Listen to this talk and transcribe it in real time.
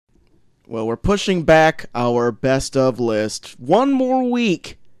Well, we're pushing back our best of list one more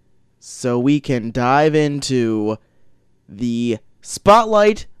week so we can dive into the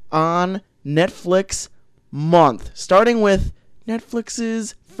Spotlight on Netflix month, starting with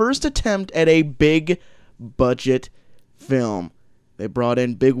Netflix's first attempt at a big budget film. They brought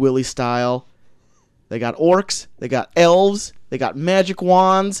in Big Willie style. They got orcs, they got elves, they got magic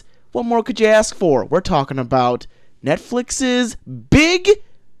wands. What more could you ask for? We're talking about Netflix's big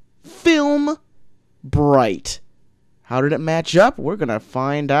film, Bright. How did it match up? We're going to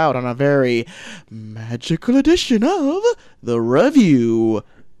find out on a very magical edition of The Review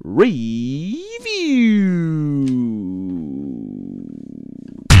Review.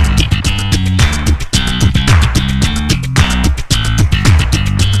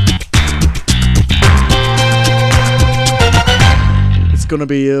 It's going to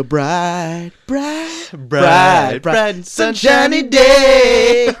be a bright and sunshiny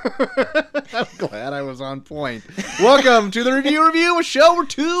day. I'm glad I was on point. Welcome to the Review, a show where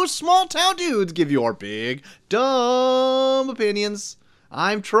two small town dudes give you our big, dumb opinions.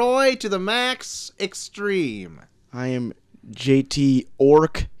 I'm Troy to the max extreme. I am JT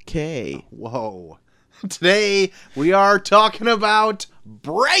Orc K. Whoa. Today we are talking about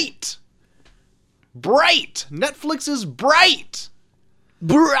Bright. Bright. Netflix's Bright.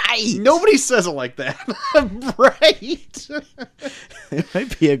 Bright! Nobody says it like that. Bright. It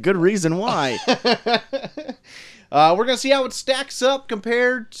might be a good reason why. We're going to see how it stacks up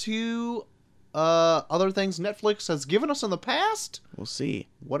compared to other things Netflix has given us in the past. We'll see.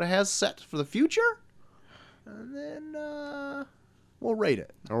 What it has set for the future. And then we'll rate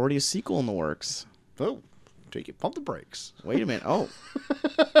it. Already a sequel in the works. Oh, take it. Pump the brakes. Wait a minute. Oh,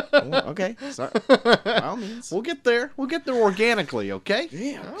 okay. Sorry. By all means. We'll get there. We'll get there organically, okay?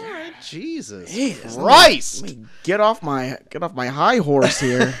 Yeah. All right. Jesus Jeez, Christ. Let me get off my high horse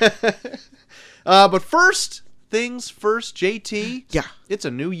here. But first things first, JT. Yeah. It's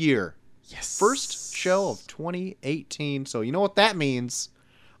a new year. Yes. First show of 2018. So you know what that means?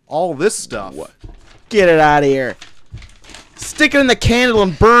 All this stuff. What? Get it out of here. Stick it in the candle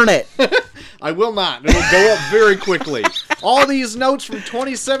and burn it. I will not. It'll go up very quickly. All these notes from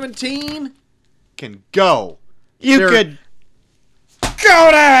 2017 can go. You could go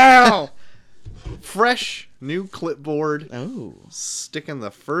now. Fresh new clipboard. Oh. Sticking the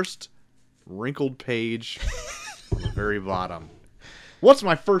first wrinkled page on the very bottom. What's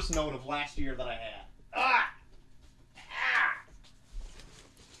my first note of last year that I had?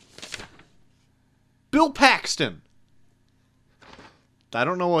 Bill Paxton. I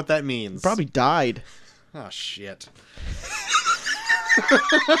don't know what that means. Probably died. Oh, shit.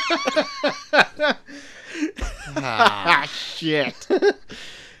 Shit.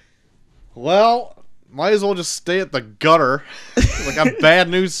 Well, might as well just stay at the gutter. Like a bad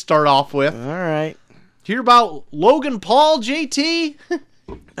news to start off with. All right. Hear about Logan Paul, JT? I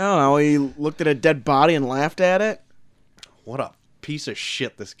don't know. He looked at a dead body and laughed at it. What a piece of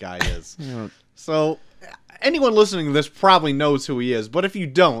shit this guy is. Yeah. So, anyone listening to this probably knows who he is, but if you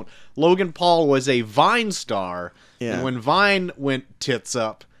don't, Logan Paul was a Vine star, and when Vine went tits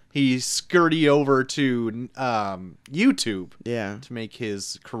up, he scurried over to YouTube to make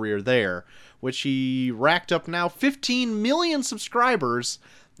his career there, which he racked up now 15 million subscribers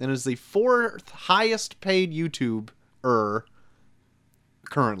and is the fourth highest paid YouTuber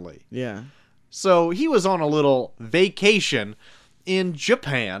currently. Yeah. So he was on a little vacation in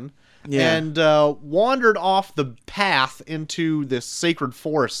Japan and wandered off the path into this sacred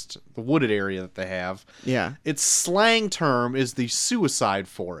forest, the wooded area that they have. Yeah. Its slang term is the suicide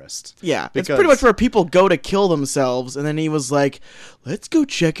forest. Yeah. It's pretty much where people go to kill themselves, and then he was like, let's go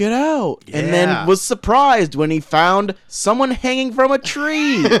check it out. Yeah. And then was surprised when he found someone hanging from a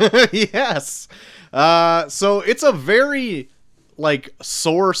tree. Yes. So it's a very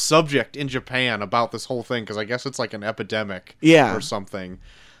sore subject in Japan about this whole thing, because I guess it's like an epidemic or something.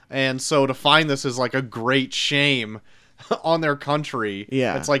 And so to find this is like a great shame on their country.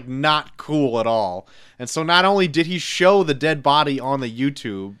 Yeah. It's like not cool at all. And so not only did he show the dead body on the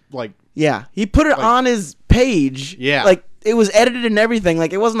YouTube, yeah, he put it on his page. Yeah. Like, it was edited and everything.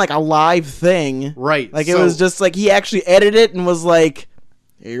 Like, it wasn't like a live thing. Right. Like, it was just like he actually edited it and was like,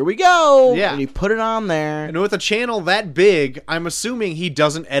 here we go. Yeah. And he put it on there. And with a channel that big, I'm assuming he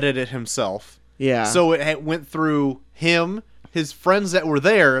doesn't edit it himself. Yeah. So it went through him, his friends that were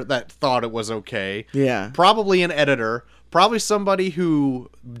there that thought it was okay. Yeah. Probably an editor. Probably somebody who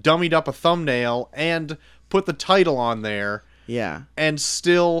dummied up a thumbnail and put the title on there. Yeah. And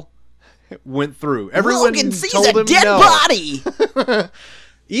still went through. Everyone Logan sees told a him dead no. body.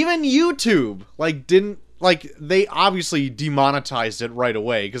 Even YouTube didn't like, they obviously demonetized it right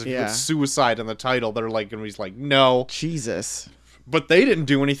away, because if you Yeah. put suicide in the title, they're like, and he's like, no. Jesus. But they didn't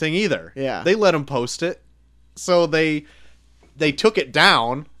do anything either. Yeah. They let him post it. So they took it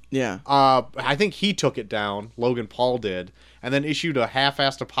down. Yeah. I think he took it down, Logan Paul did, and then issued a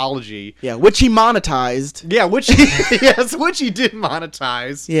half-assed apology. Yeah, which he monetized. Yeah, which he did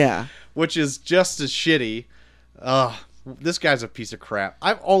monetize. Yeah. Which is just as shitty. This guy's a piece of crap.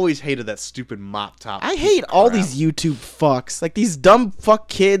 I've always hated that stupid mop top. I hate all these YouTube fucks. Like, these dumb fuck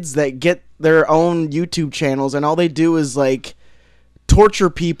kids that get their own YouTube channels and all they do is, like,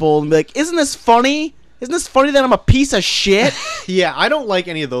 torture people and be like, isn't this funny? Isn't this funny that I'm a piece of shit? Yeah, I don't like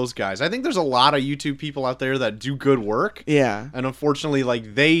any of those guys. I think there's a lot of YouTube people out there that do good work. Yeah. And unfortunately,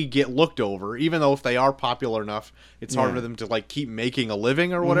 like, they get looked over, even though if they are popular enough, it's hard for them to, like, keep making a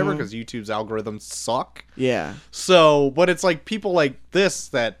living or whatever, because YouTube's algorithms suck. Yeah. So, but it's like people like this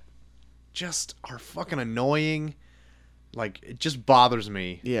that just are fucking annoying. Like, it just bothers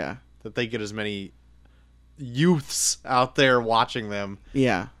me Yeah. that they get as many youths out there watching them.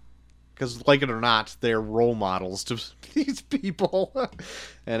 Yeah. Because, like it or not, they're role models to these people.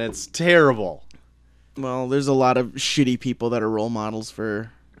 And it's terrible. Well, there's a lot of shitty people that are role models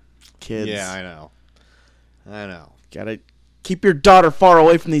for kids. Yeah, I know. I know. Gotta keep your daughter far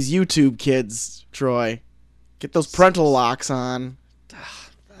away from these YouTube kids, Troy. Get those parental locks on.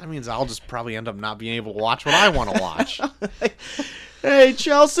 That means I'll just probably end up not being able to watch what I want to watch. Hey,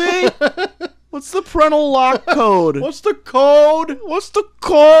 Chelsea! What's the parental lock code? What's the code? What's the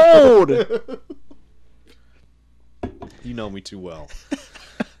code? You know me too well.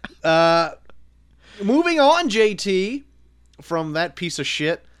 Moving on, JT, from that piece of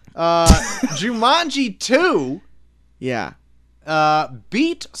shit. Jumanji 2 Yeah.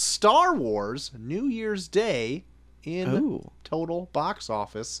 beat Star Wars New Year's Day in total box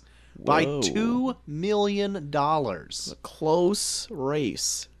office by $2 million. A close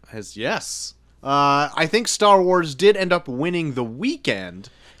race. Yes. I think Star Wars did end up winning the weekend.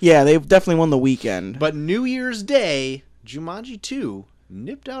 Yeah, they've definitely won the weekend. But New Year's Day, Jumanji 2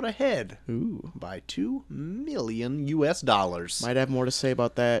 nipped out ahead by $2 million. Might have more to say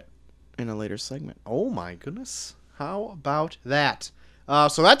about that in a later segment. Oh my goodness. How about that?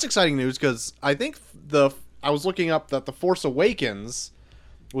 So that's exciting news, because I think I was looking up that The Force Awakens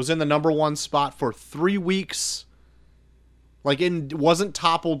was in the #1 spot for 3 weeks. Like, it wasn't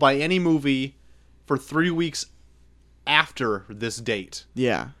toppled by any movie for 3 weeks after this date.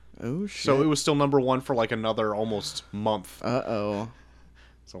 Yeah. Oh, shit. So it was still #1 for like another almost month. Uh-oh.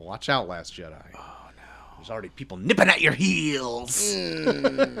 So watch out, Last Jedi. Oh, no. There's already people nipping at your heels.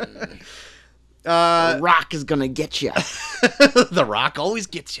 The Rock is gonna get you. The Rock always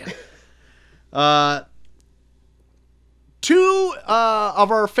gets you. Some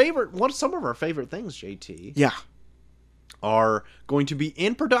of our favorite things, JT, Yeah. are going to be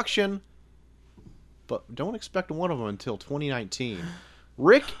in production, but don't expect one of them until 2019.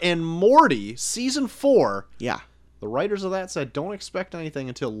 Rick and Morty season 4. Yeah. The writers of that said don't expect anything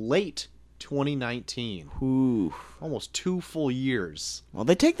until late 2019. Ooh. Almost 2 full years. Well,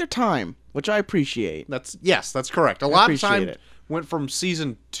 they take their time, which I appreciate. That's correct. A lot of time it. went from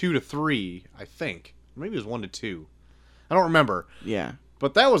season 2 to 3, I think. Maybe it was 1 to 2. I don't remember. Yeah.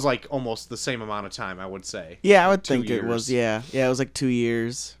 But that was like almost the same amount of time, I would say. Yeah, I would 2 think years. it was. Yeah. Yeah, it was like 2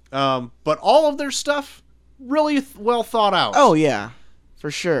 years. But all of their stuff really well thought out. Oh, yeah. For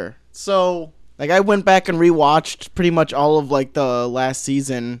sure. So, Like, I went back and rewatched pretty much all of, like, the last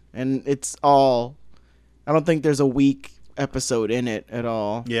season, and it's all... I don't think there's a weak episode in it at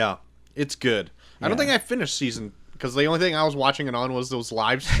all. yeah, it's good. I don't think I finished season, because the only thing I was watching it on was those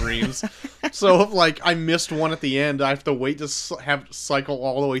live streams. So, if, like, I missed one at the end, I have to wait to cycle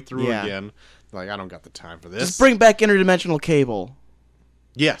all the way through again. Like, I don't got the time for this. Just bring back interdimensional cable.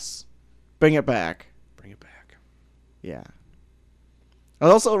 Yes. Bring it back. Bring it back. Yeah. I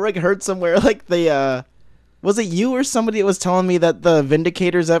also heard somewhere, like, was it you or somebody that was telling me that the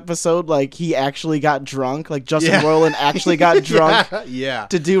Vindicators episode, like, he actually got drunk? Like, Justin Roiland actually got drunk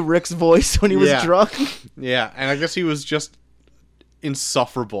to do Rick's voice when he was drunk? Yeah, and I guess he was just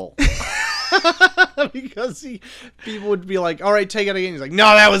insufferable. Because people would be like, all right, take it again. He's like, no,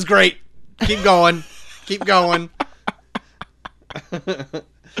 that was great. Keep going. Keep going.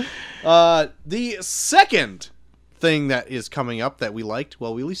 The second thing that is coming up that we liked,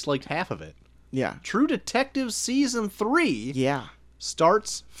 well, we at least liked half of it. Yeah. True Detective Season 3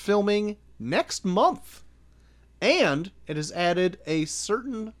 starts filming next month. And it has added a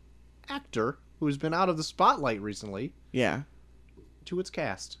certain actor who has been out of the spotlight recently to its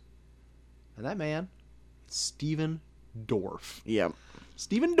cast. And that man, Steven Dorff. Yep.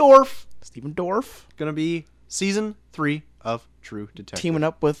 Stephen Dorff. Stephen Dorff. Gonna be season 3 of True Detective. Teaming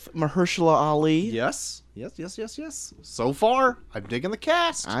up with Mahershala Ali. Yes. So far, I'm digging the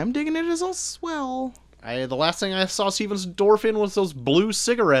cast. I'm digging it as well. The last thing I saw Stephen Dorff in was those blue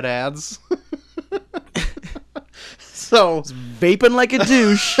cigarette ads. So vaping like a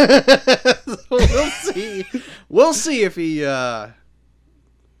douche. We'll see if he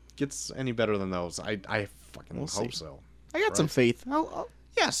gets any better than those. I fucking hope so. I got some faith.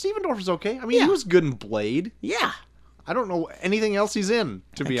 Yeah, Stephen Dorff is okay. I mean, he was good in Blade. Yeah. I don't know anything else he's in,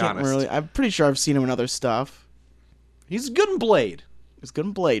 to be honest. I'm pretty sure I've seen him in other stuff. He's good in Blade. He's good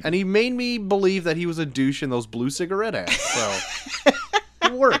in Blade. And he made me believe that he was a douche in those blue cigarette ads. So,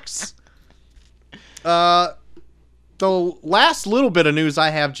 it works. The last little bit of news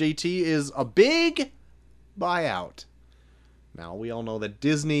I have, JT, is a big buyout. Now, we all know that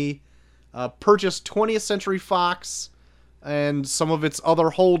Disney purchased 20th Century Fox and some of its other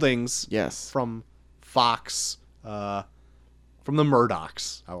holdings from Fox, from the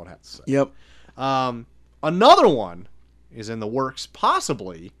Murdochs, I would have to say. Yep. Another one is in the works,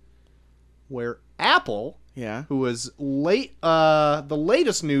 possibly, where Apple, who was the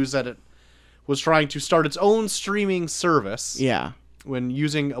latest news that it was trying to start its own streaming service. Yeah. When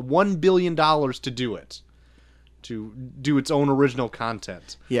using $1 billion to do it. To do its own original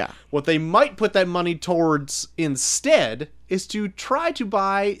content. Yeah. What they might put that money towards instead is to try to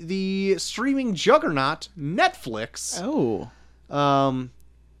buy the streaming juggernaut Netflix. Oh. I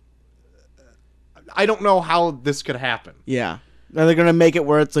don't know how this could happen. Yeah. Are they going to make it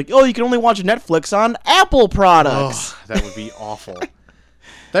where it's like, oh, you can only watch Netflix on Apple products? Oh, that would be awful.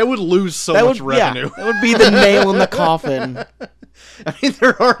 That would lose so much revenue. Yeah, that would be the nail in the coffin. I mean,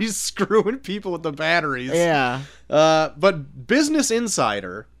 they're already screwing people with the batteries. Yeah. But Business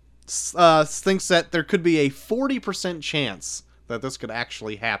Insider thinks that there could be a 40% chance that this could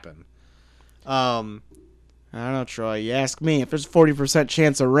actually happen. I don't know, Troy. You ask me. If there's a 40%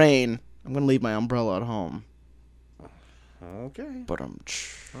 chance of rain, I'm going to leave my umbrella at home. Okay. But all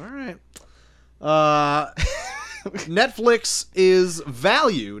right. Netflix is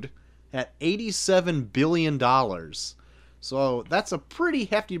valued at $87 billion. So that's a pretty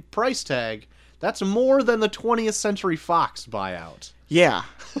hefty price tag. That's more than the 20th Century Fox buyout. Yeah.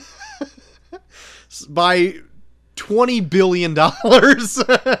 By $20 billion.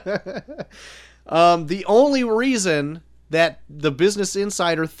 The only reason that the Business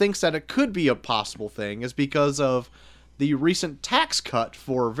Insider thinks that it could be a possible thing is because of the recent tax cut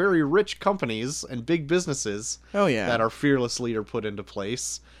for very rich companies and big businesses that our fearless leader put into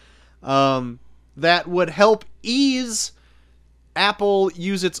place. That would help ease Apple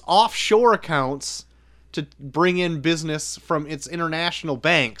use its offshore accounts to bring in business from its international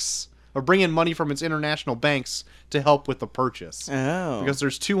banks, or bring in money from its international banks to help with the purchase. Oh. Because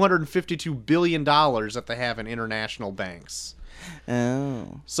there's $252 billion that they have in international banks.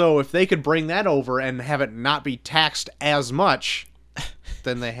 Oh. So if they could bring that over and have it not be taxed as much,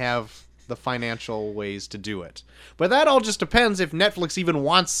 then they have the financial ways to do it. But that all just depends if Netflix even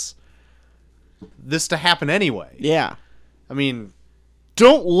wants this to happen anyway. Yeah. I mean,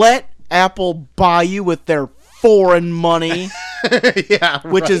 don't let Apple buy you with their foreign money.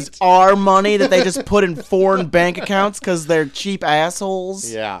 Which is our money that they just put in foreign bank accounts because they're cheap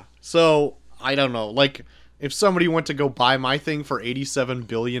assholes. Yeah. So, I don't know. Like, if somebody went to go buy my thing for $87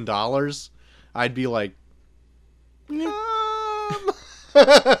 billion, I'd be like,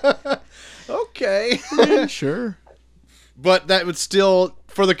 okay. Yeah, sure. But that would still,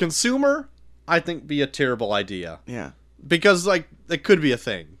 for the consumer, I think be a terrible idea. Yeah. Because, like, it could be a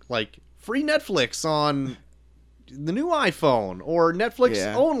thing. Like, free Netflix on the new iPhone, or Netflix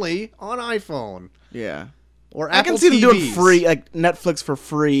only on iPhone. Yeah. Or Apple I can see TVs. them doing free, like, Netflix for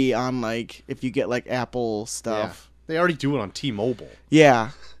free on, like, if you get, like, Apple stuff. Yeah. They already do it on T-Mobile. Yeah.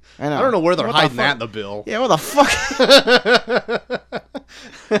 I know. I don't know where they're hiding that in the bill. Yeah, what the fuck?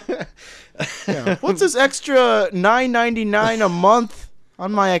 Yeah. What's this extra $9.99 a month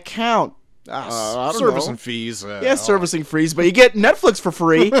on my account? Servicing fees. Servicing fees, but you get Netflix for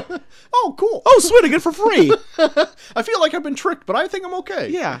free. Oh, cool. Oh, sweet, I get it for free. I feel like I've been tricked, but I think I'm okay.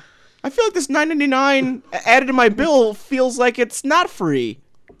 Yeah. I feel like this $9.99 added to my bill feels like it's not free.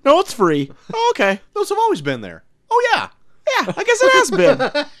 No, it's free. Oh, okay. Those have always been there. Oh, yeah. Yeah, I guess it has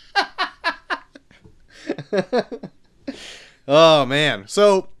been. Oh, man.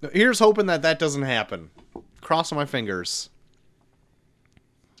 So, here's hoping that doesn't happen. Crossing my fingers.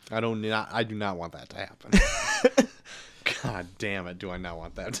 I do not want that to happen. God damn it, do I not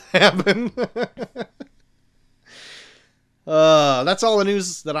want that to happen. That's all the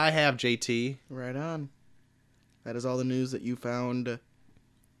news that I have, JT. Right on. That is all the news that you found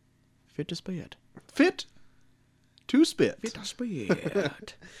Fit to spit. Fit to spit. Fit to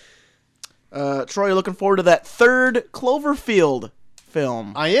spit. Troy, you looking forward to that third Cloverfield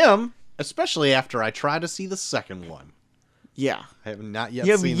film? I am, especially after I try to see the second one. Yeah. I have not yet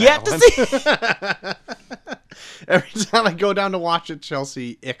you have seen yet that to one. Every time I go down to watch it,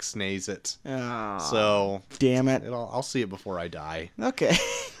 Chelsea ixnays it. Oh, so damn it. I'll see it before I die. Okay.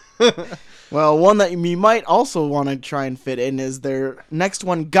 Well, one that you might also want to try and fit in is their next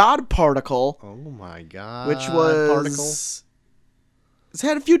one, God Particle. Oh my god. Which was... Particle? It's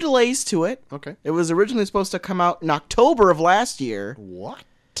had a few delays to it. Okay. It was originally supposed to come out in October of last year. What?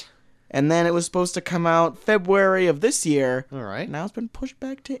 And then it was supposed to come out February of this year. All right. Now it's been pushed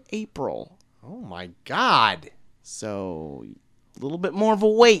back to April. Oh my god. So, a little bit more of a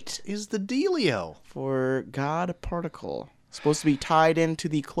wait Is the dealio for God Particle. Supposed to be tied into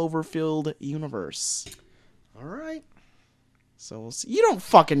the Cloverfield universe. All right. So we'll see. You don't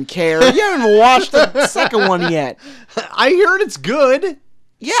fucking care. You haven't even watched the second one yet. I heard it's good.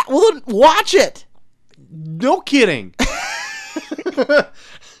 Yeah, well then watch it. No kidding.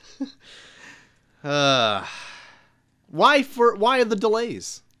 Why are the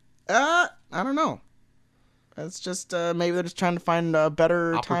delays? I don't know. It's just maybe they're just trying to find a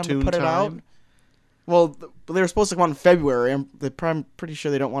better time to put it out. Well, they were supposed to come out in February. I'm pretty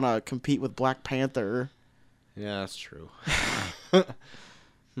sure they don't want to compete with Black Panther. Yeah, that's true. All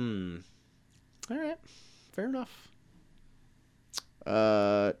right. Fair enough.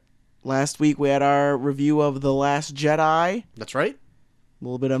 Last week we had our review of The Last Jedi. That's right. A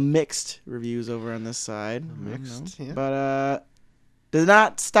little bit of mixed reviews over on this side. Mixed, yeah. But did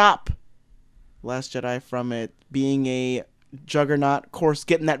not stop Last Jedi from it being a juggernaut. Of course,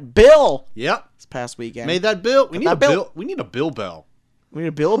 getting that bill. Yep. This past weekend. Made that bill. We need a bill. We need a bill bell. We need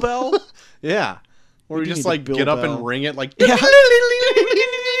a bill bell? Yeah. Or we just like get up and ring it like. Yeah.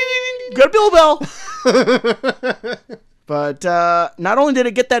 Got a bill bell. But not only did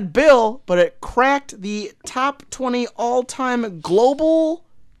it get that bill, but it cracked the top 20 all-time global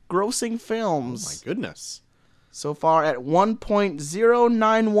grossing films. Oh my goodness. So far at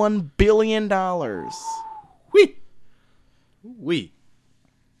 $1.091 billion. Wee.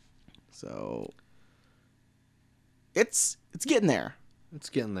 So it's getting there. It's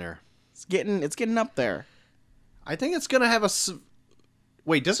getting there. It's getting up there. I think it's going to have a...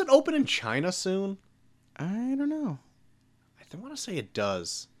 Wait, does it open in China soon? I don't know. I want to say it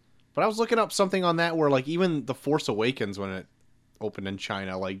does. But I was looking up something on that where, like, even The Force Awakens, when it opened in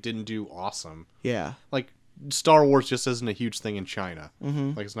China, like, didn't do awesome. Yeah. Like, Star Wars just isn't a huge thing in China.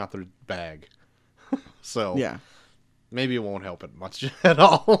 Mm-hmm. Like, it's not their bag. So, yeah. Maybe it won't help it much at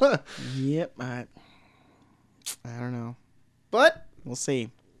all. Yep. I don't know. But we'll see.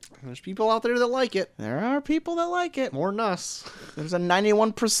 There's people out there that like it. There are people that like it. More than us. There's a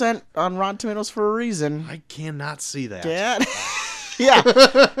 91% on Rotten Tomatoes for a reason. I cannot see that. Yeah. Yeah.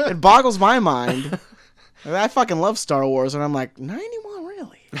 It boggles my mind. I fucking love Star Wars, and I'm like, 91,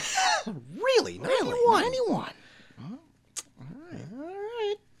 really? Really? 91? 91. All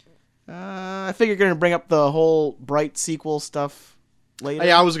right. I figure you're going to bring up the whole Bright sequel stuff later.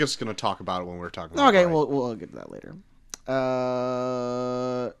 Yeah, I was just going to talk about it when we were talking about Okay, Bright. we'll get to that later.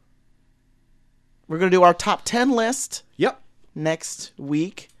 We're going to do our top 10 list. Yep. Next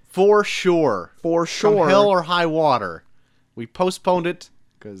week. For sure. For sure. Come hell or high water. We postponed it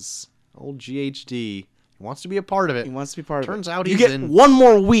because old GHD wants to be a part of it. He wants to be part of it. Turns out you he's get one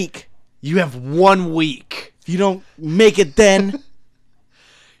more week. You have 1 week. If you don't make it then...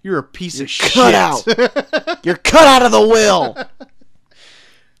 You're a piece of cut shit. Out. You're cut out of the will. I'm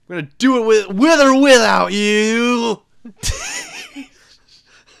going to do it with or without you.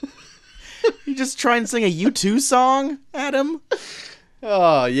 You just try and sing a U2 song, Adam?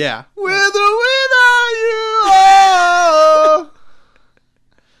 Oh, yeah. With or without you. Oh.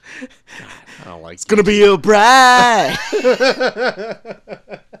 I don't like it's going to be a bride.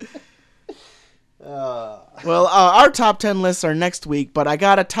 Well, our top 10 lists are next week, but I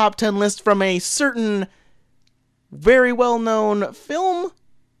got a top 10 list from a certain very well-known film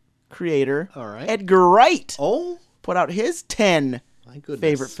creator, all right. Edgar Wright. Oh, put out his 10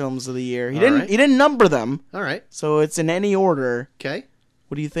 favorite films of the year. He didn't number them. All right. So it's in any order. Okay.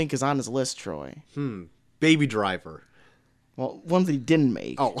 What do you think is on his list, Troy? Baby Driver. Well, ones that he didn't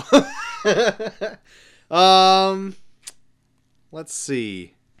make. Oh. Let's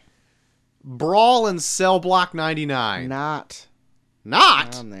see. Brawl and Cell Block 99. Not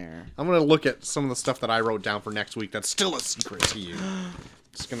on there. I'm going to look at some of the stuff that I wrote down for next week that's still a secret to you.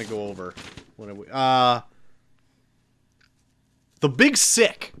 Just going to go over. What are we? The Big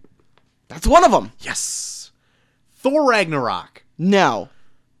Sick. That's one of them. Yes. Thor Ragnarok. No.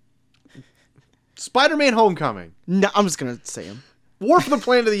 Spider-Man Homecoming. No, I'm just gonna say him. War for the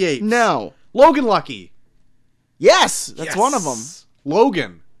Planet of the Apes. No. Logan Lucky. Yes, that's one of them.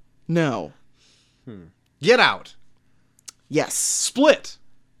 Logan. No. Get Out. Yes. Split.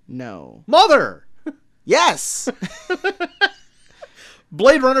 No. Mother. Yes.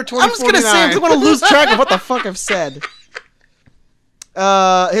 Blade Runner 2049. I'm just gonna say I'm gonna lose track of what the fuck I've said.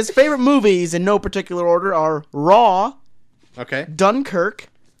 His favorite movies in no particular order are Raw, Okay. Dunkirk,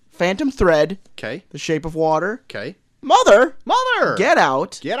 Phantom Thread, Okay. The Shape of Water, Okay. Mother, Mother. Get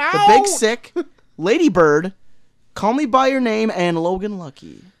Out, Get The Out. Big Sick, Lady Bird, Call Me by Your Name, and Logan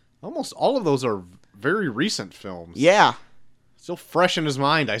Lucky. Almost all of those are very recent films. Yeah, Still fresh in his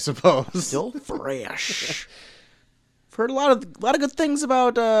mind, I suppose. still fresh. I've heard a lot of good things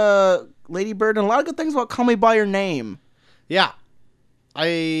about Lady Bird and a lot of good things about Call Me by Your Name. Yeah.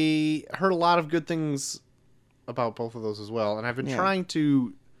 I heard a lot of good things about both of those as well, and I've been trying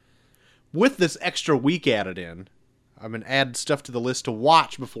to, with this extra week added in, I'm going to add stuff to the list to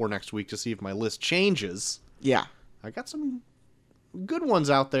watch before next week to see if my list changes. Yeah. I got some good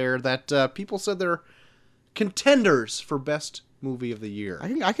ones out there that people said they're contenders for best movie of the year.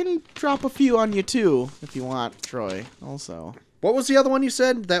 I can drop a few on you too if you want, Troy. Also, What was the other one you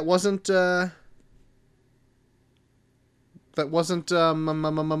said that wasn't There's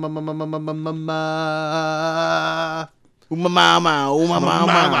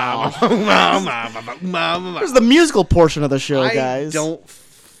the musical portion of the show, guys. I don't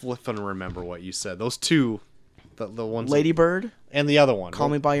flippin' remember what you said. Those two, the ones. Lady Bird and the other one. Call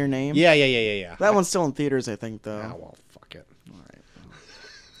Me by Your Name. Yeah. That one's still in theaters, I think, though. Ah, well, fuck it. All right.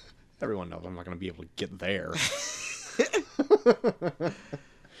 Everyone knows I'm not going to be able to get there.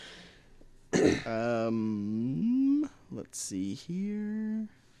 Let's see here.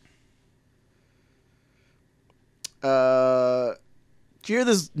 Did you hear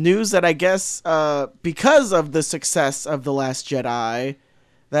this news that I guess because of the success of The Last Jedi,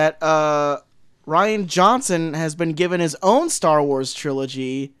 that Rian Johnson has been given his own Star Wars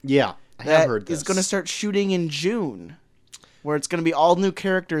trilogy? Yeah, I have heard this. Is going to start shooting in June, where it's going to be all new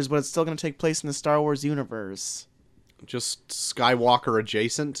characters, but it's still going to take place in the Star Wars universe. Just Skywalker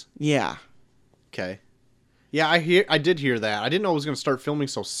adjacent? Yeah. Okay. Yeah, I did hear that. I didn't know it was going to start filming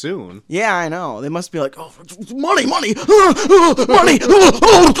so soon. Yeah, I know. They must be like, oh, money. money.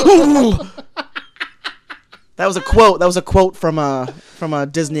 That was a quote. That was a quote from a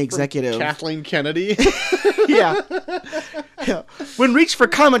Disney executive. Kathleen Kennedy. Yeah. Yeah. When reached for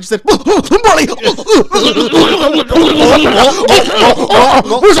comment, she said, money.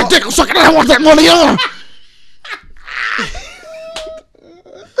 Where's your dick sucking? I want that money.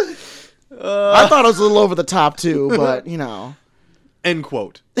 I thought it was a little over the top too, but you know. End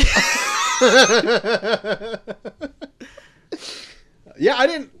quote. Yeah, I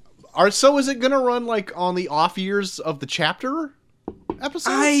didn't. So is it gonna run like on the off years of the chapter episodes?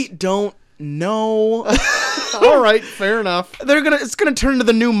 I don't know. All right, fair enough. It's gonna turn into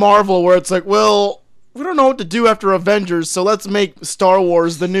the new Marvel where it's like, well, we don't know what to do after Avengers, so let's make Star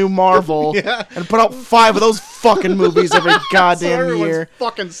Wars the new Marvel and put out 5 of those fucking movies every goddamn so year.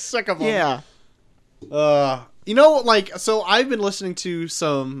 Fucking sick of them. Yeah. You know, like, so I've been listening to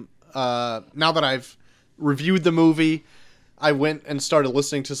some. Now that I've reviewed the movie, I went and started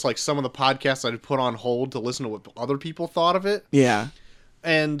listening to like some of the podcasts I'd put on hold to listen to what other people thought of it. Yeah.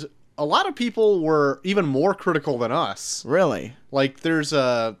 And a lot of people were even more critical than us. Really? Like, there's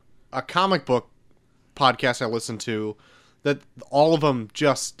a comic book podcast I listened to that all of them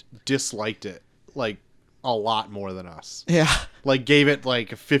just disliked it, like, a lot more than us. Yeah. Like, gave it, like,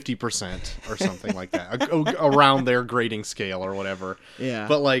 50% or something like that. Around their grading scale or whatever. Yeah.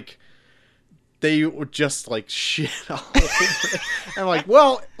 But, like, they would just, like, shit all over it. I'm like,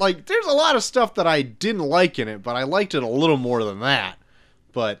 well, like, there's a lot of stuff that I didn't like in it, but I liked it a little more than that.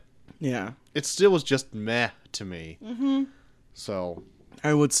 But yeah, it still was just meh to me. Mm-hmm. So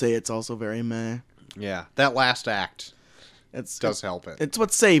I would say it's also very meh. Yeah, that last act does help it. It's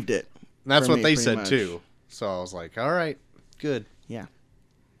what saved it. And that's what they said, too. So I was like, all right, good. Yeah.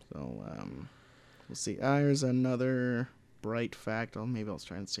 So, we'll see. Here's another bright fact. Maybe I'll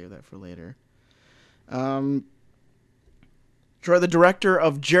try and save that for later. Troy, the director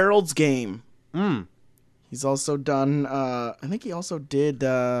of Gerald's Game. He's also done, I think he also did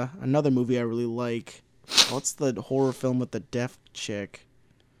another movie I really like. What's the horror film with the deaf chick?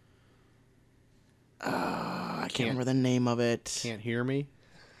 I can't remember the name of it. Can't Hear Me?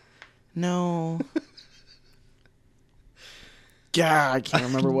 No. God, I can't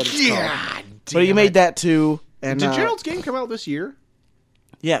remember what it's called. But he made that too. And did Gerald's Game come out this year?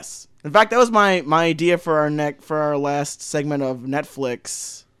 Yes. In fact, that was my idea for our last segment of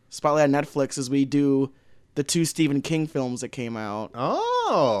Netflix Spotlight on Netflix is we do the 2 Stephen King films that came out.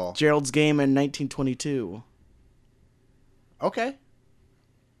 Oh. Gerald's Game in 1922. Okay.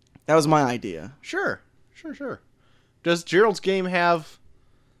 That was my idea. Sure. Does Gerald's Game have...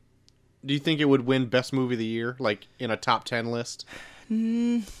 Do you think it would win Best Movie of the Year, like in a top 10 list?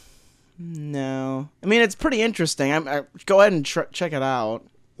 No. I mean, it's pretty interesting. Go ahead and check it out.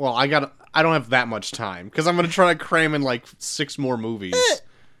 Well, I don't have that much time because I'm going to try to cram in like 6 more movies.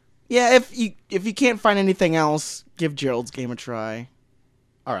 Yeah, if you can't find anything else, give Gerald's Game a try.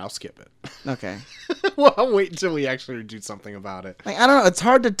 All right, I'll skip it. Okay. Well, I'll wait until we actually do something about it. Like, I don't know. It's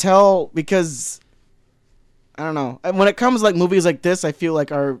hard to tell because I don't know. When it comes like movies like this, I feel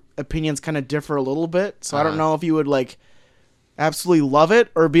like our opinions kind of differ a little bit. So I don't know if you would like absolutely love it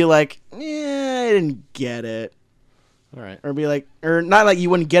or be like, yeah, I didn't get it. All right. Or be like, or not like you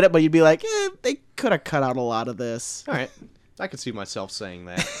wouldn't get it, but you'd be like, they could have cut out a lot of this. All right. I could see myself saying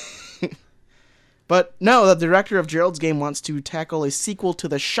that. But no, the director of Gerald's Game wants to tackle a sequel to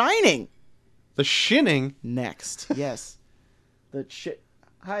The Shining. The Shining? Next. Yes. The shit.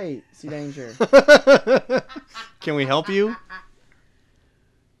 Hi, Sea Danger. Can we help you?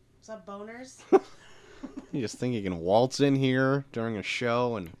 What's up, boners? You just think you can waltz in here during a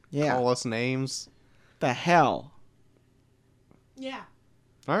show and call us names? The hell? Yeah.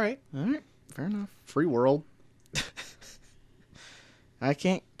 All right. Fair enough. Free world. I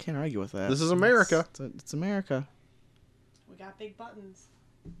can't argue with that. This is America. It's America. We got big buttons.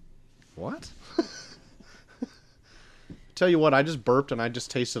 What? Tell you what, I just burped and I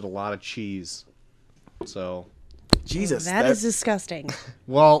just tasted a lot of cheese. So. Jesus. That is disgusting.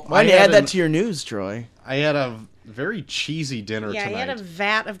 Well, why did you add that to your news, Troy? I had a very cheesy dinner tonight. Yeah, I had a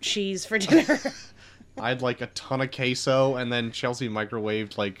vat of cheese for dinner. I had like a ton of queso, and then Chelsea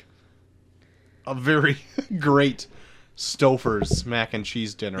microwaved like a very great Stouffer's mac and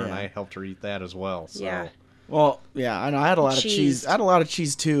cheese dinner, and I helped her eat that as well. So. Yeah. Well, yeah, I know. I had a lot of cheese. I had a lot of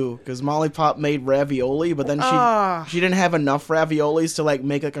cheese too, because Molly Pop made ravioli, but then she didn't have enough raviolis to like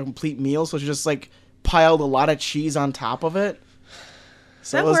make like a complete meal, so she just like piled a lot of cheese on top of it.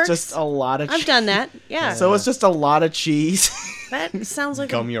 So that it was works. just a lot of cheese. I've done that. Yeah. So it's just a lot of cheese. That sounds like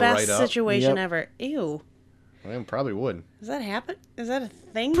Gum the you best right up. situation ever. Ew. I probably would. Does that happen? Is that a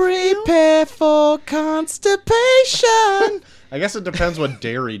thing for you? Prepare for constipation. I guess it depends what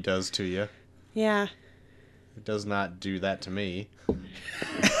dairy does to you. Yeah. It does not do that to me.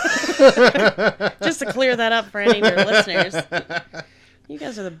 Just to clear that up for any of your listeners. You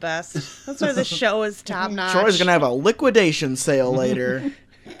guys are the best. That's why the show is top notch. Troy's gonna have a liquidation sale later.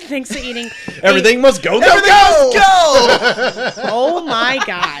 Thanks to eating. Everything must go, go, Everything go! must go! Oh my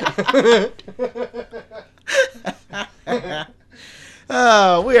god.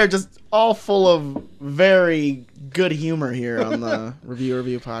 We are just all full of very good humor here on the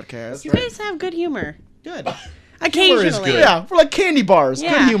Review podcast. You guys have good humor. Good. Occasionally. is good. Yeah, we're like candy bars.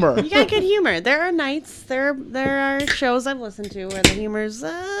 Yeah, Good humor. You got good humor. There are nights, there are shows I've listened to where the humor's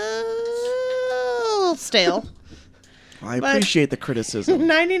a little stale. I appreciate the criticism.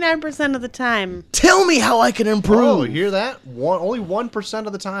 99% of the time. Tell me how I can improve. Oh, you hear that? Only 1%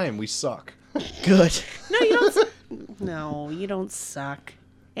 of the time we suck. Good. No, you don't. No, you don't suck.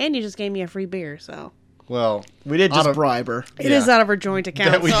 And you just gave me a free beer, so. Well, We did just bribe her. It is out of our joint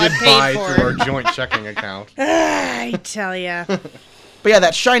account, that we so did I buy paid for through it. our joint checking account. I tell ya. But yeah,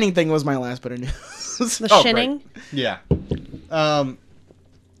 that Shining thing was my last bit of news. The Oh, shinning. Yeah. I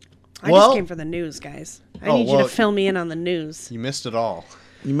well- just came for the news, guys. I need you to fill me in on the news. You missed it all.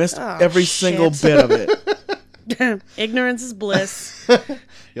 You missed Oh, every shit. single bit of it. Ignorance is bliss.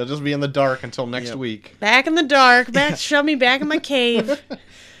 You'll just be in the dark until next week. Back in the dark. Shove me back in my cave.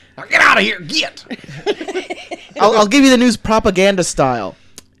 Now get out of here! Get! I'll give you the news propaganda style.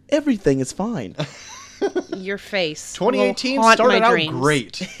 Everything is fine. Your face. 2018 will haunt started my out dreams.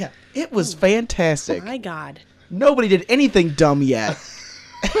 great. Yeah, it was fantastic. My God. Nobody did anything dumb yet.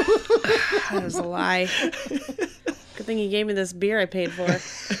 That was a lie. Good thing you gave me this beer I paid for.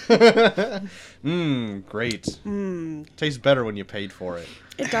 Great. Tastes better when you paid for it.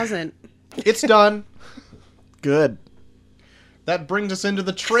 It doesn't. It's done. Good. That brings us into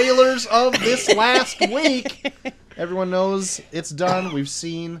the trailers of this last week. Everyone knows it's done. We've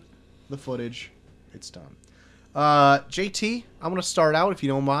seen the footage. It's done. JT, I'm going to start out if you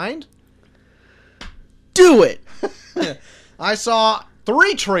don't mind. Do it. I saw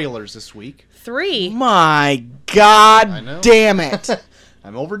 3 trailers this week. 3. My I know. God damn it.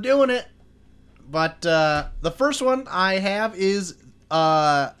 I'm overdoing it. But the first one I have is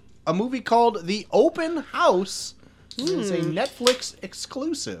a movie called The Open House. It's a Netflix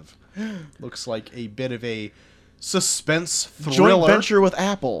exclusive. Looks like a bit of a suspense Joint thriller. venture with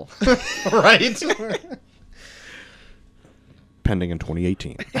Apple. Right? Pending in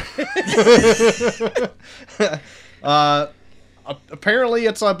 2018. Apparently,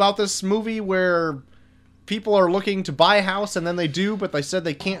 it's about this movie where people are looking to buy a house, and then they do, but they said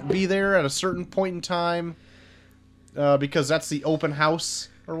they can't be there at a certain point in time because that's the open house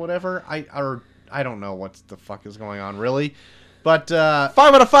or whatever. I don't know what the fuck is going on, really. But 5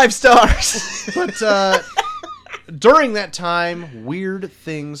 out of 5 stars. but during that time, weird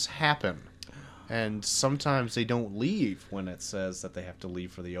things happen. And sometimes they don't leave when it says that they have to leave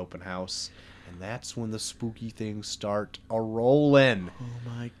for the open house. And that's when the spooky things start a-rolling. Oh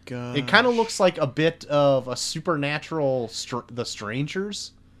my god. It kind of looks like a bit of a supernatural The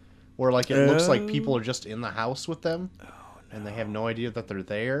Strangers. Where like it looks like people are just in the house with them. Oh, no. And they have no idea that they're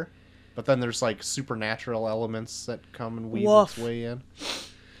there. But then there's like supernatural elements that come and weave its way in.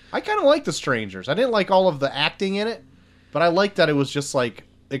 I kind of like The Strangers. I didn't like all of the acting in it. But I liked that it was just like...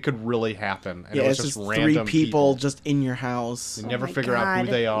 It could really happen. And yeah, it was it's just three random people just in your house. You never figure out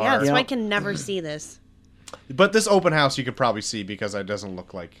who they are. Yeah, that's why I can never see this. But this open house you could probably see because it doesn't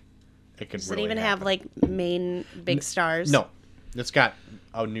look like it could Does really it even happen. have, like, main big stars? No. It's got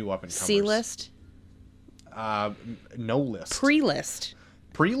a new up-and-comers. C-list? No list. Pre-list?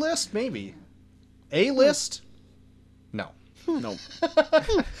 Pre-list? Maybe. A-list? No. No.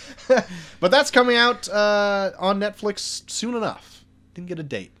 But that's coming out on Netflix soon enough. Didn't get a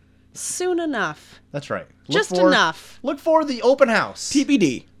date. Soon enough. That's right. Just enough. Look for the open house.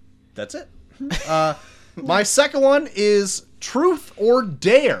 TBD. That's it. My second one is Truth or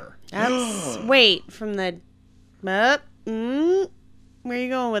Dare. That's... Wait, from the... where are you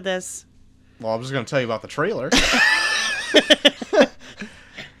going with this? Well, I'm just going to tell you about the trailer.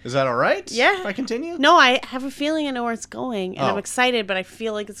 Is that all right? Yeah. If I continue? No, I have a feeling I know where it's going, and I'm Oh. excited, but I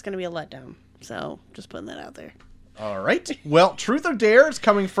feel like it's going to be a letdown. So, just putting that out there. All right. Well, Truth or Dare is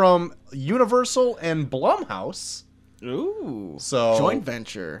coming from Universal and Blumhouse. Ooh. So Joint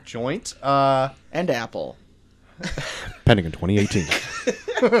venture. Joint. And Apple. Pending in 2018.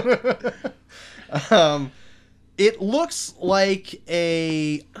 It looks like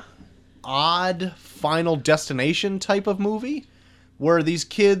a odd Final Destination type of movie where these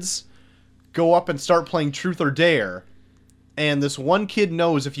kids go up and start playing Truth or Dare. And this one kid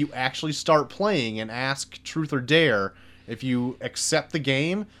knows if you actually start playing and ask Truth or Dare, if you accept the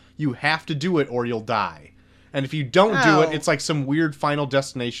game, you have to do it or you'll die. And if you don't do it, it's like some weird Final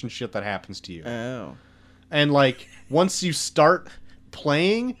Destination shit that happens to you. Oh. And like once you start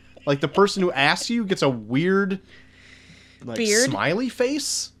playing, like the person who asks you gets a weird like Beard? smiley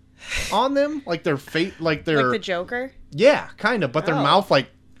face on them, like their face, like their Like the Joker? yeah, kind of, but their mouth like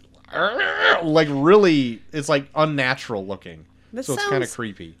really, it's like unnatural looking. This so it's kind of sounds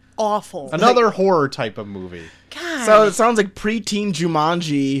creepy. Awful. Another horror type of movie. God. So it sounds like preteen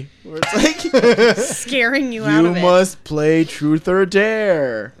Jumanji, where it's like Scaring you out you of it. must play Truth or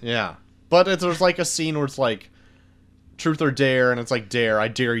Dare. Yeah, but there's like a scene where it's like Truth or Dare, and it's like Dare, I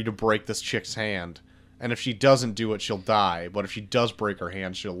dare you to break this chick's hand, and if she doesn't do it, she'll die. But if she does break her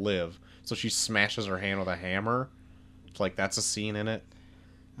hand, she'll live. So she smashes her hand with a hammer. It's like that's a scene in it.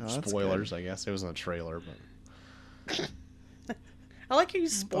 Oh, that's Spoilers, I guess. It was in the trailer, but I like how you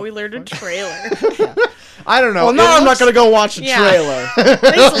spoilered a trailer. I don't know. Well, now I'm not going to go watch the Yeah. trailer.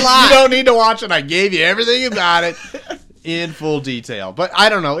 Thanks a lot. You don't need to watch it. I gave you everything about it in full detail. But I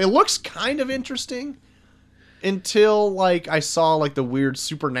don't know. It looks kind of interesting until like I saw like the weird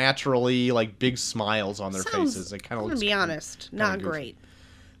supernaturally like big smiles on their faces. It kind I'm of going looks to be honest. Not goofy. great.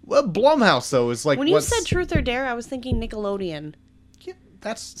 Well, Blumhouse though is like When you said Truth or Dare, I was thinking Nickelodeon. yeah,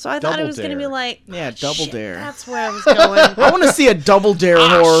 that's So I thought it Double was going to be Dare. like... Yeah, Double shit, Dare. That's where I was going. I want to see a Double Dare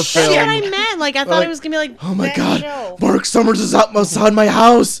horror That's what I film. meant. Like, I thought Like, it was going to be like Oh my that god, show. Mark Summers is outside my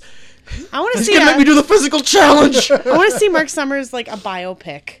house. I want to He's see going to make me do the physical challenge. I want to see Mark Summers like a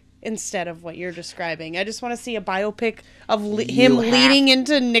biopic instead of what you're describing. I just want to see a biopic of him have- leading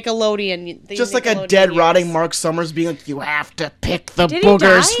into Nickelodeon. the Just like a Nickelodeon dead, years. rotting Mark Summers being like, you have to pick the Did he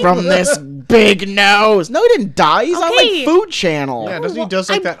boogers die? from this big nose. No, he didn't die. He's on Okay. like Food Channel. Yeah, doesn't he does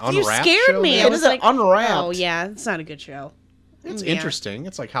like that You Unwrapped scared show me. they I have? was It is like, Unwrapped. oh yeah, it's not a good show. It's Yeah. interesting.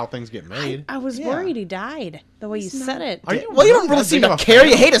 It's like how things get made. I was worried he died the way you said it. Are you Well, you don't really really that seem big to of a care. fan?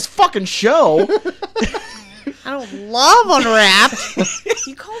 You hate his fucking show. I don't love Unwrapped.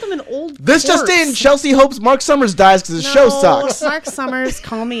 You called him an old. This just corpse. in: Chelsea hopes Mark Summers dies because his show sucks. Mark Summers,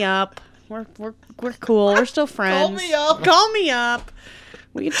 call me up. We're cool. We're still friends. me up. Call me up.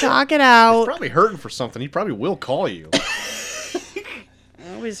 We can talk it out. Probably hurting for something. He probably will call you.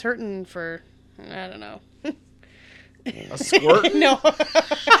 Oh, he's hurting for, I don't know. A squirt? No.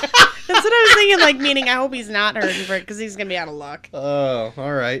 That's what I was thinking, like, meaning I hope he's not hurting for it because he's going to be out of luck. Oh,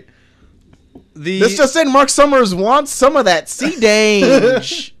 all right. This just in, Mark Summers wants some of that sea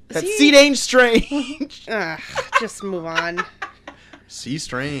dange. That sea dange strange. Just move on. Sea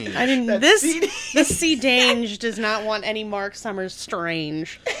strange. I didn't. The sea dange does not want any Mark Summers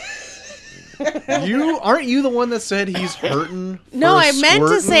strange. Aren't you the one that said he's hurting? No, I meant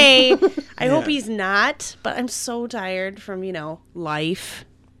to say I hope he's not, but I'm so tired from, life.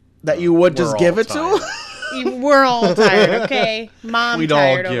 That you would just give it to him? We're all tired, okay? Mom We'd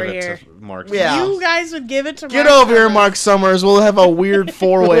tired all give over it here. to Mark. Yeah. You guys would give it to Get Mark over here, Summers. Mark Summers. We'll have a weird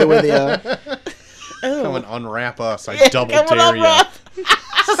four-way with you. Come and unwrap us. I double dare you.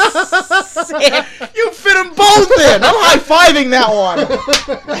 You fit them both in. I'm high-fiving that one.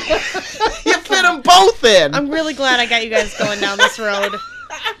 You fit them both in. I'm really glad I got you guys going down this road.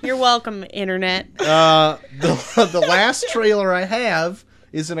 You're welcome, Internet. The last trailer I have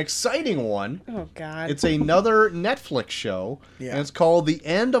is an exciting one. Oh, God. It's another Netflix show, and it's called The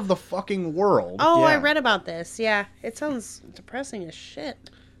End of the Fucking World. Oh, I read about this. Yeah, it sounds depressing as shit.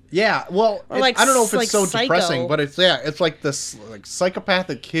 Yeah, well, Like, I don't know if it's like so Psycho. depressing, but it's like this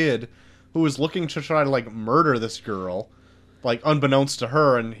psychopathic kid who is looking to try to murder this girl, unbeknownst to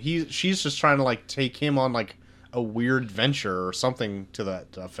her, and she's just trying to take him on a weird venture or something to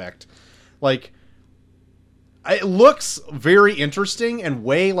that effect. It looks very interesting and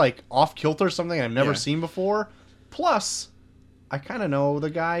way off kilter, something I've never seen before. Plus, I kind of know the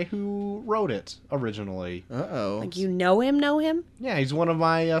guy who wrote it originally. Uh-oh. You know him? Yeah, he's one of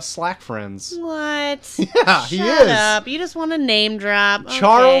my Slack friends. What? Yeah, he Shut is. up. You just want to name drop.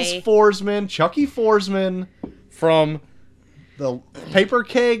 Charles Okay. Forsman, Chucky Forsman from the Paper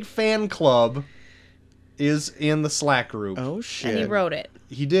Keg fan club is in the Slack group. Oh, shit. And he wrote it.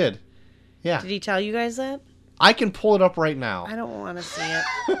 He did. Yeah. Did he tell you guys that? I can pull it up right now. I don't want to see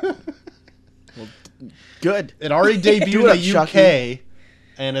it. Good. It already debuted Do in it, the UK, Chucky.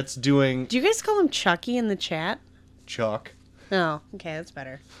 and it's doing Do you guys call him Chucky in the chat? Chuck. Oh, okay, that's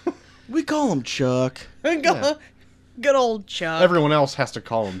better. We call him Chuck. Good old Chuck. Everyone else has to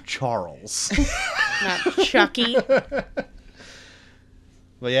call him Charles. Not Chucky.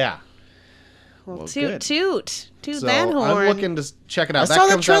 But yeah. Well, good. toot So that horn. I'm looking to check it out. I saw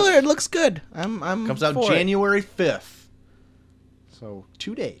that comes trailer. out- It looks good. I'm Comes out for it. January 5th. So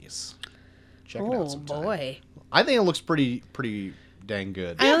 2 days. Check it Oh out sometime. boy! I think it looks pretty dang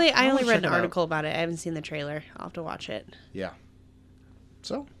good. I only wanna read check an it out. article about it. I haven't seen the trailer. I'll have to watch it. Yeah.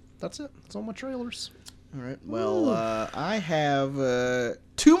 So that's it. That's all my trailers. All right. Well, I have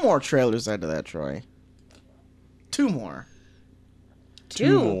 2 more trailers out of that, Troy. 2 more.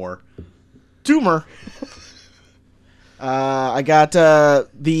 Two more. Tumor. I got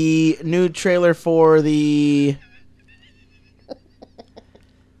the new trailer for the.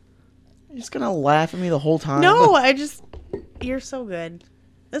 You're just gonna laugh at me the whole time. No, you're so good.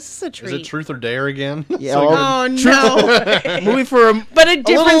 This is a Is treat. it Truth or Dare again? Yeah. So- Oh no! Movie for a But a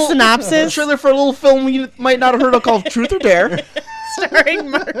different synopsis. trailer for a little film you might not have heard of called Truth or Dare, Starring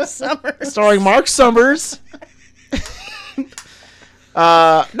Mark Summers. starring Mark Summers.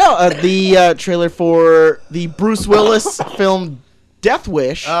 The trailer for the Bruce Willis film Death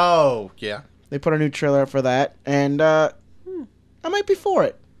Wish. Oh, yeah. They put a new trailer out for that, and I might be for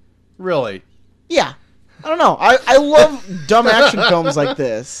it. Really? Yeah. I don't know. I love dumb action films like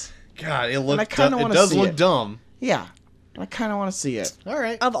this. God, it I looks. kinda It wanna does see look it. dumb. Yeah. I kind of want to see it. All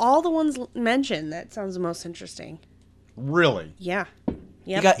right. Of all the ones mentioned, that sounds the most interesting. Really? Yeah. You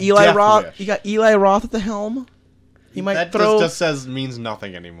Yep. got Eli Death Roth. Wish. You got Eli Roth at the helm. He might That throw. just says means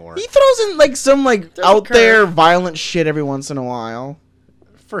nothing anymore. He throws in some There's a out there curve. violent shit every once in a while.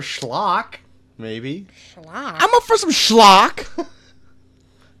 For schlock, maybe. Schlock. I'm up for some schlock.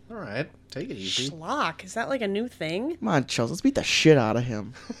 All right. Take it easy. Schlock. Is that like a new thing? Come on, Chels. Let's beat the shit out of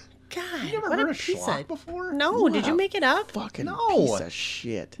him. God, You never what heard a of piece schlock of... before? No, did you Wow. make it up? Fucking No. piece of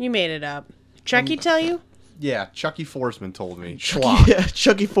shit. You made it up. Chucky tell you? Yeah, Chucky Forsman told me. Schlock. Yeah,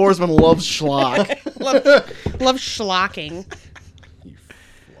 Chucky Forsman loves schlock. Love schlocking. You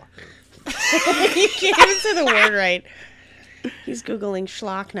fucker. You can't even say the word right. He's Googling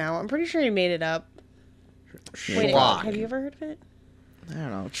schlock now. I'm pretty sure he made it up. Wait, Schlock. have you ever heard of it? I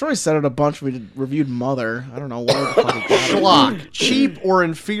don't know. Troy said it a bunch. We reviewed Mother. I don't know where the fuck he got it. Schlock. Cheap or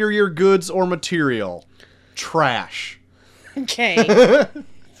inferior goods or material. Trash. Okay. All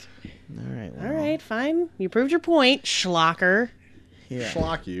right. Well, All right, fine. You proved your point, schlocker. Yeah.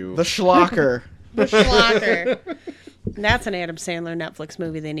 Schlock you. The schlocker. The schlocker. That's an Adam Sandler Netflix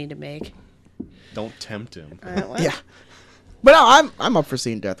movie they need to make. Don't tempt him. What? Yeah. But no, I'm up for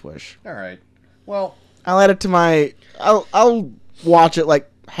seeing Death Wish. All right. Well, I'll add it to my. I'll watch it like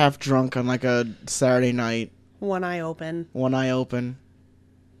half drunk on like a Saturday night. One eye open. One eye open.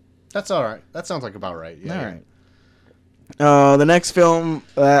 That's all right. That sounds like about right. Yeah. All right. The next film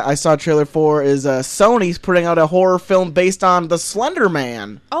I saw a trailer for is Sony's putting out a horror film based on The Slender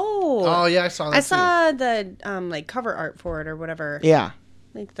Man. Oh yeah, I saw that. I saw the like cover art for it or whatever. Yeah.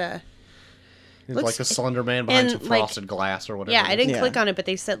 Like the. It's like a Slender Man behind some frosted glass or whatever. Yeah, I didn't click on it, but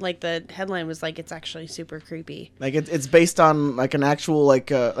they said like the headline was like it's actually super creepy. Like it's based on like an actual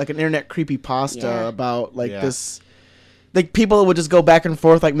like an internet creepypasta about like this. Like people would just go back and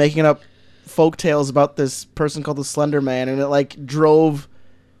forth like making up folk tales about this person called the Slender Man, and it drove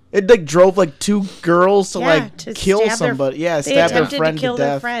like two girls to kill somebody. Stab their friend to kill death.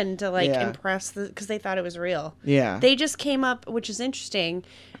 their friend to impress because they thought it was real. Yeah, they just came up, which is interesting,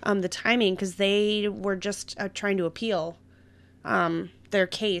 the timing, because they were just trying to appeal their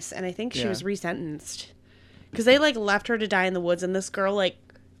case, and I think she was resentenced because they like left her to die in the woods, and this girl like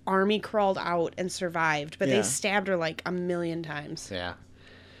army crawled out and survived, but they stabbed her like a million times. Yeah.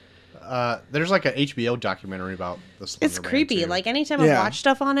 There's like an HBO documentary about the Slender It's Man creepy. too. Like anytime I watch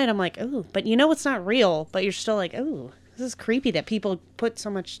stuff on it, I'm like, oh, but you know it's not real, but you're still like, oh, this is creepy that people put so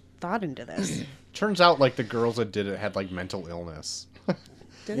much thought into this. Turns out like the girls that did it had like mental illness.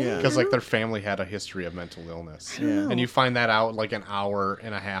 Because like their family had a history of mental illness. And you find that out like an hour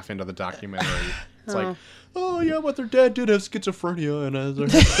and a half into the documentary. It's like, oh yeah, but their dad did have schizophrenia and their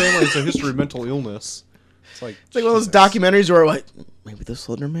family has a history of mental illness. It's like one of those documentaries where like maybe the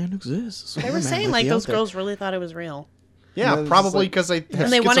Slender Man exists. They were saying like those girls really thought it was real. Yeah, probably because they have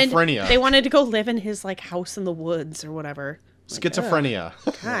schizophrenia. They wanted to go live in his like house in the woods or whatever. Schizophrenia.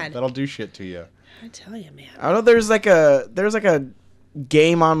 God, that'll do shit to you. I tell you, man. I know there's like a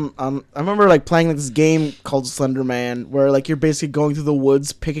game on I remember like playing like, this game called Slender Man where like you're basically going through the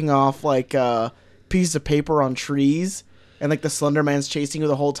woods picking off like pieces of paper on trees. And, like, the Slender Man's chasing you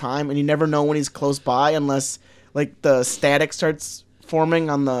the whole time, and you never know when he's close by unless, like, the static starts forming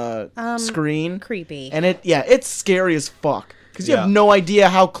on the screen. Creepy. And it's scary as fuck. Because you have no idea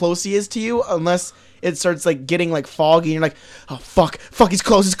how close he is to you unless it starts, like, getting, like, foggy, and you're like, oh, fuck, he's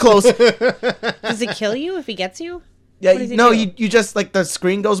close. Does he kill you if he gets you? Yeah, no, you just, like, the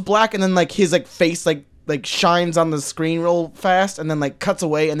screen goes black, and then, like, his, like, face, like shines on the screen real fast and then like cuts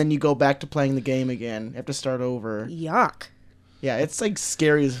away and then you go back to playing the game again. You have to start over. Yuck. Yeah, it's like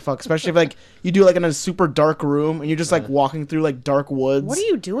scary as fuck, especially if like you do like in a super dark room and you're just like walking through like dark woods. What are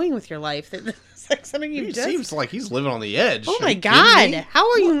you doing with your life? It's like something you just... seems like he's living on the edge. Oh my god. How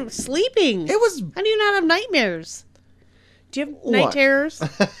are you sleeping? How do you not have nightmares? Do you have night terrors?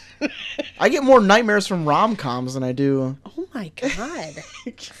 I get more nightmares from rom-coms than I do. Oh my god.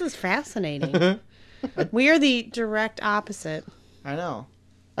 This is fascinating. We are the direct opposite. I know.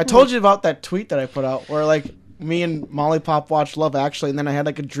 I told you about that tweet that I put out where like me and Molly Pop watched Love Actually, and then I had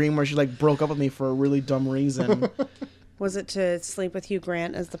like a dream where she like broke up with me for a really dumb reason. Was it to sleep with Hugh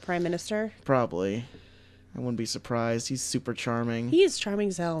Grant as the prime minister? Probably. I wouldn't be surprised. He's super charming. He is charming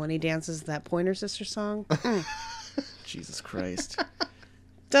as hell when he dances that Pointer Sister song. Jesus Christ.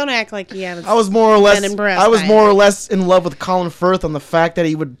 Don't act like you haven't. I was more or less in love with Colin Firth on the fact that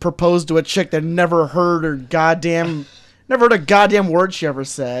he would propose to a chick that never heard a goddamn word she ever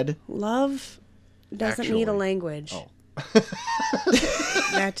said. Love doesn't need a language. Oh.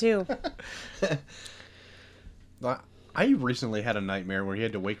 That too. I recently had a nightmare where he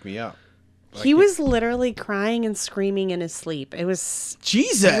had to wake me up. He was literally crying and screaming in his sleep. It was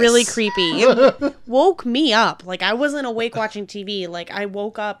Jesus really creepy. It woke me up. Like I wasn't awake watching TV. Like I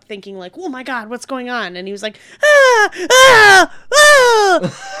woke up thinking like, oh my god, what's going on? And he was like,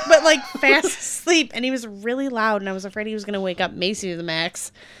 but like fast asleep. And he was really loud. And I was afraid he was going to wake up Macy to the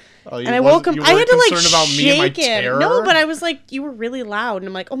max. Oh, and I woke him. I had to like about shake me and my him. terror? No, but I was like, you were really loud. And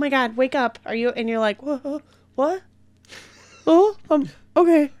I'm like, oh my god, wake up. Are you? And you're like, what? Oh,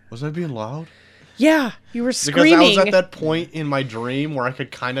 okay. Was I being loud? Yeah, you were screaming. Because I was at that point in my dream where I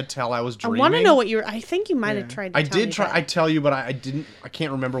could kind of tell I was dreaming. I want to know what you're... I think you might have tried to tell me that. I tell you, but I didn't... I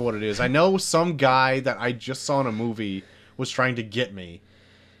can't remember what it is. I know some guy that I just saw in a movie was trying to get me.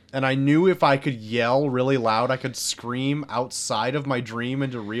 And I knew if I could yell really loud, I could scream outside of my dream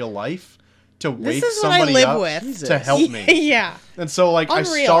into real life to wake somebody up to help me. Yeah. And so, like, Unreal.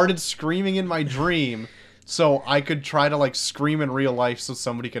 I started screaming in my dream... So I could try to like scream in real life so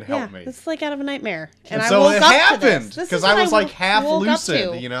somebody could help me. It's like out of a nightmare. And so I woke it up happened because I was like half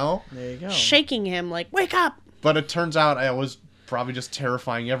lucid, you know? There you go. Shaking him like, wake up. But it turns out I was probably just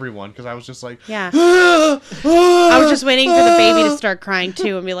terrifying everyone because I was just like, yeah. I was just waiting for the baby to start crying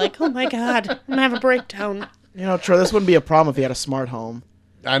too and be like, oh my god, I'm gonna have a breakdown. You know, Troy, this wouldn't be a problem if you had a smart home.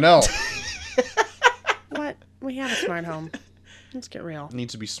 I know. What? We have a smart home. Let's get real.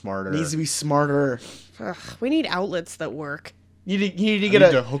 Needs to be smarter. Needs to be smarter. Ugh, we need outlets that work. You need to I need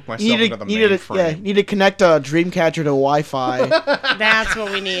to hook myself into the mainframe. Yeah, you need to connect a Dreamcatcher to Wi-Fi. That's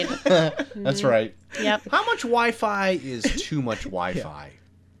what we need. That's right. Yep. How much Wi-Fi is too much Wi-Fi?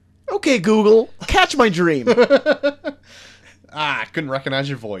 Okay, Google, catch my dream. I couldn't recognize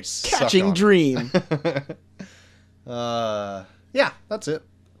your voice. Catching dream. Yeah, that's it.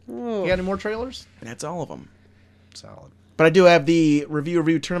 Ooh. You got any more trailers? That's all of them. Solid. But I do have the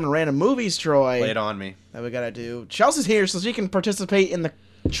review tournament random movies, Troy. Lay it on me. That we gotta do. Chelsea's here so she can participate in the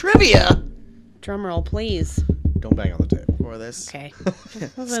trivia Drum roll, please. Don't bang on the table. for this. Okay.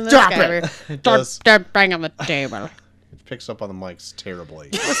 Stop it! It does. Don't bang on the table. It picks up on the mics terribly.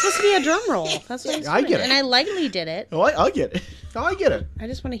 It's supposed to be a drum roll. That's what I get it. And I lightly did it. Oh, I get it. Oh, I get it. I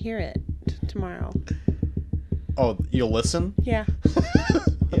just want to hear it tomorrow. Oh, you'll listen? Yeah.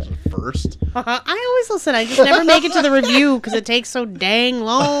 First? I always listen. I just never make it to the review because it takes so dang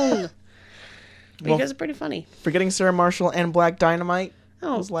long. But you guys are pretty funny. Forgetting Sarah Marshall and Black Dynamite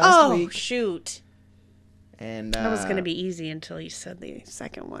was last oh week. Shoot. And That was going to be easy until you said the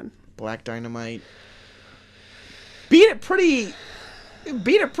second one. Black Dynamite beat it pretty.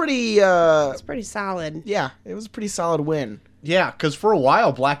 It's pretty solid. Yeah, it was a pretty solid win. Yeah, because for a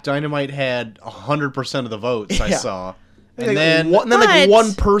while, Black Dynamite had 100% of the votes I Yeah. saw. And And then... But-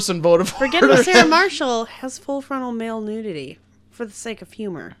 one person voted for Forgetting her. Sarah Marshall has full frontal male nudity for the sake of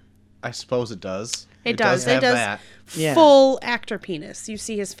humor. I suppose it does. It does. have It does. that. Yeah. Full actor penis. You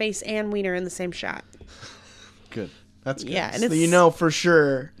see his face and wiener in the same shot. Good. That's good. Yeah, and So it's you know for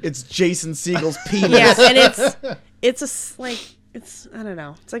sure it's Jason Segel's penis. yeah, and it's I don't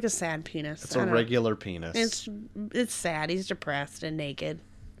know. It's like a sad penis. It's a regular penis. It's sad. He's depressed and naked.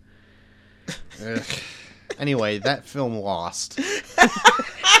 Ugh. Anyway, that film lost. Did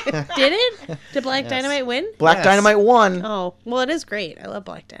it? Did Black Dynamite win? Black Yes. Dynamite won. Oh, well, it is great. I love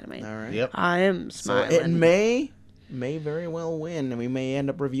Black Dynamite. All right. Yep. I am So smiling. it may very well win, and we may end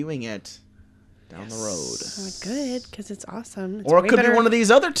up reviewing it down the road. Good, because it's awesome. It's Or it way could be better- one of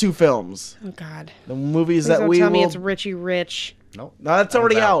these other two films. Oh God! The movies Please that don't we tell will. me it's Richie Rich. Nope. No, that's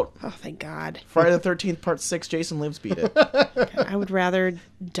already out. Oh, thank God! Friday the 13th, Part 6. Jason Lives beat it. I would rather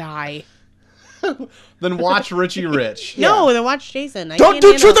die. Then watch Richie Rich. No, then watch Jason. I Don't can't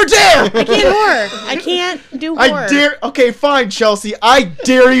do handle- truth or dare. I can't horror. I can't do horror. I dare. Okay, fine, Chelsea. I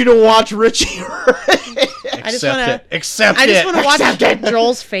dare you to watch Richie. I just wanna- Accept I just it. want to watch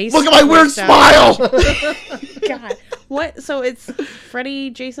Joel's face. Look at my weird freaked out. smile. God, what? So it's Freddy,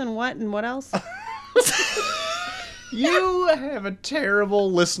 Jason, what, and what else? You have a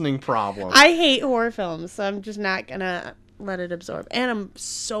terrible listening problem. I hate horror films, so I'm just not gonna let it absorb. And I'm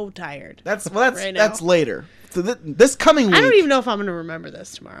so tired. That's Right now. that's later. So this coming week. I don't even know if I'm gonna remember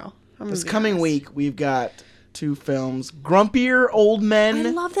this tomorrow. This coming week, we've got two films: Grumpier Old I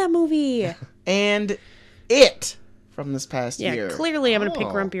Men love that movie. and It from this past Yeah, year. clearly I'm gonna pick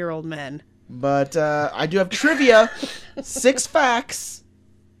Oh. Grumpier Old Men. But I do have trivia. 6 facts.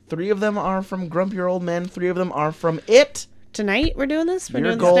 3 of them are from Grumpier Old Men. 3 of them are from It. Tonight we're doing this. We're Your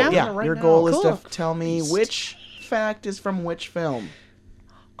doing goal, this now. yeah, right your now. goal is Cool. to tell me which fact is from which film.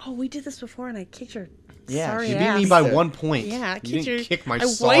 Oh, we did this before, and I kicked your Yeah, sorry you You beat ass. me by 1 point. Yeah, I you kicked didn't your- kick my I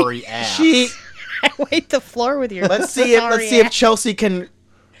sorry ass. She. I wiped the floor with your. Let's see if Chelsea can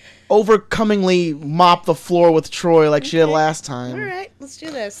overcomingly mop the floor with Troy like she did last time. All right, let's do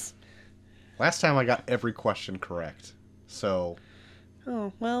this. Last time I got every question correct. So,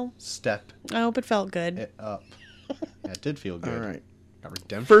 Oh well, step I hope it felt good. it up. Yeah, it did feel good. All right. Got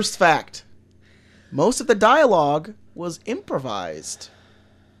redemption. First fact: most of the dialogue was improvised.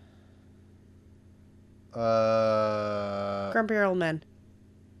 Grumpier Old Men.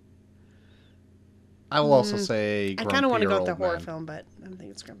 I will also say I kind of want to Grumpier go with the Old horror Men. film, but I don't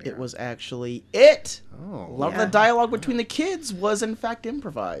think it's Grumpier. It was actually It. Oh, A lot Yeah. of the dialogue between the kids was in fact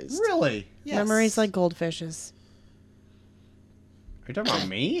improvised. really? Yes. Memories like goldfishes. Are you talking about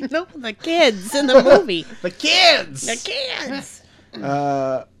me? No, the kids in the movie. The kids. The kids.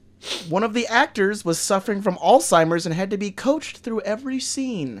 One of the actors was suffering from Alzheimer's and had to be coached through every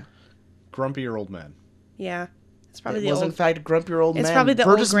scene. Grumpier Old Men. Yeah, it's probably It the was old. in fact Grumpier Old It's Man. probably the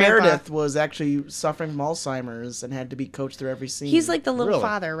old Burgess grandpa. Meredith was actually suffering from Alzheimer's and had to be coached through every scene. He's like the little Really?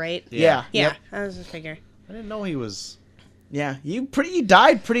 father, right? yeah, Yeah, Yep. I was just figure. I didn't know he was. Yeah, you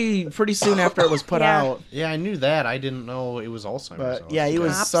died pretty soon after it was put Yeah. out. Yeah, I knew that. I didn't know it was Alzheimer's. But yeah, he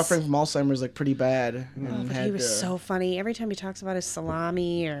was Cops. suffering from Alzheimer's like pretty bad. Oh, And but had he was to- so funny. Every time he talks about his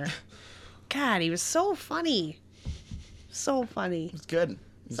salami or, God, he was so funny. So funny. It's good.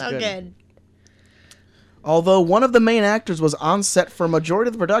 It's So good. Although one of the main actors was on set for a majority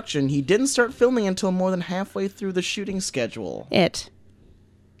of the production, he didn't start filming until more than halfway through the shooting schedule. It.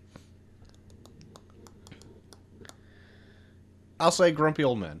 I'll say Grumpy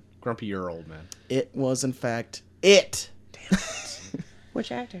Old Men. Grumpy-er Old Men. It was, in fact, it. Damn it.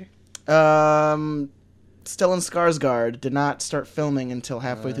 Which actor? Stellan Skarsgård did not start filming until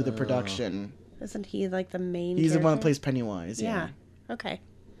halfway through the production. Isn't he like the main He's character? the one that plays Pennywise, yeah. Okay.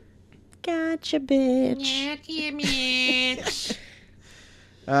 Gotcha, bitch.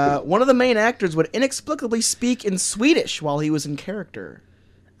 One of the main actors would inexplicably speak in Swedish while he was in character.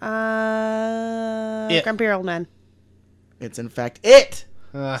 Grumpy Old Man. It's, in fact, it.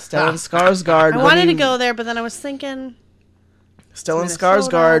 Stellan Skarsgård. I wanted to go there, but then I was thinking... Stellan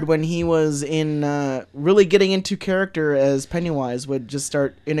Skarsgård, when he was in really getting into character as Pennywise, would just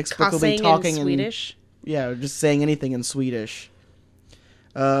start inexplicably talking in Swedish. Just saying anything in Swedish.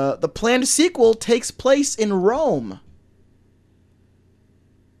 The planned sequel takes place in Rome.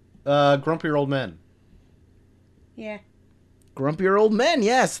 Grumpier Old Men. Yeah. Grumpier Old Men,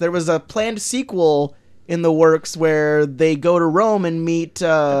 yes. There was a planned sequel in the works where they go to Rome and meet...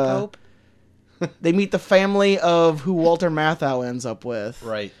 the Pope. They meet the family of who Walter Matthau ends up with.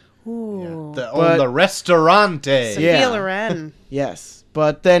 Right. Ooh. Yeah. The Restaurante. Sophia Loren. Yes.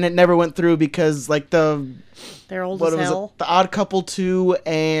 But then it never went through because, like, they're old as hell. The Odd Couple 2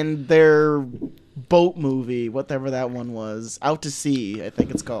 and their boat movie, whatever that one was. Out to Sea, I think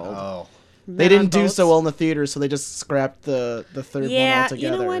it's called. Oh. They didn't do so well in the theater, so they just scrapped the third one altogether. Yeah,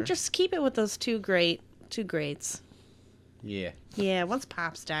 you know what? Just keep it with those two greats. Yeah. Yeah, once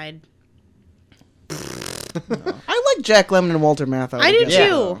Pops died. I like Jack Lemmon and Walter Matthau. I do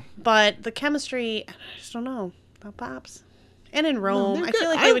too, but the chemistry, I just don't know about Pops. And in Rome, I feel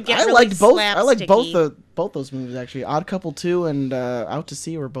like they would get really slapsticky. I liked both those movies actually. Odd Couple 2 and Out to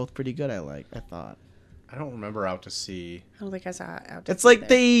Sea were both pretty good. I thought. I don't remember Out to Sea. I don't think I saw Out to Sea. It's like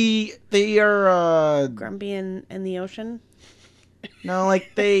they are Grumpy in the ocean. No,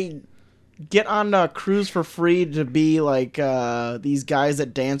 like they get on a cruise for free to be like these guys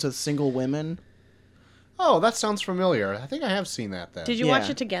that dance with single women. Oh, that sounds familiar. I think I have seen that then. Did you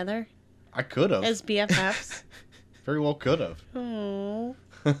watch it together? I could have. As BFFs? Very well could have. Oh.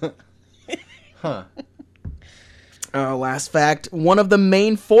 Huh. Last fact. One of the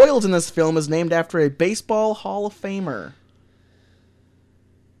main foils in this film is named after a baseball Hall of Famer.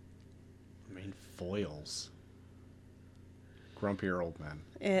 Main foils. Grumpier Old Men.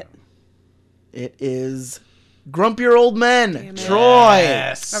 It is Grumpier Old Men. Damn it. Troy.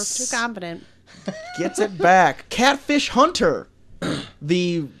 Yes. I was too confident. Gets it back. Catfish Hunter.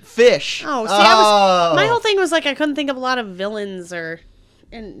 The fish. Oh, see, my whole thing was like I couldn't think of a lot of villains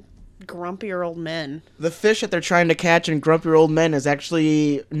and grumpier old men. The fish that they're trying to catch in Grumpier Old Men is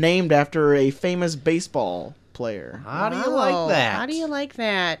actually named after a famous baseball player. How do you like that? How do you like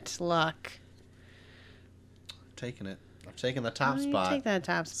that, Luck? Taking it. I'm taking the top spot. Take that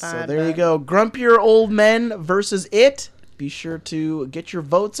top spot. So there you go. Grumpier Old Men versus It. Be sure to get your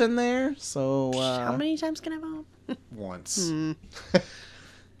votes in there. So how many times can I vote? Once.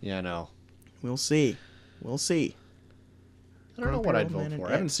 Yeah, I know. We'll see. We'll see. I don't know what I'd vote for.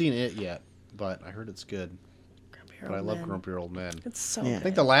 I haven't seen it yet, but I heard it's good. But I love Grumpier Old Men. It's so good. I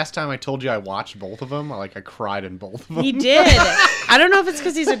think the last time I told you I watched both of them, I cried in both of them. He did. I don't know if it's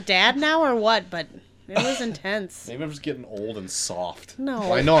because he's a dad now or what, but it was intense. Maybe I'm just getting old and soft. No.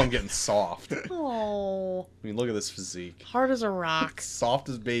 Well, I know I'm getting soft. Oh. I mean, look at this physique. Hard as a rock. Soft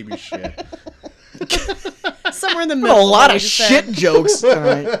as baby shit. Somewhere in the middle. A lot of shit jokes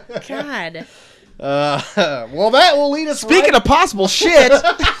tonight. God. Well, that will lead us. Speaking of possible shit,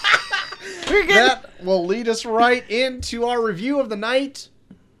 that will lead us right into our review of the night.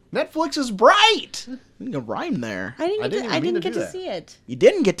 Netflix is Bright. You can rhyme there. I didn't get to see it. You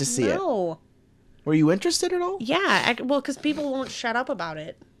didn't get to see it. No. Were you interested at all? Yeah. Because people won't shut up about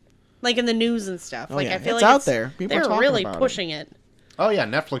it, like in the news and stuff. Oh, like yeah. I feel it's like out there. People are they're talking really about pushing it. Oh yeah,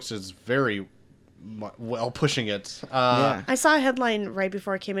 Netflix is very well pushing it. Yeah. I saw a headline right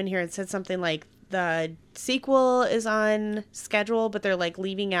before I came in here. It said something like the sequel is on schedule, but they're like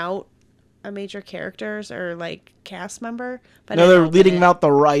leaving out a major characters or like cast member. But no, they're leading out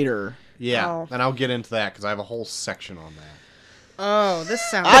the writer. Yeah, and I'll get into that because I have a whole section on that. Oh, this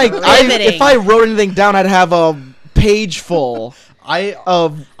sounds riveting. If I wrote anything down, I'd have a page full.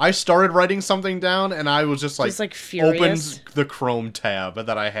 I started writing something down and I was just furious. Opened the Chrome tab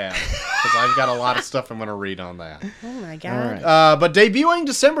that I have because I've got a lot of stuff I'm going to read on that. Oh my god! Right. But debuting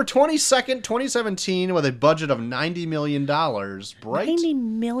December 22nd, 2017, with a budget of $90 million, Bright. $90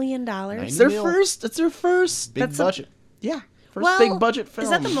 million. It's their first. Big budget. Yeah. First big budget film. Is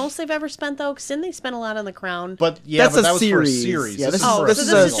that the most they've ever spent though? Because didn't they spend a lot on The Crown? But that was for a series. Yeah, this is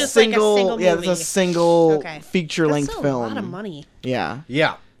is just single. Like a single movie. Yeah, this is a single feature-length That's film. A lot of money. Yeah.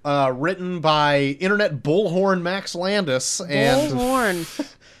 Yeah. Written by internet bullhorn Max Landis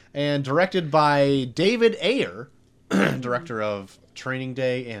and directed by David Ayer, director of Training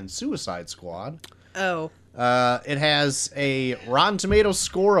Day and Suicide Squad. Oh. It has a Rotten Tomatoes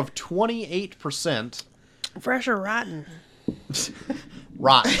score of 28%. Fresh or rotten?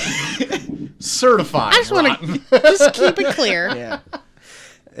 Rotten. Certified. I just want to just keep it clear. Yeah.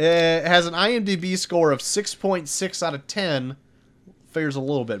 It has an IMDb score of 6.6 out of 10. Fares a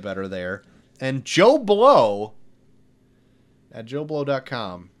little bit better there. And Joe Blow at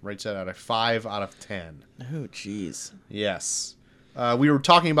joeblow.com rates that at a 5 out of 10. Oh, jeez. Yes. We were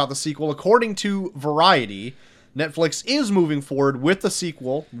talking about the sequel. According to Variety, Netflix is moving forward with the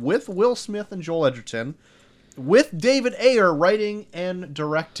sequel with Will Smith and Joel Edgerton, with David Ayer writing and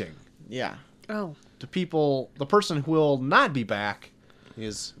directing. Yeah. Oh. The person who will not be back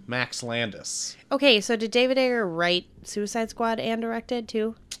is Max Landis. Okay, so did David Ayer write Suicide Squad and direct it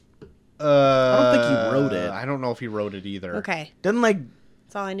too? I don't think he wrote it. I don't know if he wrote it either. Okay. Doesn't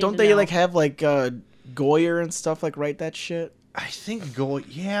that's all I need don't to they know. have Goyer and stuff write that shit? I think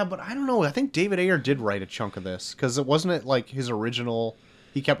yeah, but I don't know. I think David Ayer did write a chunk of this because it wasn't his original.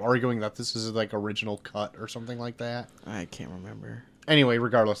 He kept arguing that this is original cut or something like that. I can't remember. Anyway,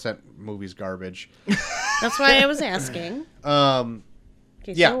 regardless, that movie's garbage. That's why I was asking.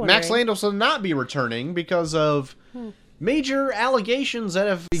 Yeah, Max Landis will not be returning because of major allegations that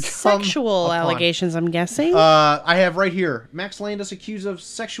have become sexual allegations, I'm guessing. I have right here. Max Landis accused of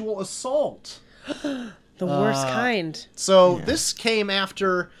sexual assault. The worst kind. So this came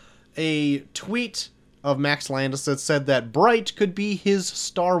after a tweet of Max Landis that said that Bright could be his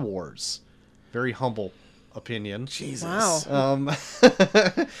Star Wars. Very humble opinion. Jesus. Wow.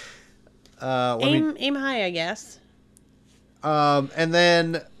 Aim high, I guess. And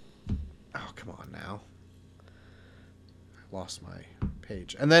then, come on now. I lost my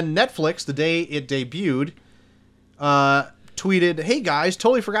page. And then Netflix, the day it debuted, tweeted, "Hey guys,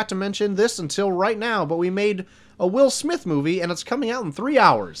 totally forgot to mention this until right now, but we made a Will Smith movie and it's coming out in 3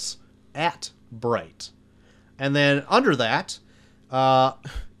 hours at Bright." And then under that, Anna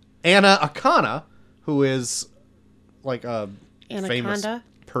Akana, who is a famous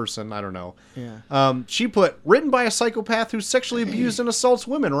person, I don't know. Yeah. She put, "Written by a psychopath who sexually abused and assaults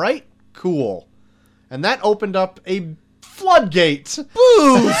women, right? Cool." And that opened up a floodgate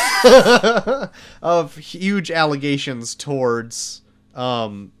of huge allegations towards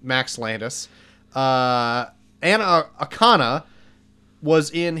Max Landis. Anna Akana was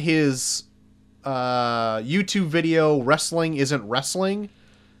in his YouTube video "Wrestling Isn't Wrestling"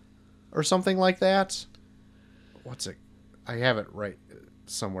 or something like that. What's it? I have it right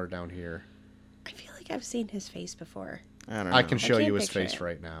somewhere down here. I feel like I've seen his face before. I don't know. I can show you his face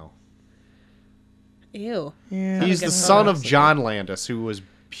right now. Ew. Yeah. He's the son of John Landis, who was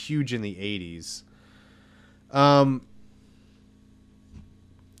huge in the 80s.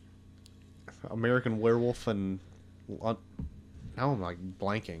 American Werewolf and... now I'm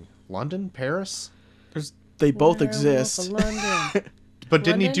blanking. London? Paris? They both exist. But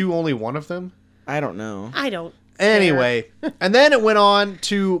didn't he do only one of them? I don't know. I don't. Anyway, and then it went on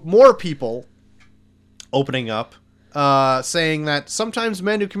to more people opening up, saying that sometimes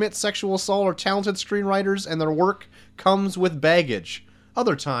men who commit sexual assault are talented screenwriters and their work comes with baggage.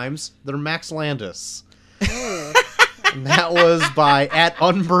 Other times, they're Max Landis. And that was by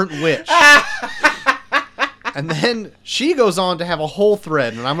 @UnburntWitch. And then she goes on to have a whole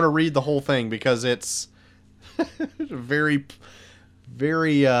thread, and I'm going to read the whole thing because it's very,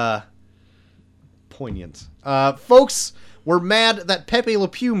 very poignant. Folks were mad that Pepe Le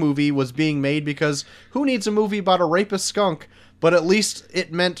Pew movie was being made because who needs a movie about a rapist skunk? But at least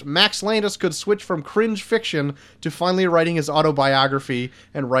it meant Max Landis could switch from cringe fiction to finally writing his autobiography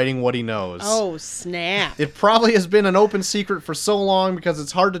and writing what he knows. Oh, snap. It probably has been an open secret for so long because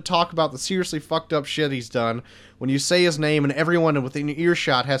it's hard to talk about the seriously fucked up shit he's done when you say his name and everyone within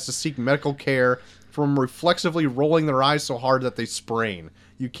earshot has to seek medical care from reflexively rolling their eyes so hard that they sprain.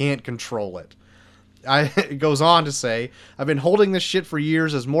 You can't control it. It goes on to say, I've been holding this shit for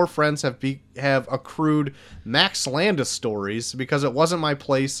years as more friends have accrued Max Landis stories because it wasn't my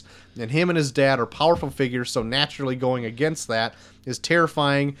place, and him and his dad are powerful figures, so naturally going against that is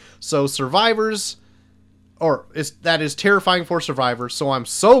terrifying. So that is terrifying for survivors, so I'm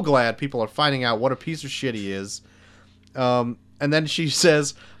so glad people are finding out what a piece of shit he is. And then she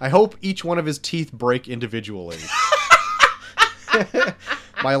says, I hope each one of his teeth break individually.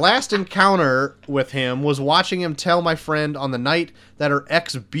 My last encounter with him was watching him tell my friend on the night that her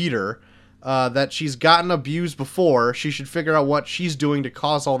ex beat her that she's gotten abused before. She should figure out what she's doing to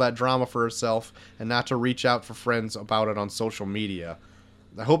cause all that drama for herself and not to reach out for friends about it on social media.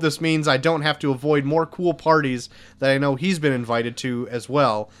 I hope this means I don't have to avoid more cool parties that I know he's been invited to as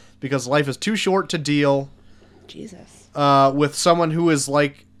well, because life is too short to deal with someone who is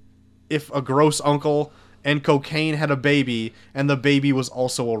like if a gross uncle and cocaine had a baby and the baby was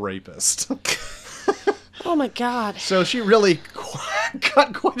also a rapist. Oh my god. So she really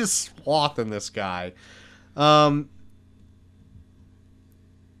got quite a swath in this guy. And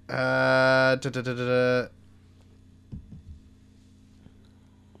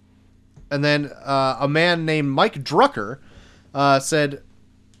then a man named Mike Drucker said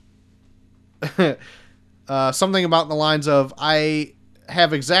something about the lines of, I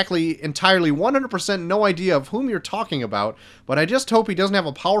have entirely 100% no idea of whom you're talking about, but I just hope he doesn't have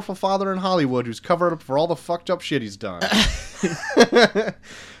a powerful father in Hollywood who's covered up for all the fucked up shit he's done.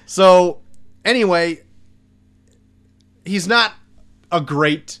 So, anyway, he's not a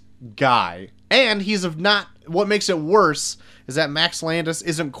great guy. And he's not... What makes it worse is that Max Landis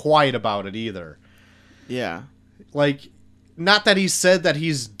isn't quiet about it either. Yeah. Like, not that he said that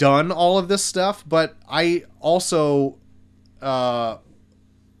he's done all of this stuff, but I also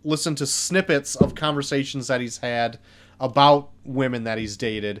listened to snippets of conversations that he's had about women that he's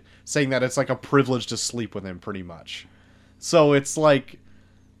dated, saying that it's like a privilege to sleep with him, pretty much. So it's like...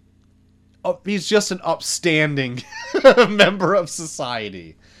 he's just an upstanding member of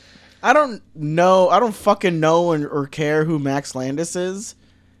society. I don't fucking know or care who Max Landis is.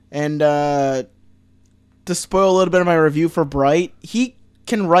 And to spoil a little bit of my review for Bright, he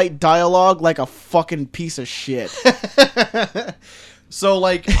can write dialogue like a fucking piece of shit. So,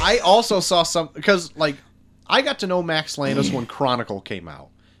 like, I also saw because, like, I got to know Max Landis when Chronicle came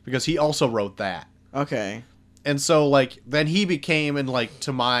out, because he also wrote that. Okay. And so, like, then he became,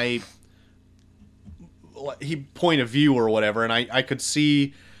 to my point of view or whatever, and I could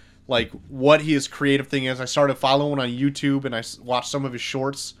see... like what his creative thing is. I started following on YouTube and I watched some of his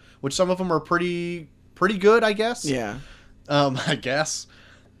shorts, which some of them are pretty good, I guess. Yeah. I guess.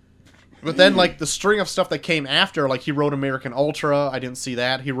 But then like the string of stuff that came after, like he wrote American Ultra. I didn't see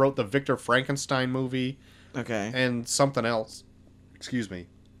that. He wrote the Victor Frankenstein movie. Okay. And something else. Excuse me.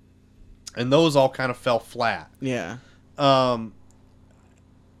 And those all kind of fell flat. Yeah.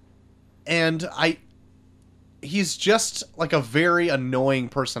 And he's just like a very annoying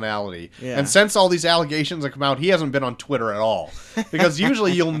personality. Yeah. And since all these allegations have come out, he hasn't been on Twitter at all. Because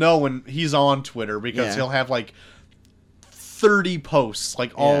usually you'll know when he's on Twitter because he'll have like 30 posts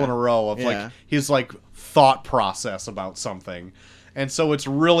like all in a row of like his like thought process about something. And so it's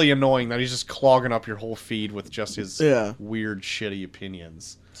really annoying that he's just clogging up your whole feed with just his weird, shitty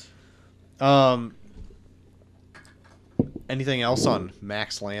opinions. Anything else on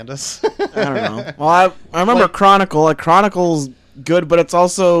Max Landis? I don't know. Well, I remember like, Chronicle. Like, Chronicle's good, but it's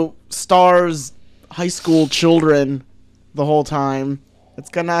also stars high school children the whole time.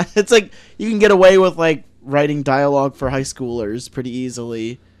 It's like you can get away with like writing dialogue for high schoolers pretty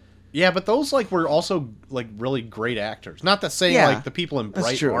easily. Yeah, but those like were also like really great actors. Not that saying like the people in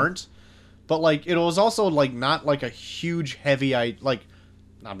Bright aren't, but like it was also like not like a huge heavy like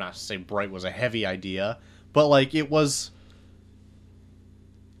I'm not saying Bright was a heavy idea, but like it was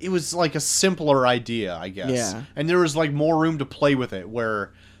like a simpler idea, I guess. Yeah. And there was like more room to play with it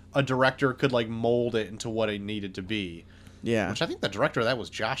where a director could like mold it into what it needed to be. Yeah. Which I think the director of that was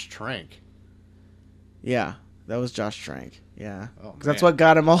Josh Trank. Yeah. That was Josh Trank. Yeah. Oh, that's what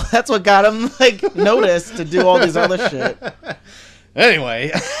got him like noticed to do all these other shit.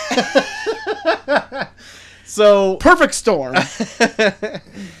 Anyway. So perfect storm.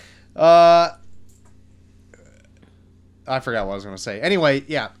 I forgot what I was going to say. Anyway,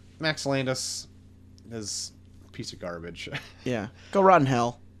 yeah, Max Landis is a piece of garbage. Yeah. Go rot in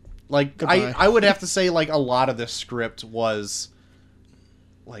hell. Like, I would have to say, like, a lot of this script was,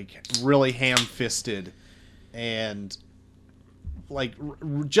 like, really ham-fisted and, like,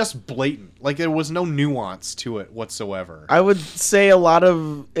 just blatant. Like, there was no nuance to it whatsoever. I would say a lot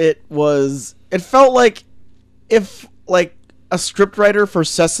of it was... It felt like if, like, a scriptwriter for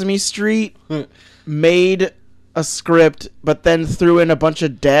Sesame Street made a script, but then threw in a bunch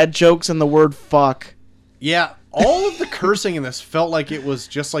of dad jokes and the word fuck. Yeah, all of the cursing in this felt like it was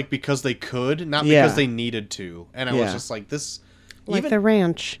just like because they could, not because they needed to. And I was just like, this... Like the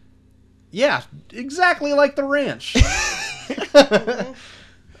ranch. Yeah, exactly like the ranch.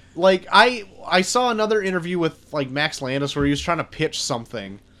 Like, I saw another interview with, like, Max Landis where he was trying to pitch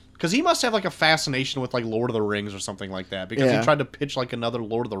something. because he must have like a fascination with like Lord of the Rings or something like that, because he tried to pitch like another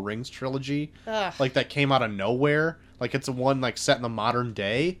Lord of the Rings trilogy, like that came out of nowhere. Like it's a one like set in the modern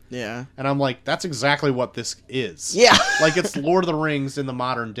day. Yeah. And I'm like, that's exactly what this is. Yeah. Like it's Lord of the Rings in the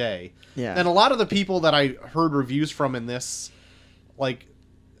modern day. Yeah. And a lot of the people that I heard reviews from in this, like,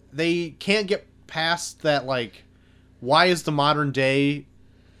 they can't get past that, like, why is the modern day,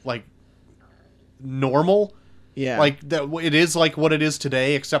 like, normal? Yeah. Like, that it is like what it is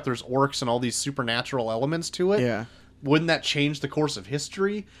today, except there's orcs and all these supernatural elements to it. Yeah. Wouldn't that change the course of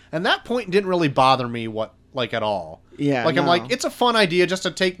history? And that point didn't really bother me at all. Yeah. Like, I'm like, it's a fun idea just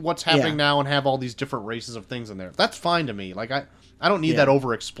to take what's happening now and have all these different races of things in there. That's fine to me. Like, I don't need that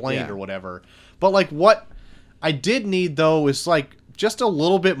over-explained or whatever. But, like, what I did need, though, is, like, just a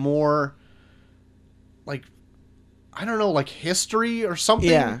little bit more, like, I don't know, like, history or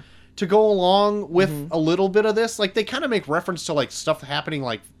something to go along with a little bit of this. Like, they kind of make reference to, like, stuff happening,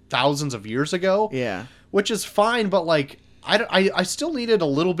 like, thousands of years ago. Yeah. Which is fine, but, like, I still needed a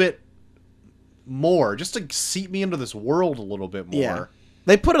little bit more, just to seep me into this world a little bit more. Yeah.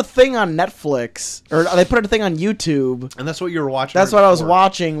 They put a thing on Netflix, or they put a thing on YouTube. And that's what you were watching? That's what I was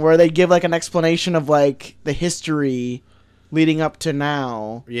watching, where they give, like, an explanation of, like, the history leading up to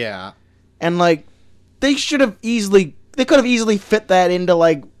now. Yeah. And, like, they could have easily fit that into,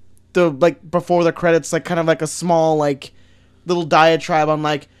 like, before the credits, like, kind of like a small, like, little diatribe on,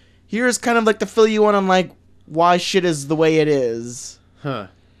 like, here's kind of, like, to fill you in on, like, why shit is the way it is. Huh.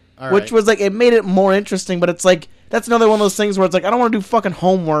 Which was, like, it made it more interesting, but it's, like, that's another one of those things where it's, like, I don't want to do fucking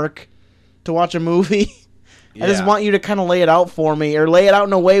homework to watch a movie. I just want you to kind of lay it out for me, or lay it out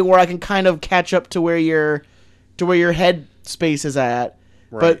in a way where I can kind of catch up to where your head space is at.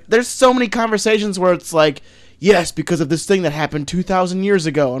 Right. But there's so many conversations where it's, like, yes, because of this thing that happened 2,000 years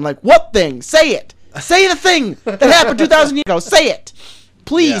ago. And, like, what thing? Say it! Say the thing that happened 2,000 years ago. Say it!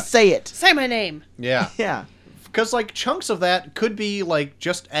 Please say it. Say my name. Yeah. Yeah. Because, like, chunks of that could be, like,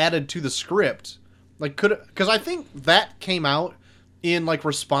 just added to the script. Like, because I think that came out in, like,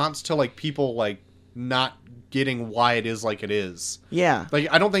 response to, like, people, like, not getting why it is like it is. Yeah. Like,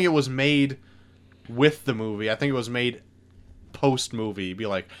 I don't think it was made with the movie. I think it was made post-movie. Be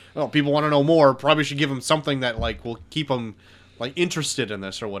like, oh, people want to know more. Probably should give them something that, like, will keep them, like, interested in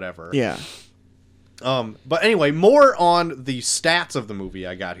this or whatever. Yeah. But anyway, more on the stats of the movie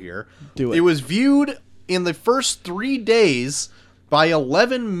I got here. Do it. It was viewed in the first 3 days by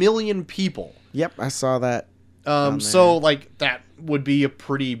 11 million people. Yep, I saw that. So, like, that would be a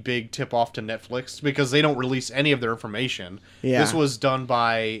pretty big tip-off to Netflix, because they don't release any of their information. Yeah. This was done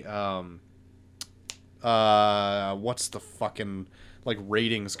by, what's the fucking, like,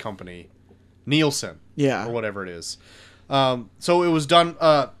 ratings company? Nielsen. Yeah. Or whatever it is. So it was done,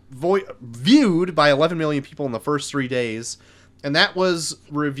 viewed by 11 million people in the first 3 days, and that was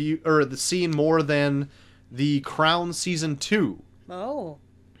seen more than The Crown Season 2. Oh.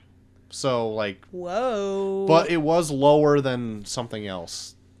 So, like... Whoa. But it was lower than something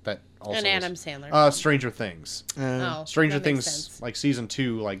else that also... And Adam Sandler. Stranger Things. Stranger Things, like, Season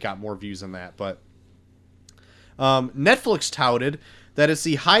 2, like, got more views than that, but... Netflix touted that it's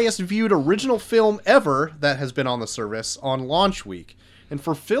the highest viewed original film ever that has been on the service on launch week. And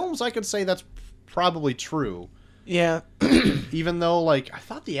for films, I could say that's probably true. Yeah. Even though, like, I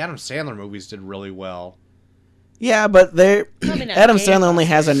thought the Adam Sandler movies did really well. Yeah, but Adam Sandler only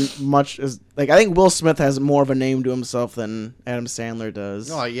has I think Will Smith has more of a name to himself than Adam Sandler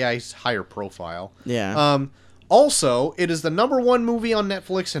does. Oh, yeah, he's higher profile. Yeah. Also, it is the #1 movie on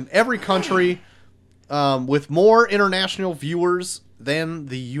Netflix in every country, with more international viewers than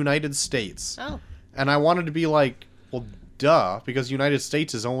the United States. Oh. And I wanted to be like, well, duh, because United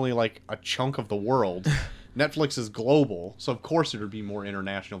States is only, like, a chunk of the world. Netflix is global, so of course there would be more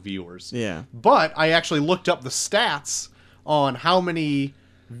international viewers. Yeah. But I actually looked up the stats on how many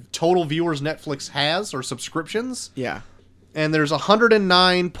total viewers Netflix has, or subscriptions. Yeah. And there's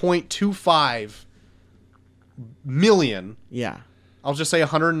 109.25 million. Yeah. I'll just say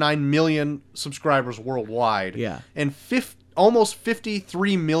 109 million subscribers worldwide. Yeah. And almost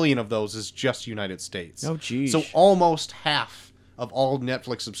 53 million of those is just United States. Oh, geez. So almost half of all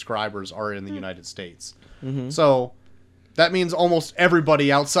Netflix subscribers are in the United States. Mm-hmm. So that means almost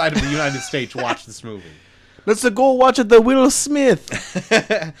everybody outside of the United States watched this movie. Let's go watch it, the Will Smith.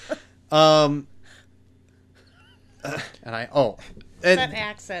 That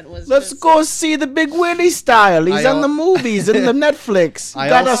accent was. Let's go see the Big Willie style. He's on the movies in the Netflix.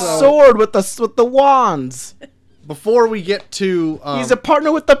 Got a sword with the wands. Before we get to... he's a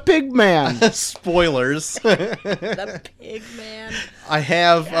partner with the Pig Man. Spoilers. The Pig Man. I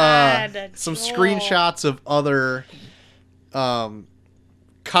have some screenshots of other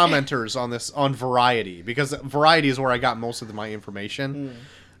commenters on this on Variety, because Variety is where I got most of my information.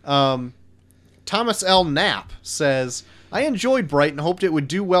 Thomas L. Knapp says, I enjoyed Bright and hoped it would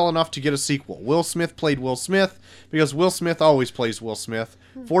do well enough to get a sequel. Will Smith played Will Smith because Will Smith always plays Will Smith.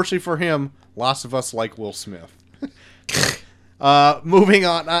 Fortunately for him, lots of us like Will Smith. Moving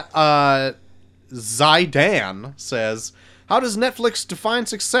on, Zaidan says, how does Netflix define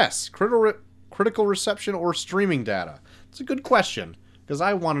success? Critical reception or streaming data? It's a good question, because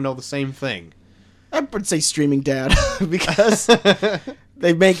I want to know the same thing. I would say streaming data, because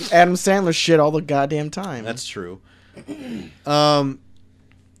they make Adam Sandler shit all the goddamn time. That's true.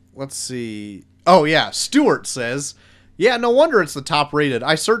 Let's see. Oh, yeah. Stewart says, yeah, no wonder it's the top rated.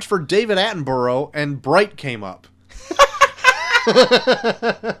 I searched for David Attenborough, and Bright came up.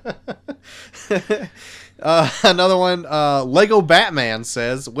 Another one, Lego Batman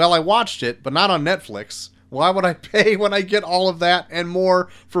says, well, I watched it, but not on Netflix. Why would I pay when I get all of that and more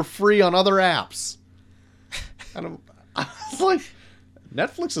for free on other apps? And I was like,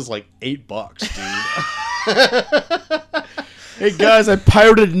 Netflix is like $8, dude. Hey guys, I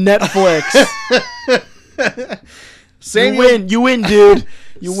pirated Netflix. You win, dude.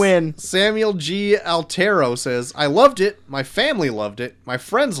 You win. Samuel G. Altero says, I loved it. My family loved it. My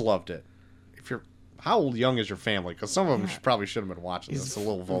friends loved it. How young is your family? Because some of them probably should have been watching this. It's a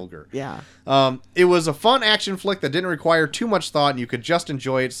little vulgar. Yeah. It was a fun action flick that didn't require too much thought, and you could just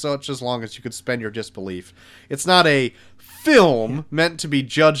enjoy it such as long as you could spend your disbelief. It's not a film meant to be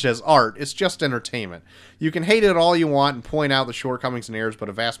judged as art. It's just entertainment. You can hate it all you want and point out the shortcomings and errors, but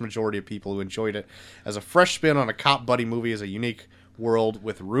a vast majority of people who enjoyed it as a fresh spin on a cop buddy movie is a unique world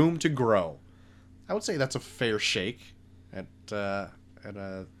with room to grow. I would say that's a fair shake at a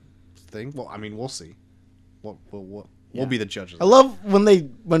thing. Well, I mean, we'll see. We'll be the judges. I love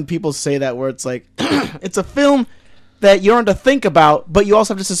when people say that, where it's like, it's a film that you don't have to think about, but you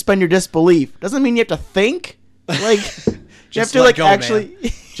also have to suspend your disbelief. Doesn't mean you have to think. Like, you have to go, actually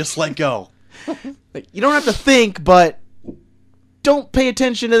just let go. Like, you don't have to think, but don't pay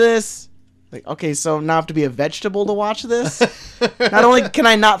attention to this. Like, okay, so now I have to be a vegetable to watch this? Not only can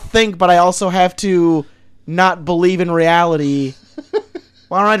I not think, but I also have to not believe in reality.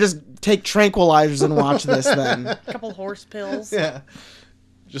 Why don't I just take tranquilizers and watch this then? A couple horse pills. Yeah.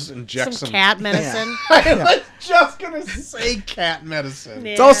 Just inject some cat medicine. Yeah. I was just going to say cat medicine.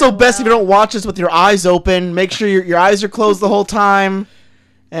 Yeah, it's also best if you don't watch this with your eyes open. Make sure your eyes are closed the whole time.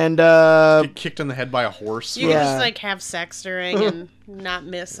 And get kicked in the head by a horse. You can just have sex during and not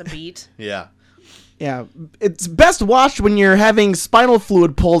miss a beat. Yeah. Yeah. It's best watched when you're having spinal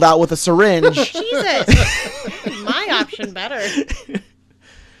fluid pulled out with a syringe. Jesus. My option better.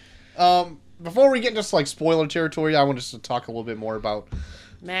 Before we get into spoiler territory, I want us to talk a little bit more about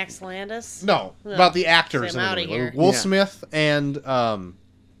Max Landis. No, about the actors in the movie. Will Smith and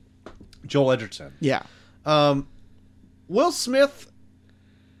Joel Edgerton. Yeah. Will Smith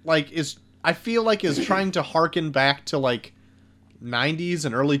I feel like is trying to harken back to 90s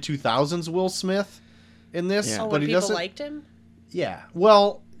and early 2000s Will Smith in this, yeah. but he doesn't liked him? Yeah.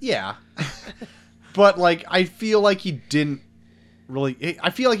 Well, yeah. But I feel like he didn't really.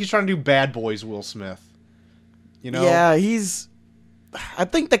 I feel like he's trying to do Bad Boys Will Smith. You know? Yeah, I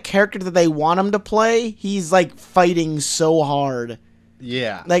think the character that they want him to play, he's fighting so hard.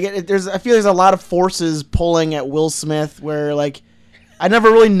 Yeah. I feel there's a lot of forces pulling at Will Smith where I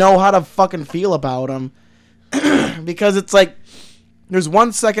never really know how to fucking feel about him. Because it's there's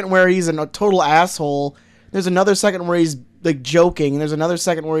one second where he's a total asshole. There's another second where he's joking. And there's another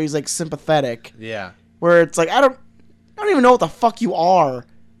second where he's sympathetic. Yeah. Where it's I don't even know what the fuck you are.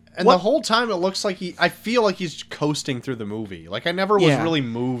 And the whole time it looks like I feel like he's coasting through the movie. I never was really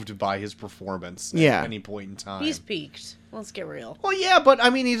moved by his performance at any point in time. He's peaked. Let's get real. Well, yeah, but I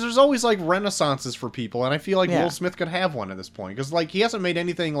mean, there's always renaissances for people, and I feel like Will Smith could have one at this point because he hasn't made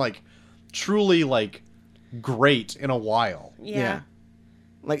anything truly great in a while. Yeah.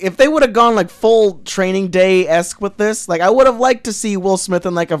 If they would have gone full Training Day-esque with this, I would have liked to see Will Smith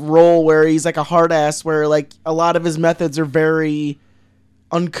in a role where he's a hard ass, where a lot of his methods are very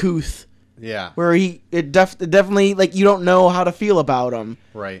uncouth. Yeah. Where it definitely you don't know how to feel about him.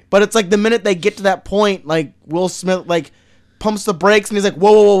 Right. But it's the minute they get to that point, Will Smith pumps the brakes and he's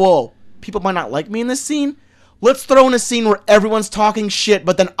whoa, whoa, whoa, whoa. People might not like me in this scene. Let's throw in a scene where everyone's talking shit,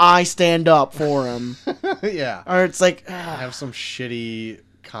 but then I stand up for him. Yeah. Or it's have some shitty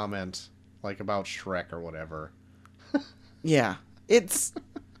comment about Shrek or whatever. Yeah. It's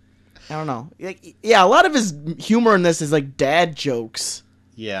I don't know. Yeah, a lot of his humor in this is dad jokes.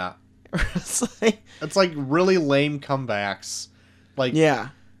 Yeah. It's really lame comebacks. Yeah.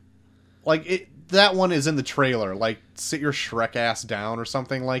 that one is in the trailer, like sit your Shrek ass down or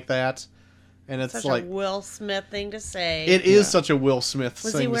something like that. And it's such like a Will Smith thing to say. It is such a Will Smith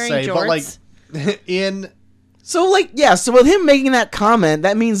thing to say, jorts? but like So with him making that comment,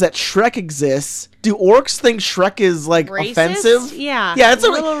 that means that Shrek exists. Do orcs think Shrek is like racist? Offensive? Yeah. Yeah, it's a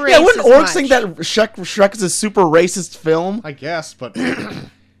little racist. Yeah, wouldn't orcs think that Shrek is a super racist film? I guess, but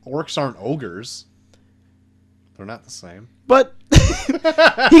orcs aren't ogres. They're not the same. But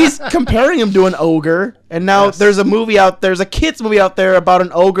he's comparing him to an ogre, and now there's a kids movie out there about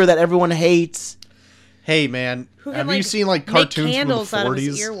an ogre that everyone hates. Hey man, have you seen like cartoons from the 40s? Out of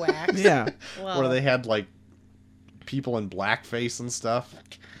his earwax. Yeah. Where they had like people in blackface and stuff.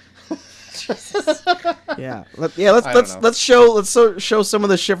 Yeah. Let's show some of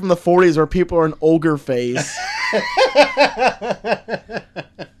the shit from the 40s where people are in ogre face.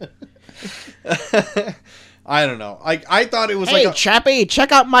 I don't know. I thought it was hey, Chappie,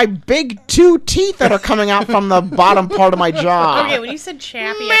 check out my big 2 teeth that are coming out from the bottom part of my jaw. Okay, when you said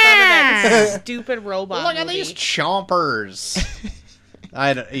Chappie, I thought of that stupid robot Look at these chompers.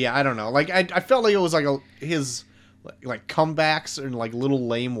 I don't know. Like, I felt like it was like his like comebacks and like little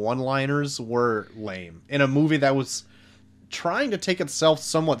lame one-liners were lame in a movie that was trying to take itself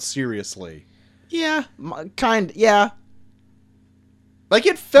somewhat seriously. Yeah, yeah. Like,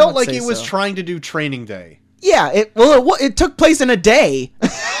 it felt like it was trying to do Training Day. Yeah, it took place in a day.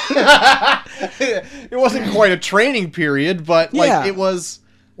 It wasn't quite a training period, but like it was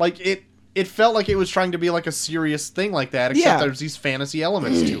like it felt like it was trying to be like a serious thing like that, except there's these fantasy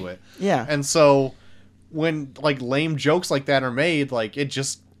elements to it. Yeah. And so when like lame jokes like that are made, like it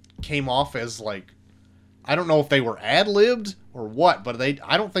just came off as like, I don't know if they were ad-libbed or what, but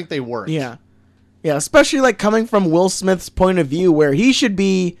I don't think they were. Yeah. Yeah, especially like coming from Will Smith's point of view, where he should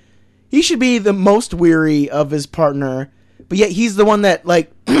be the most weary of his partner, but yet he's the one that, like,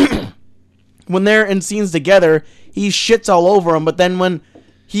 when they're in scenes together, he shits all over him, but then when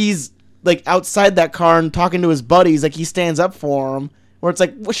he's, like, outside that car and talking to his buddies, like, he stands up for him, where it's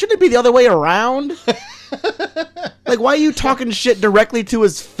like, well, shouldn't it be the other way around? Like, why are you talking shit directly to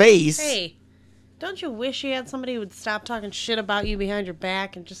his face? Hey, don't you wish you had somebody who would stop talking shit about you behind your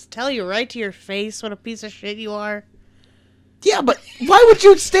back and just tell you right to your face what a piece of shit you are? Yeah, but why would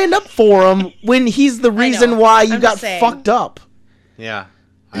you stand up for him when he's the reason why you got fucked up? Yeah,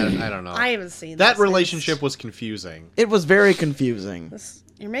 I don't know. I haven't seen that relationship was confusing. It was very confusing.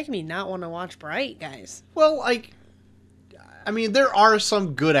 You're making me not want to watch Bright, guys. Well, like, I mean, there are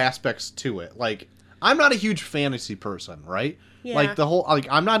some good aspects to it. Like, I'm not a huge fantasy person, right? Yeah. Like,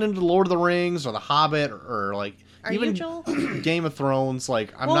 I'm not into Lord of the Rings or The Hobbit or like, are even you, Joel? Game of Thrones.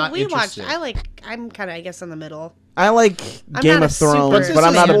 Like, I'm not interested. I'm kind of, I guess, in the middle. I like Game of Thrones, but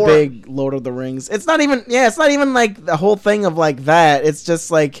I'm not a big Lord of the Rings. It's not even like the whole thing of like that. It's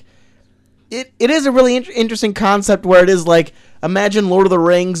just like, it is a really interesting concept where it is like, imagine Lord of the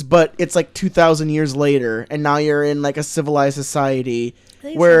Rings, but it's like 2,000 years later, and now you're in like a civilized society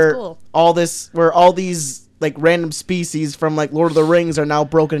where all these like random species from like Lord of the Rings are now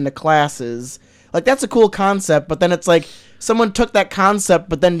broken into classes. Like, that's a cool concept, but then it's like someone took that concept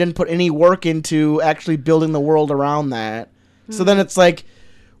but then didn't put any work into actually building the world around that. So then it's like,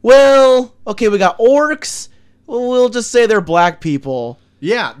 well, okay, we got orcs. Well, we'll just say they're black people.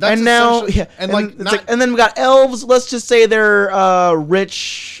 Yeah, that's and now, and then we got elves. Let's just say they're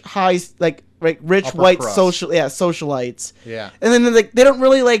rich, rich white socialites. Yeah, and then like they don't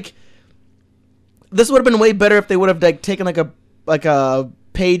really like. This would have been way better if they would have like taken like a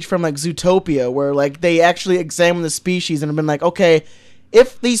page from like Zootopia, where like they actually examine the species and have been like, okay,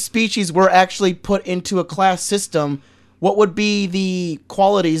 if these species were actually put into a class system, what would be the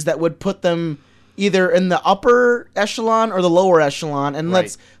qualities that would put them either in the upper echelon or the lower echelon, and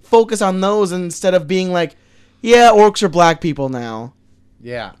let's focus on those instead of being like, yeah, orcs are black people now.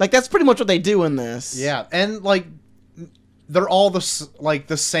 Yeah, like that's pretty much what they do in this. Yeah, and like they're all the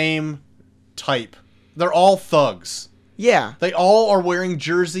same type. They're all thugs. Yeah, they all are wearing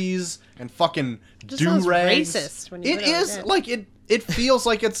jerseys and fucking do-rags. Racist when it is like it feels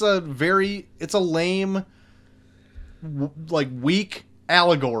like it's a lame, like weak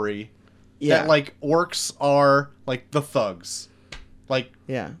allegory. Yeah. That like orcs are like the thugs. Like,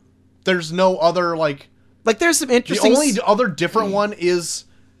 yeah, there's no other like there's some interesting. The only other different one is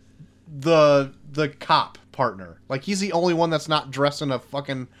the cop partner. Like, he's the only one that's not dressed in a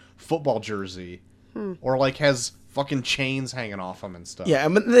fucking football jersey or like has fucking chains hanging off him and stuff. Yeah,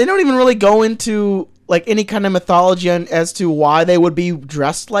 but they don't even really go into like any kind of mythology as to why they would be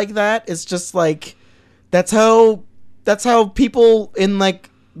dressed like that. It's just like that's how people in like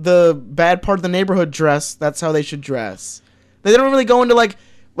the bad part of the neighborhood dress. That's how they should dress. They don't really go into like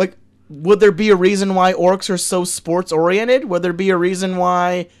would there be a reason why orcs are so sports oriented? Would there be a reason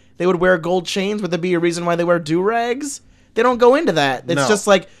why they would wear gold chains? Would there be a reason why they wear do-rags? They don't go into that. It's just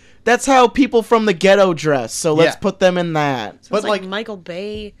like, that's how people from the ghetto dress, so let's put them in that. So it's like Michael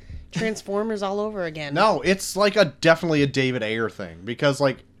Bay Transformers all over again. No, it's like definitely a David Ayer thing, because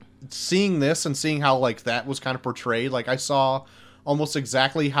like seeing this and seeing how like that was kind of portrayed, like I saw almost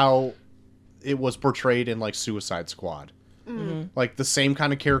exactly how it was portrayed in like Suicide Squad. Mm-hmm. Like the same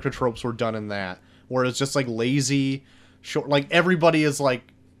kind of character tropes were done in that, where it's just like lazy, short, like everybody is like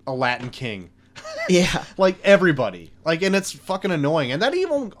a Latin king. Yeah. Like everybody. Like, and it's fucking annoying. And that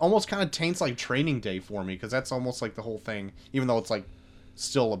even almost kind of taints like Training Day for me, because that's almost like the whole thing, even though it's like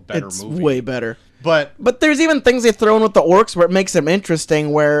still a better movie. It's way better. But there's even things they throw in with the orcs where it makes them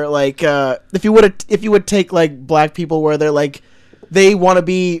interesting, where like if you would take like black people, where they're like they want to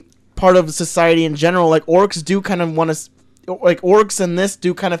be part of society in general, like orcs do kind of want to, like orcs in this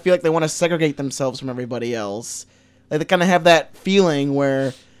do kind of feel like they want to segregate themselves from everybody else. Like they kind of have that feeling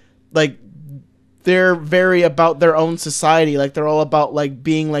where like they're very about their own society, like they're all about like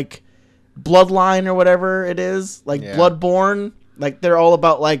being like bloodline or whatever it is, like bloodborne. Like they're all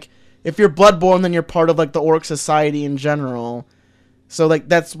about like, if you're bloodborne, then you're part of like the orc society in general. So like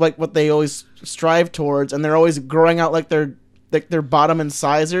that's like what they always strive towards, and they're always growing out like their bottom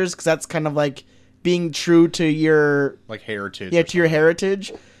incisors, because that's kind of like being true to your like heritage. Yeah, to your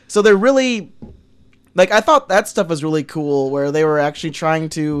heritage. So they're really like, I thought that stuff was really cool, where they were actually trying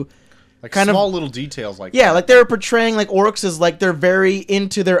to like kind small little details like that. That. Like they were portraying like orcs as like they're very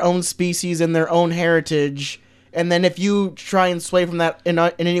into their own species and their own heritage. And then if you try and sway from that in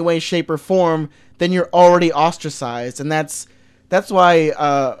any way, shape, or form, then you're already ostracized. And that's why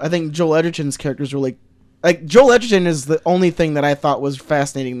I think Joel Edgerton's character is really... Like, Joel Edgerton is the only thing that I thought was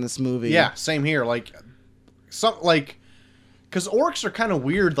fascinating in this movie. Yeah, same here. Like, because orcs are kind of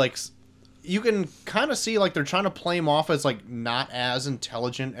weird. Like, you can kind of see, like, they're trying to play them off as, like, not as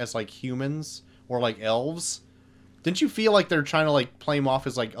intelligent as, like, humans or, like, elves. Didn't you feel like they're trying to, like, play them off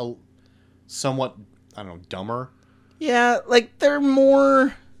as, like, a somewhat... I don't know, dumber? Yeah, like, they're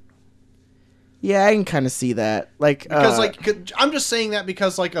more... Yeah, I can kind of see that. Like, because, I'm just saying that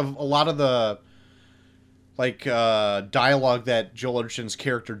because, like, of a lot of the, like, dialogue that Joel Edgerton's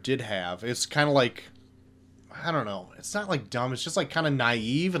character did have, it's kind of like, I don't know, it's not, like, dumb, it's just, like, kind of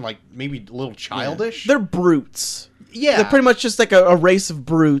naive and, like, maybe a little childish. Yeah. They're brutes. Yeah. They're pretty much just, like, a race of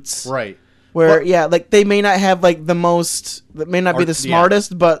brutes. Right. Where, like, they may not have, like, the most... That may not be the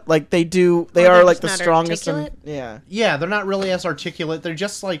smartest, but, like, they are, like, the strongest. Yeah, they're not really as articulate. They're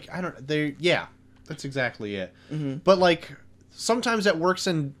just, like, that's exactly it. Mm-hmm. But, like, sometimes that works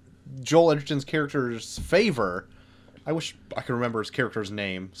in Joel Edgerton's character's favor. I wish I could remember his character's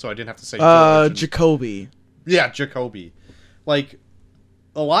name, so I didn't have to say Jacoby. Yeah, Jacoby. Like,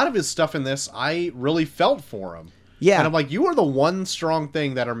 a lot of his stuff in this, I really felt for him. Yeah, and I'm like, you are the one strong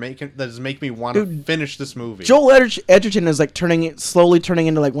thing that is making me want to finish this movie. Joel Edgerton is like slowly turning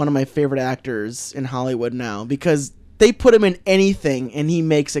into like one of my favorite actors in Hollywood now, because they put him in anything and he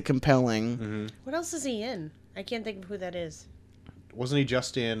makes it compelling. Mm-hmm. What else is he in? I can't think of who that is. Wasn't he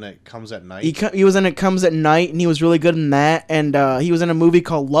just in It Comes at Night? He was in It Comes at Night, and he was really good in that. And he was in a movie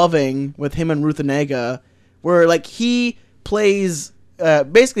called Loving with him and Ruth Negga, where like he plays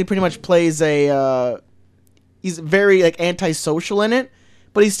basically pretty much plays a. He's very like antisocial in it,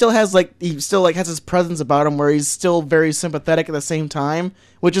 but he still has his presence about him, where he's still very sympathetic at the same time,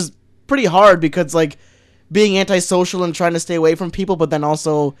 which is pretty hard because like being antisocial and trying to stay away from people, but then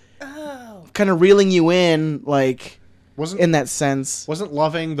also kind of reeling you in, like in that sense. Wasn't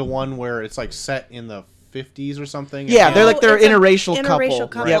Loving the one where it's like set in the 50s or something? Yeah, they're interracial couple.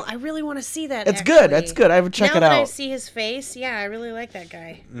 Couple. Yep. I really want to see that. It's good. That's good. I would check it out. Now that I see his face, yeah, I really like that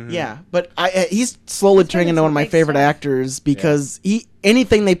guy. Mm-hmm. Yeah, but he's slowly turning into one of my favorite actors, because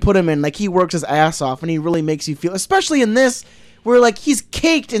anything they put him in, like he works his ass off, and he really makes you feel, especially in this, where like he's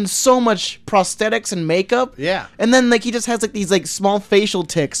caked in so much prosthetics and makeup. Yeah, and then like he just has like these like small facial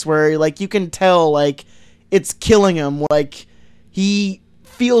tics where like you can tell like it's killing him. Like he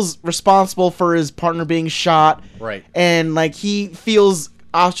feels responsible for his partner being shot, right? And like he feels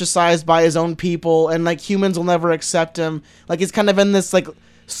ostracized by his own people, and like humans will never accept him. Like he's kind of in this like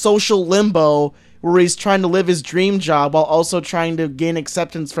social limbo where he's trying to live his dream job while also trying to gain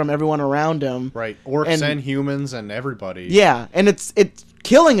acceptance from everyone around him. Right, orcs and humans and everybody. Yeah, and it's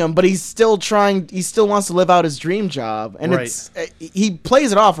killing him, but he's still trying. He still wants to live out his dream job, and he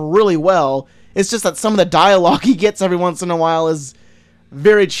plays it off really well. It's just that some of the dialogue he gets every once in a while is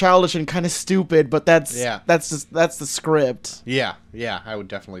very childish and kind of stupid, but that's the script. Yeah, I would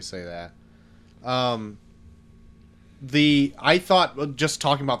definitely say that. I thought, just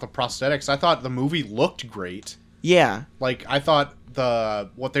talking about the prosthetics, I thought the movie looked great. Yeah. Like, I thought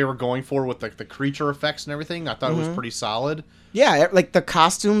what they were going for with the creature effects and everything, I thought it was pretty solid. Yeah, like the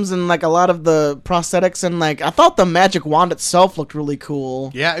costumes and like a lot of the prosthetics, and like I thought the magic wand itself looked really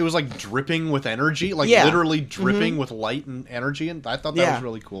cool. Yeah, it was like dripping with energy, like literally dripping with light and energy, and I thought that was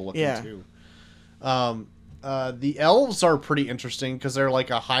really cool looking too. The elves are pretty interesting because they're like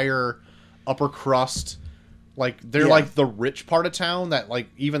a higher upper crust, like they're like the rich part of town that like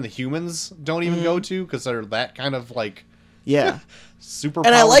even the humans don't even go to because they're that kind of like super.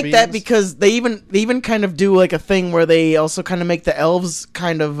 And I like beings. that because they even kind of do like a thing where they also kind of make the elves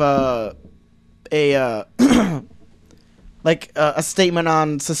kind of like a statement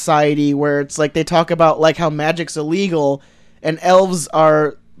on society where it's like they talk about like how magic's illegal and elves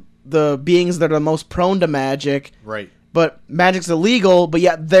are the beings that are the most prone to magic. Right. But magic's illegal, but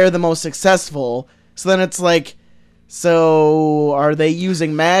yet they're the most successful. So then it's like, so are they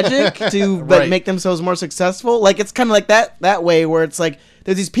using magic to like, make themselves more successful? Like it's kind of like that way where it's like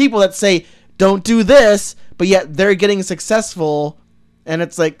there's these people that say don't do this, but yet they're getting successful, and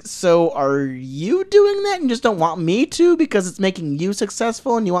it's like, so are you doing that and just don't want me to because it's making you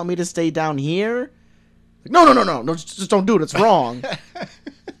successful and you want me to stay down here? Like, no, just don't do it. It's wrong.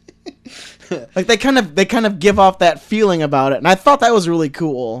 Like they kind of give off that feeling about it, and I thought that was really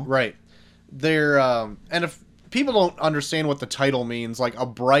cool. Right. They're and if people don't understand what the title means, like a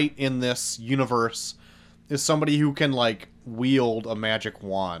bright in this universe is somebody who can like wield a magic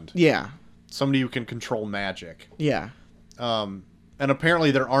wand. Yeah. Somebody who can control magic. Yeah. And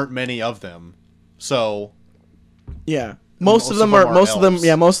apparently there aren't many of them. So yeah. Most of them are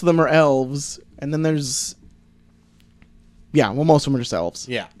elves, and then there's most of them are just elves.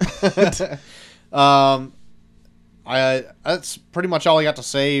 Yeah. That's pretty much all I got to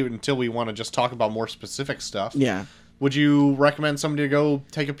say until we want to just talk about more specific stuff. Yeah. Would you recommend somebody to go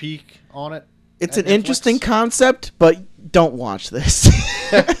take a peek on it? It's an interesting concept, but don't watch this.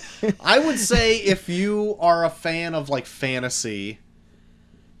 I would say if you are a fan of like fantasy,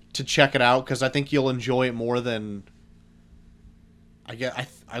 to check it out because I think you'll enjoy it more than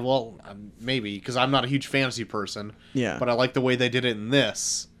maybe because I'm not a huge fantasy person. Yeah. But I like the way they did it in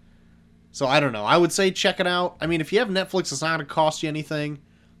this. So I don't know. I would say check it out. I mean, if you have Netflix, it's not going to cost you anything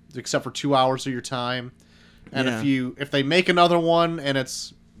except for 2 hours of your time. And if they make another one and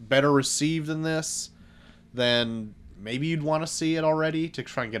it's better received than this, then maybe you'd want to see it already to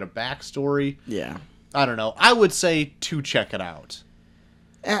try and get a backstory. Yeah. I don't know. I would say to check it out.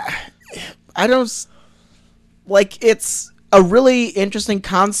 I don't like it's a really interesting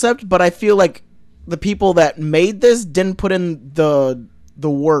concept, but I feel like the people that made this didn't put in the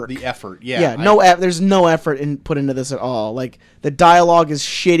work, the effort. There's no effort put into this at all. Like the dialogue is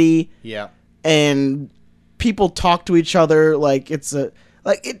shitty. Yeah. And people talk to each other like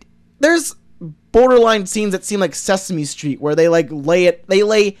there's borderline scenes that seem like Sesame Street where they like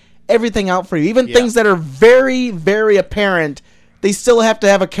lay everything out for you. Even things that are very, very apparent, they still have to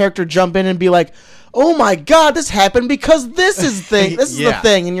have a character jump in and be like, "Oh my god, this happened because this is the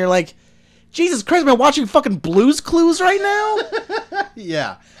thing." And you're like, Jesus Christ, am I watching fucking Blue's Clues right now?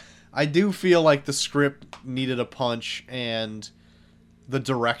 Yeah. I do feel like the script needed a punch and the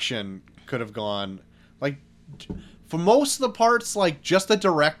direction could have gone. Like, for most of the parts, like, just the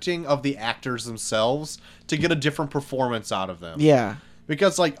directing of the actors themselves to get a different performance out of them. Yeah.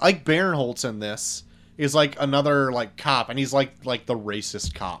 Because, like, Ike Barinholtz in this is, like, another, like, cop, and he's, like the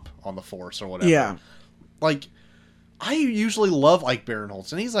racist cop on the force or whatever. Yeah. Like, I usually love Ike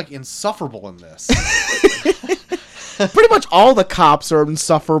Barinholtz, and he's, like, insufferable in this. Pretty much all the cops are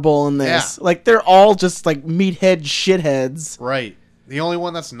insufferable in this. Yeah. Like, they're all just, like, meathead shitheads. Right. The only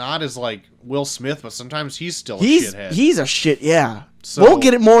one that's not is, like, Will Smith, but sometimes he's still a shithead. He's a shit, yeah. So, we'll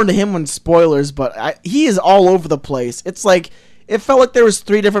get it more into him when spoilers, but he is all over the place. It's like, it felt like there was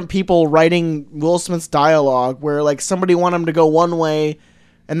 3 different people writing Will Smith's dialogue, where, like, somebody wanted him to go one way,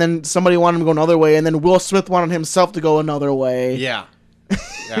 and then somebody wanted him to go another way, and then Will Smith wanted himself to go another way. Yeah.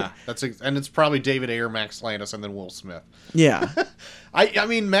 Yeah. And it's probably David Ayer, Max Landis, and then Will Smith. Yeah. I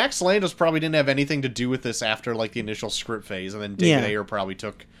mean, Max Landis probably didn't have anything to do with this after, like, the initial script phase, and then David Ayer probably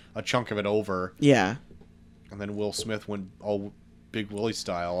took a chunk of it over. Yeah. And then Will Smith went all Big Willie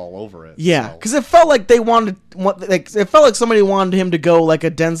style all over it. Yeah, because it felt like it felt like somebody wanted him to go, like,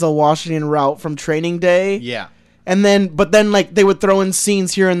 a Denzel Washington route from Training Day. Yeah. But then, like, they would throw in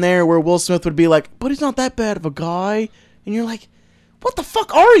scenes here and there where Will Smith would be like, but he's not that bad of a guy. And you're like, what the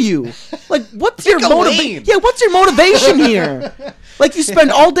fuck are you? Like, what's your motivation? Yeah, what's your motivation here? Like, you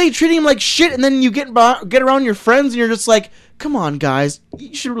spend all day treating him like shit, and then you get around your friends, and you're just like, come on, guys,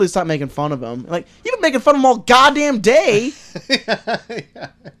 you should really stop making fun of him. Like, you've been making fun of him all goddamn day.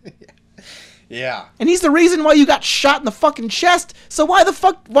 Yeah. And he's the reason why you got shot in the fucking chest. So why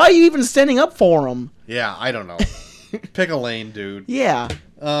are you even standing up for him? Yeah, I don't know. Pick a lane, dude. Yeah.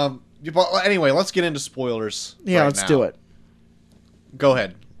 But anyway, let's get into spoilers. Yeah, let's do it. Go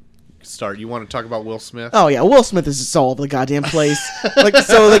ahead. Start. You want to talk about Will Smith? Oh yeah, Will Smith is just all over the goddamn place.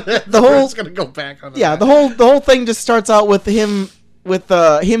 The whole. We're just gonna go back on. Yeah, the whole thing just starts out with him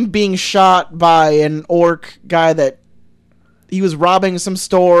being shot by an orc guy that he was robbing some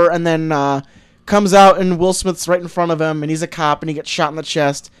store, and then comes out and Will Smith's right in front of him, and he's a cop, and he gets shot in the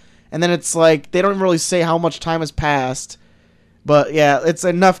chest, and then it's like they don't really say how much time has passed. But yeah, it's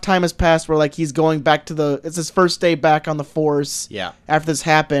enough time has passed where like he's going back to it's his first day back on the force. Yeah. After this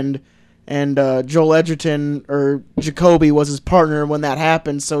happened, and Joel Edgerton or Jacoby was his partner when that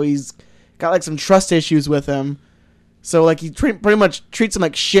happened, so he's got like some trust issues with him. So like he pretty much treats him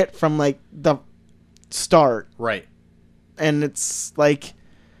like shit from like the start. Right. And it's like,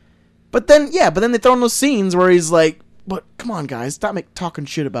 but then they throw in those scenes where he's like, but come on, guys, stop talking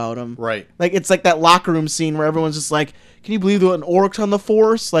shit about him. Right. Like, it's like that locker room scene where everyone's just like, can you believe that an orc's on the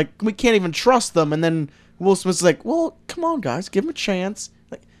force? Like, we can't even trust them. And then Will Smith's like, well, come on, guys, give him a chance.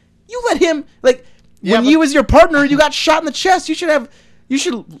 Like, you let him, like, when you as your partner, you got shot in the chest, you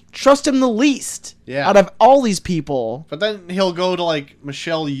should trust him the least out of all these people. But then he'll go to, like,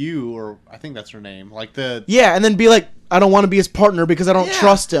 Michelle Yeoh, or I think that's her name. Like, yeah, and then be like, I don't want to be his partner because I don't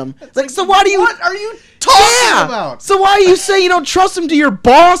trust him. Like, so why do you... What are you talking about? So why do you say you don't trust him to your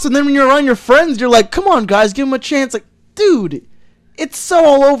boss, and then when you're around your friends, you're like, come on, guys, give him a chance. Like, dude, it's so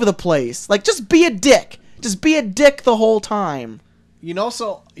all over the place. Like, just be a dick. Just be a dick the whole time.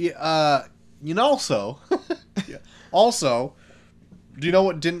 Also, also, do you know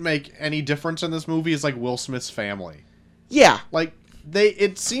what didn't make any difference in this movie is, like, Will Smith's family. Yeah. Like,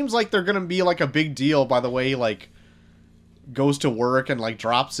 it seems like they're gonna be, like, a big deal by the way, like, goes to work and, like,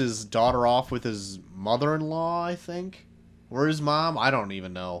 drops his daughter off with his mother-in-law, I think. Or his mom? I don't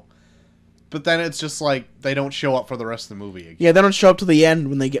even know. But then it's just, like, they don't show up for the rest of the movie again. Yeah, they don't show up to the end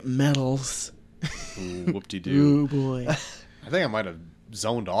when they get medals. Ooh, whoop-de-doo. Ooh, boy. I think I might have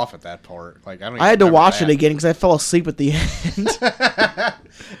zoned off at that part. Like, I had to watch it again because I fell asleep at the end.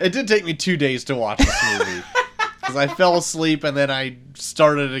 It did take me 2 days to watch this movie. Because I fell asleep and then I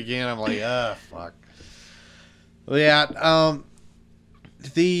started again. I'm like, fuck. Yeah,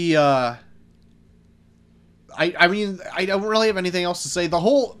 I mean, I don't really have anything else to say. The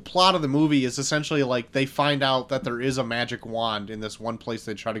whole plot of the movie is essentially like they find out that there is a magic wand in this one place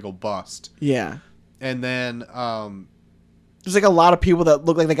they try to go bust. Yeah. And then, there's like a lot of people that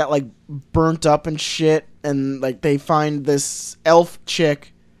look like they got like burnt up and shit, and like they find this elf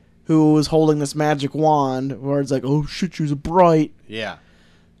chick who is holding this magic wand where it's like, oh shit, she's a bright. Yeah.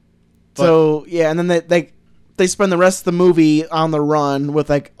 So, yeah, and then they spend the rest of the movie on the run with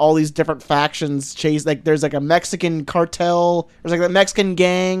like all these different factions chase. Like there's like a Mexican cartel, there's like a Mexican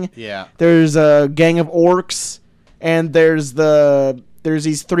gang. Yeah. There's a gang of orcs, and there's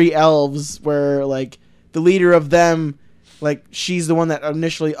these three elves where like the leader of them, like she's the one that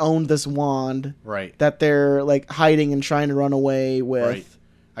initially owned this wand. Right. That they're like hiding and trying to run away with. Right.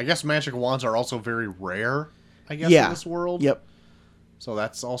 I guess magic wands are also very rare, I guess, in this world. Yep. So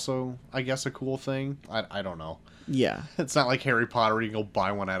that's also, I guess, a cool thing. I don't know. Yeah. It's not like Harry Potter, you can go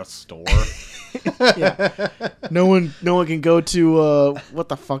buy one at a store. Yeah. No one can go to, what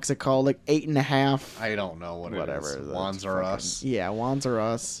the fuck's it called? Like 8.5. I don't know what whatever. it is. Wands Are Us. Yeah, Wands Are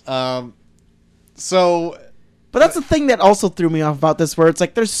Us. So... But that's the thing that also threw me off about this, where it's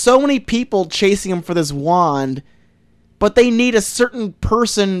like there's so many people chasing him for this wand, but they need a certain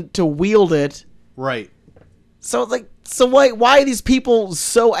person to wield it. Right. So it's like, why are these people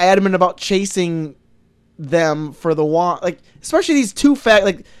so adamant about chasing them for the wand? Like, especially these two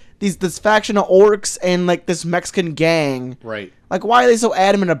this faction of orcs and like this Mexican gang. Right. Like, why are they so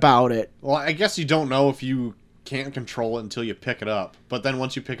adamant about it? Well, I guess you don't know if you can't control it until you pick it up. But then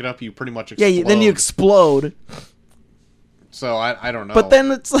once you pick it up, you pretty much explode. Yeah, then you explode. So I don't know. But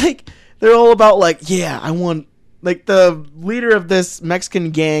then it's like they're all about like, yeah, I want. Like, the leader of this Mexican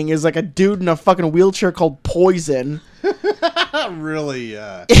gang is, like, a dude in a fucking wheelchair called Poison. Really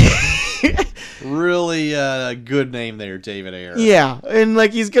good name there, David Ayer. Yeah, and,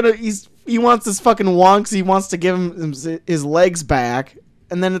 like, he wants this fucking wand because he wants to give him his legs back.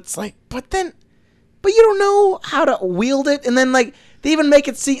 And then it's like, but you don't know how to wield it. And then, like, they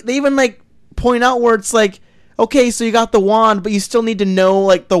even point out where it's like, okay, so you got the wand, but you still need to know,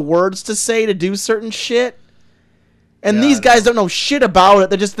 like, the words to say to do certain shit. And these guys don't know shit about it.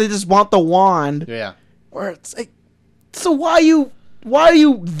 They just want the wand. Yeah. Where it's like, So why are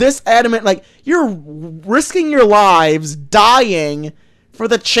you this adamant? Like, you're risking your lives, dying, for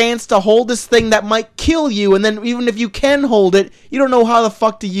the chance to hold this thing that might kill you, and then even if you can hold it, you don't know how the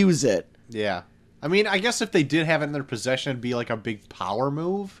fuck to use it. Yeah. I mean, I guess if they did have it in their possession, it'd be like a big power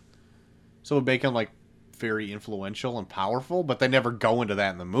move. So it would make them, like, very influential and powerful, but they never go into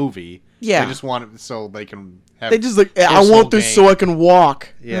that in the movie. Yeah. They just want it so they can have... They just like, I want this so I can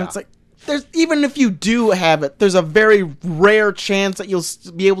walk. Yeah. And it's like, even if you do have it, there's a very rare chance that you'll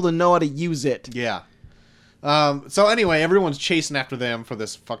be able to know how to use it. Yeah. So anyway, everyone's chasing after them for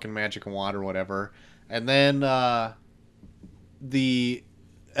this fucking magic wand or whatever. And then the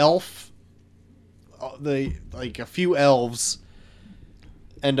elf... a few elves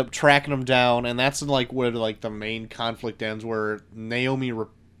end up tracking them down, and that's like where like the main conflict ends, where Naomi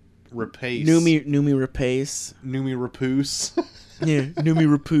Rapace. Noomi Rapace. Noomi Rapoose. Yeah,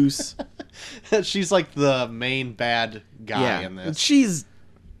 Noomi Rapoose. She's like the main bad guy in this. She's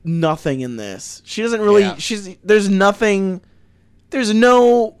nothing in this. She doesn't really. There's nothing. There's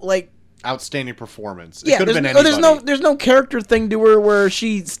no like outstanding performance. It could have been anybody. There's no character thing to her where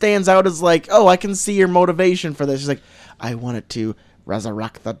she stands out as like, oh, I can see your motivation for this. She's like, I wanted to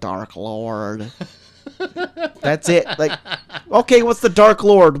resurrect the Dark Lord. That's it. Like, okay, what's the Dark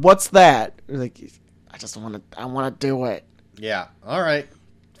Lord? What's that? Like, I want to do it. Yeah. All right.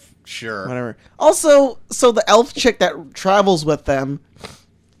 Sure. Whatever. Also, so the elf chick that travels with them,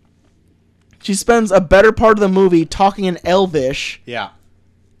 she spends a better part of the movie talking in Elvish. Yeah.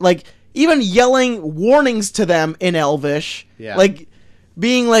 Like, even yelling warnings to them in Elvish. Yeah. Like,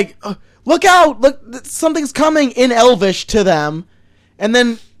 being like, look out! Look, something's coming in Elvish to them. And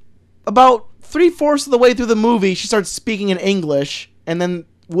then, about 3/4 of the way through the movie, she starts speaking in English. And then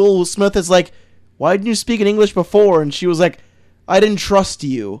Will Smith is like, why didn't you speak in English before? And she was like, I didn't trust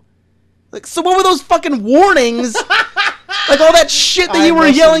you. Like, so what were those fucking warnings? Like, all that shit that you were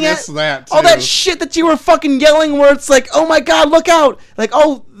yelling at. All that shit that you were fucking yelling where it's like, oh my god, look out. Like,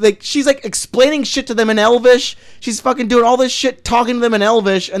 oh, like, she's like explaining shit to them in Elvish. She's fucking doing all this shit, talking to them in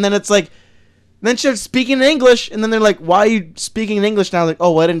Elvish. And then it's like, then she starts speaking in English. And then they're like, why are you speaking in English now? Like,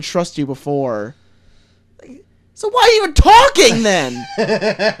 oh, well, I didn't trust you before. So why are you even talking then?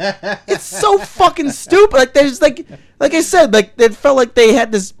 It's so fucking stupid. Like, there's like I said, like, it felt like they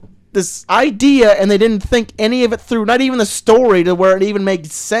had this idea and they didn't think any of it through, not even the story, to where it even made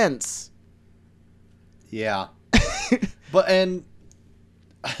sense. Yeah. And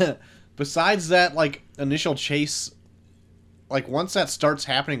besides that, like, initial chase, like, once that starts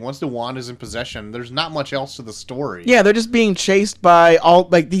happening, once the wand is in possession, there's not much else to the story. Yeah, they're just being chased by all,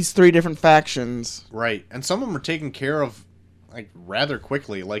 like, these 3 different factions. Right. And some of them are taken care of, like, rather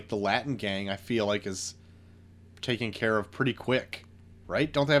quickly. Like, the Latin gang, I feel like, is taken care of pretty quick.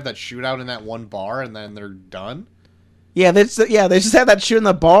 Right? Don't they have that shootout in that one bar and then they're done? Yeah, they just have that shoot in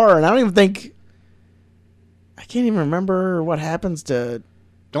the bar, and I don't even think... I can't even remember what happens to...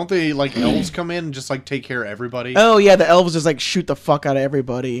 Don't they, like, elves come in and just, like, take care of everybody? Oh, yeah, the elves just, like, shoot the fuck out of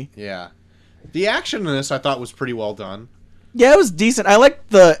everybody. Yeah. The action in this, I thought, was pretty well done. Yeah, it was decent. I liked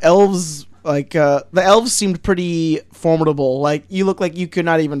the elves, like, the elves seemed pretty formidable. Like, you look like you could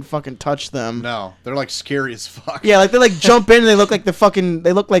not even fucking touch them. No, they're, like, scary as fuck. Yeah, like, they, like, jump in and they look like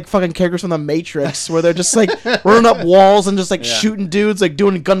they look like fucking characters from The Matrix, where they're just, like, running up walls and just, like, shooting dudes, like,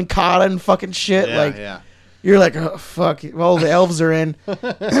 doing gun kata and fucking shit. Yeah, like, yeah. You're like, oh, fuck. Well, the elves are in.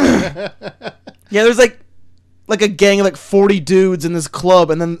 Yeah, there's like a gang of like 40 dudes in this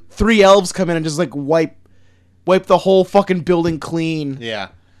club, and then 3 elves come in and just like wipe the whole fucking building clean. Yeah.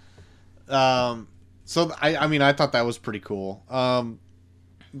 So I mean, I thought that was pretty cool.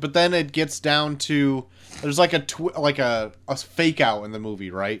 But then it gets down to there's like a fake out in the movie,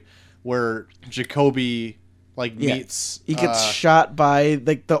 right? Where Jacoby like meets. He gets shot by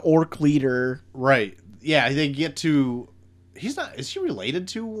like the orc leader. Right. Yeah, they get to... Is he related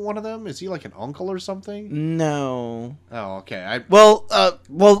to one of them? Is he like an uncle or something? No. Oh, okay. Well,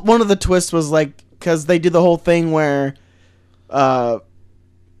 one of the twists was like... Because they do the whole thing where...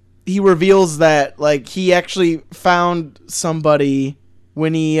 he reveals that, like, he actually found somebody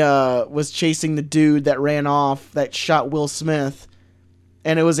when he was chasing the dude that ran off, that shot Will Smith.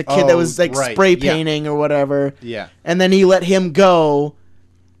 And it was a kid that was, like, spray painting or whatever. Yeah. And then he let him go...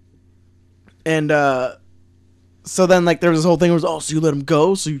 And, so then, like, there was this whole thing where, so you let him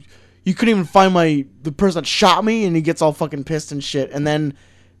go? So you couldn't even find the person that shot me? And he gets all fucking pissed and shit. And then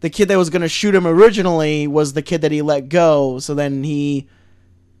the kid that was going to shoot him originally was the kid that he let go. So then he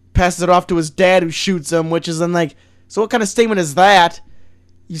passes it off to his dad, who shoots him, which is then, like, so what kind of statement is that?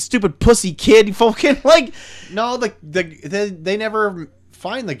 You stupid pussy kid. You fucking, like... No, they never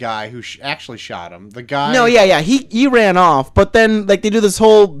find the guy who actually shot him. The guy. No, yeah. He ran off, but then like they do this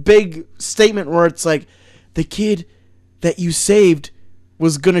whole big statement where it's like, the kid that you saved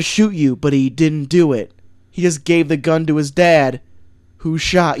was gonna shoot you, but he didn't do it. He just gave the gun to his dad, who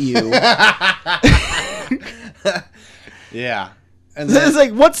shot you. Yeah. And then, it's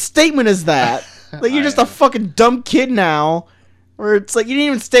like, what statement is that? Like, you're just a fucking dumb kid now. Where it's like, you didn't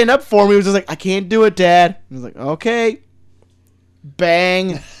even stand up for me. He was just like, I can't do it, Dad. I was like, okay.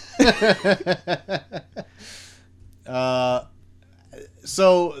 Bang. There's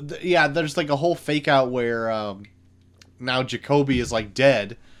like a whole fake out where now Jacoby is like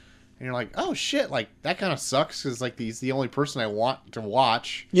dead. And you're like, oh shit, like that kind of sucks because like he's the only person I want to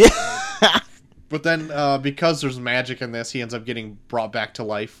watch. Yeah. But then because there's magic in this, he ends up getting brought back to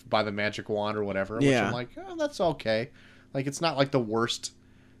life by the magic wand or whatever. Which I'm like, oh, that's okay. Like it's not like the worst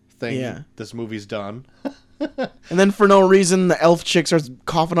thing this movie's done. And then for no reason, the elf chick starts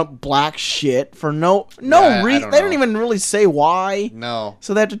coughing up black shit for no reason. They don't even really say why. No.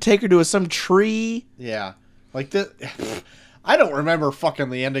 So they have to take her to some tree. Yeah. Like I don't remember fucking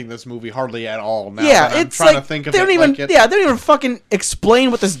the ending of this movie hardly at all. Now I'm trying to think of they don't even fucking explain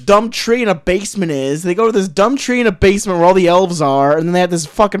what this dumb tree in a basement is. They go to this dumb tree in a basement where all the elves are, and then they have this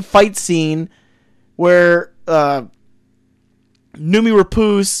fucking fight scene where Noomi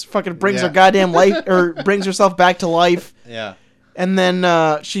Rapace fucking brings her goddamn life, or brings herself back to life. Yeah. And then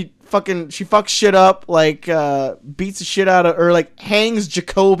she fucks shit up, like beats the shit out of, or like hangs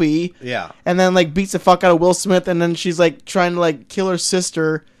Jacoby. Yeah. And then like beats the fuck out of Will Smith, and then she's like trying to like kill her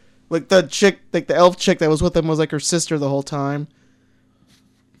sister. Like the chick, like the elf chick that was with him was like her sister the whole time.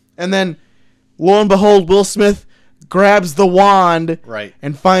 And then lo and behold, Will Smith grabs the wand. Right.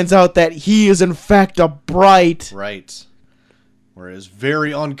 And finds out that he is in fact a Bright. Right. Where it is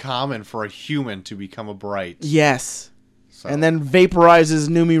very uncommon for a human to become a Bright. Yes. So. And then vaporizes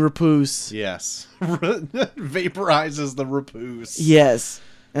Noomi Rapace. Yes. Vaporizes the Rapace. Yes.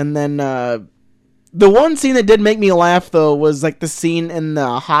 And then the one scene that did make me laugh, though, was like the scene in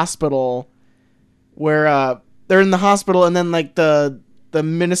the hospital where they're in the hospital and then like the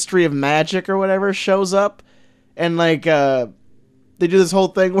Ministry of Magic or whatever shows up. And like they do this whole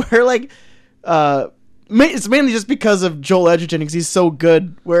thing where like it's mainly just because of Joel Edgerton because he's so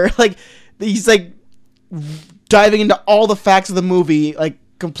good, where like he's like diving into all the facts of the movie like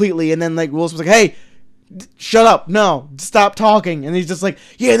completely, and then like Will Smith's like, hey, shut up, no, stop talking, and he's just like,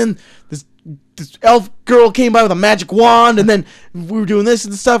 yeah, and then this elf girl came by with a magic wand, and then we were doing this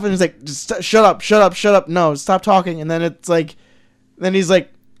and stuff, and he's like, just shut up, no, stop talking. And then it's like, then he's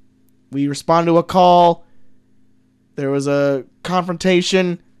like, we respond to a call, there was a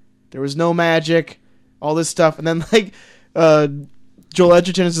confrontation, there was no magic, all this stuff, and then like Joel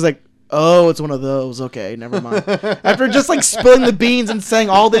Edgerton is just like, oh, it's one of those. Okay, never mind. After just like spilling the beans and saying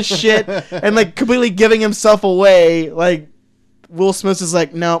all this shit and like completely giving himself away, like Will Smith is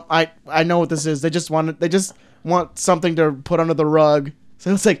like, no, I know what this is. They just want something to put under the rug.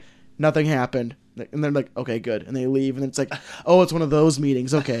 So it's like nothing happened, and they're like, okay, good, and they leave, and it's like, oh, it's one of those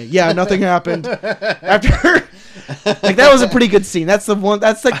meetings. Okay, yeah, nothing happened. After like that was a pretty good scene. That's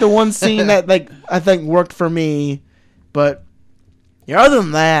like the one scene that like I think worked for me, but yeah, other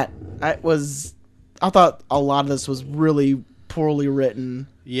than that, I thought a lot of this was really poorly written.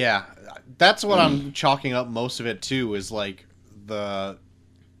 Yeah, that's what I'm chalking up most of it to, is like the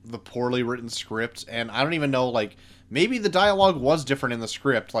poorly written script, and I don't even know, like, maybe the dialogue was different in the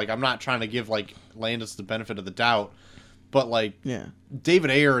script. Like, I'm not trying to give like Landis the benefit of the doubt, but like, yeah,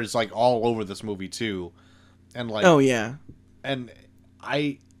 David Ayer is like all over this movie too, and like, oh yeah, and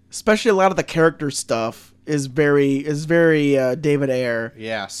especially a lot of the character stuff is very David Ayer.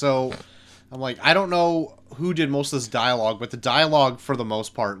 Yeah, so I'm like, I don't know who did most of this dialogue, but the dialogue for the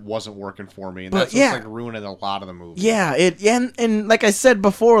most part wasn't working for me, and that's what's like ruining a lot of the movie. Yeah, and like I said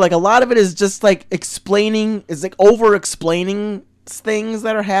before, like a lot of it is just like over explaining things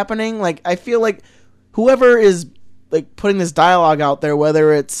that are happening. Like I feel like whoever is like putting this dialogue out there,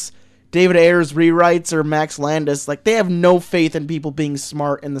 whether it's David Ayer's rewrites or Max Landis, like they have no faith in people being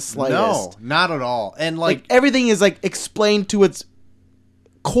smart in the slightest. No, not at all. And like everything is like explained to its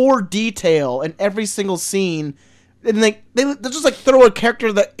core detail in every single scene, and like they'll just like throw a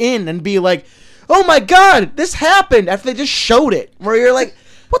character in and be like, "Oh my god, this happened!" after they just showed it. Where you're like,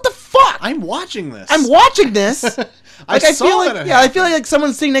 "What the fuck? I'm watching this. I feel like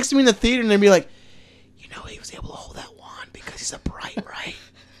someone's sitting next to me in the theater and they'd be like, "You know, he was able to hold that wand because he's a Bright, right?"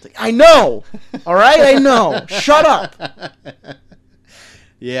 Like, I know. All right, I know. Shut up.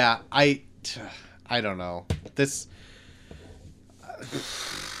 Yeah, I don't know. This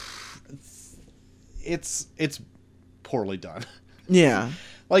it's poorly done. Yeah.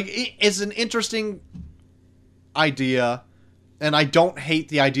 Like, it's an interesting idea, and I don't hate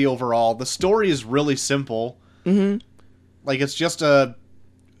the idea overall. The story is really simple. Mm-hmm. Like, it's just a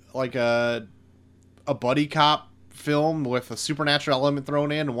buddy cop film with a supernatural element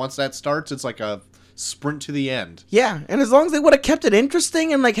thrown in, and once that starts, it's like a sprint to the end. Yeah, and as long as they would have kept it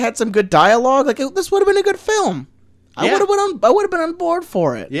interesting and like had some good dialogue, like this would have been a good film. I would have been on board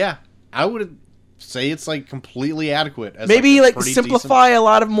for it. Yeah, I would say it's like completely adequate. As Maybe like decent... simplify a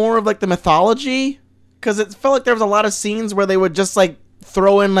lot of more of like the mythology, because it felt like there was a lot of scenes where they would just like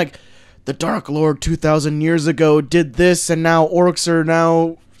throw in like the Dark Lord 2,000 years ago did this, and now orcs are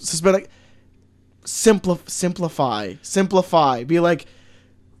now suspended. Like, simplify. Be like,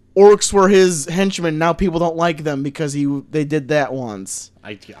 orcs were his henchmen. Now people don't like them because they did that once.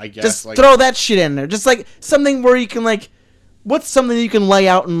 I guess just like, throw that shit in there. Just like something where you can like, what's something you can lay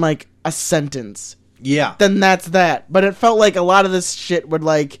out in like a sentence? Yeah. Then that's that. But it felt like a lot of this shit would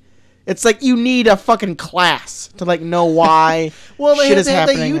like, it's like you need a fucking class to like know why shit is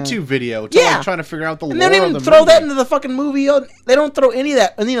happening. They had the YouTube video like, trying to figure out the lore of the movie. They don't even throw that into the fucking movie. They don't throw any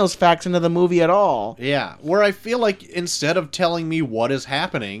of those facts into the movie at all. Yeah, where I feel like instead of telling me what is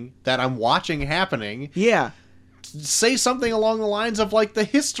happening, that I'm watching happening, say something along the lines of like the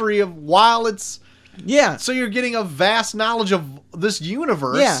history of while it's... Yeah. So you're getting a vast knowledge of this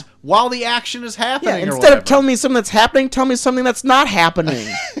universe while the action is happening. Yeah, instead of telling me something that's happening, tell me something that's not happening.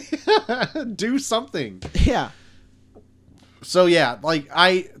 Do something. Yeah. So yeah, like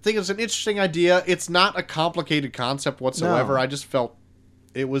I think it's an interesting idea. It's not a complicated concept whatsoever. No. I just felt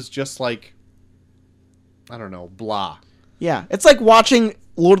it was just like, I don't know, blah. Yeah. It's like watching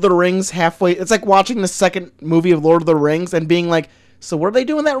Lord of the Rings halfway. It's like watching the second movie of Lord of the Rings and being like, so what are they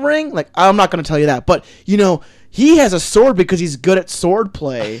doing in that ring? Like, I'm not going to tell you that. But, you know, he has a sword because he's good at sword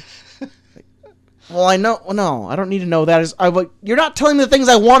play. Well, I know. No, I don't need to know that. You're not telling me the things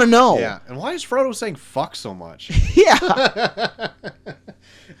I want to know. Yeah. And why is Frodo saying fuck so much? Yeah.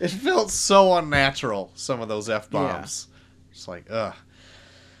 It felt so unnatural, some of those F-bombs. Yeah. It's like, ugh.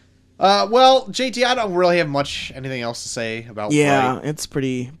 Well, JT, I don't really have anything else to say about Bright. It's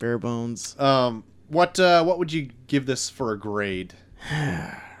pretty bare bones. What would you give this for a grade?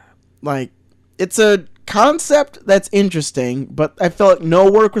 Like, it's a concept that's interesting, but I feel like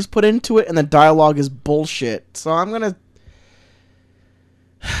no work was put into it, and the dialogue is bullshit. So I'll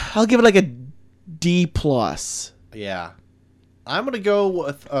give it like a D+. Yeah. I'm gonna go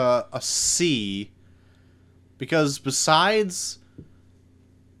with a C, because besides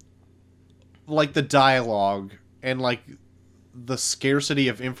like the dialogue and like the scarcity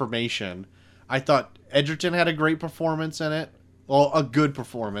of information, I thought Edgerton had a great performance in it. Well, a good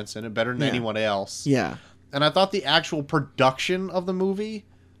performance in it, better than anyone else. Yeah. And I thought the actual production of the movie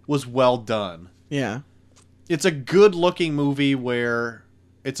was well done. Yeah. It's a good-looking movie where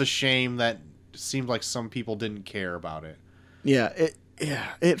it's a shame that it seemed like some people didn't care about it. Yeah,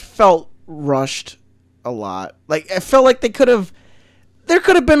 it felt rushed a lot. Like, it felt like there could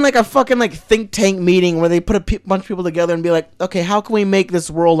have been like a fucking like think tank meeting where they put a bunch of people together and be like, okay, how can we make this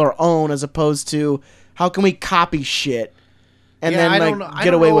world our own, as opposed to how can we copy shit and then like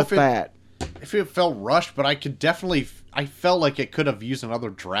get away with that. If it felt rushed, but I felt like it could have used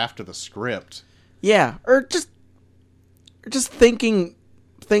another draft of the script. Yeah, or just thinking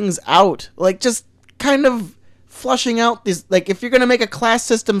things out, like just kind of flushing out these, like if you're gonna make a class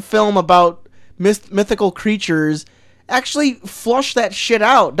system film about mythical creatures, actually flush that shit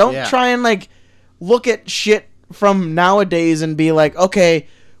out. Don't try and like look at shit from nowadays and be like, okay,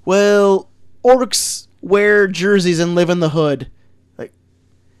 well, orcs wear jerseys and live in the hood. Like,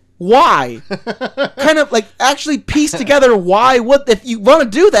 why? Kind of like actually piece together why. What if you want to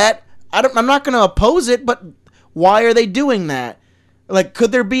do that? I'm not going to oppose it, but why are they doing that? Like,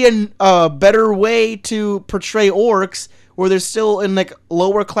 could there be a better way to portray orcs where they're still in like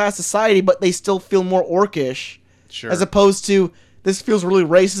lower class society, but they still feel more orcish? Sure. As opposed to, this feels really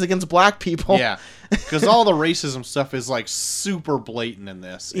racist against black people. Yeah, because all the racism stuff is like super blatant in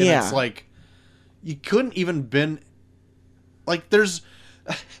this. And it's like, you couldn't even been, like, there's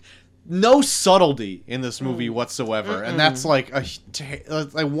no subtlety in this movie whatsoever. And that's like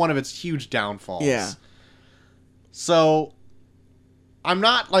one of its huge downfalls. Yeah. So, I'm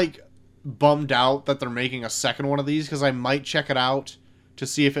not like bummed out that they're making a second one of these, because I might check it out to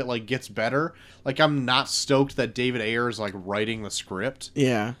see if it like gets better. Like, I'm not stoked that David Ayer is like writing the script.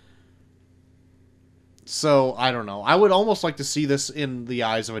 Yeah. So, I don't know. I would almost like to see this in the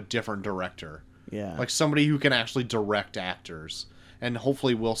eyes of a different director. Yeah. Like somebody who can actually direct actors. And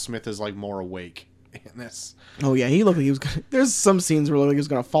hopefully Will Smith is like more awake. in this. Oh yeah, he looked like he was gonna... There's some scenes where he was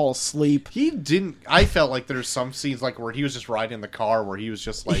gonna fall asleep. He didn't... I felt like there's some scenes like where he was just riding in the car where he was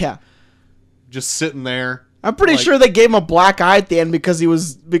just like... Yeah. Just sitting there. I'm pretty sure they gave him a black eye at the end because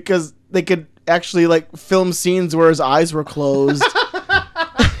they could actually like film scenes where his eyes were closed.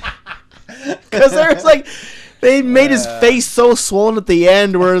 Because there's like... They made his face so swollen at the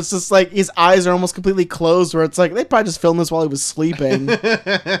end where it's just like his eyes are almost completely closed, where it's like they probably just filmed this while he was sleeping.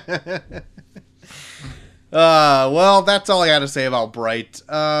 Well, that's all I got to say about Bright.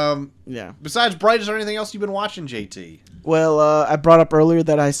 Yeah. Besides Bright, is there anything else you've been watching, JT? Well, I brought up earlier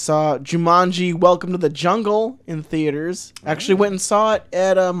that I saw Jumanji Welcome to the Jungle in theaters. Actually went and saw it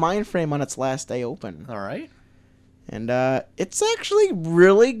at Mindframe on its last day open. All right. And it's actually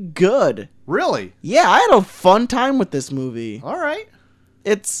really good. Really? Yeah, I had a fun time with this movie. All right.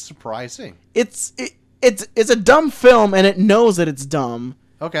 It's surprising. It's a dumb film, and it knows that it's dumb.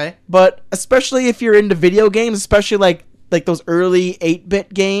 Okay. But especially if you're into video games, especially like those early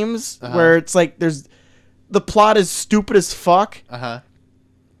 8-bit games where it's like the plot is stupid as fuck.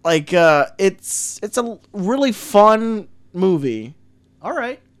 Like it's a really fun movie. All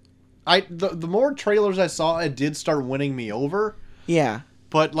right. The more trailers I saw, it did start winning me over. Yeah.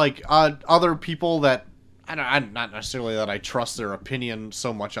 But like other people that I'm not necessarily that I trust their opinion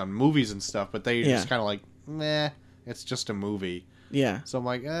so much on movies and stuff, but they just kind of like, meh, it's just a movie. Yeah. So I'm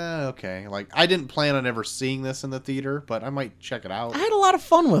like, okay. Like, I didn't plan on ever seeing this in the theater, but I might check it out. I had a lot of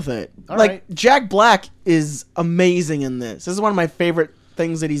fun with it. All like, right. Jack Black is amazing in this. This is one of my favorite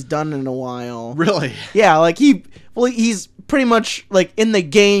things that he's done in a while. Really? Yeah, like he's pretty much like in the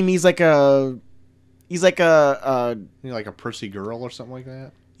game. He's like a Percy girl or something like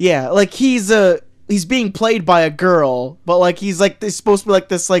that. Yeah, like he's being played by a girl, but like he's supposed to be like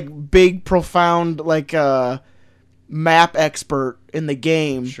this like big profound like map expert in the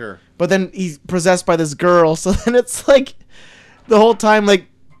game. Sure. But then he's possessed by this girl, so then it's like the whole time like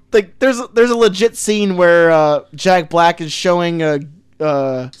there's a legit scene where Jack Black is showing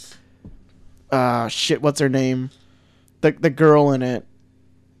what's her name? The girl in it.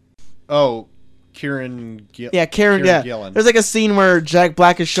 Oh, Karen Gillan. Yeah, Karen Gillan. There's like a scene where Jack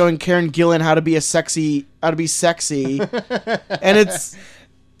Black is showing Karen Gillan how to be sexy, and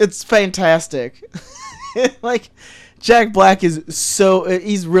it's fantastic. Like Jack Black is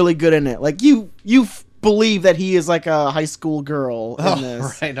he's really good in it. Like you believe that he is like a high school girl in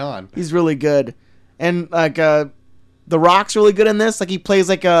this. Right on. He's really good, and like The Rock's really good in this. Like he plays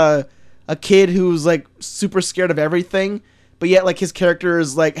like a kid who's like super scared of everything. But yet, like, his character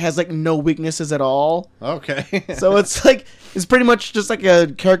is like has like no weaknesses at all. Okay. So it's pretty much just like a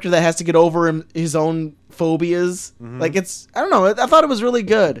character that has to get over his own phobias. Mm-hmm. Like I don't know. I thought it was really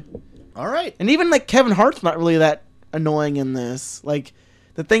good. All right. And even like Kevin Hart's not really that annoying in this. Like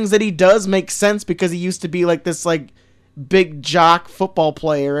the things that he does make sense because he used to be like this like big jock football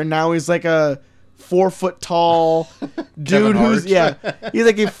player, and now he's like a 4 foot tall dude who's he's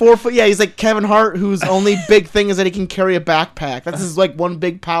like a 4 foot he's like Kevin Hart, whose only big thing is that he can carry a backpack. That's his like one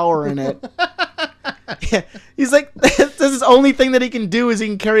big power in it. Yeah, he's like that's his only thing that he can do is he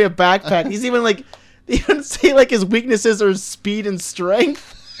can carry a backpack. He's even like they even say like his weaknesses are speed and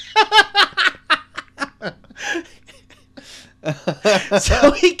strength.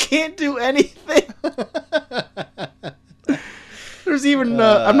 So he can't do anything. There's even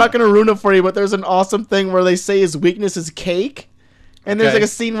I'm not gonna ruin it for you, but there's an awesome thing where they say his weakness is cake, and there's like a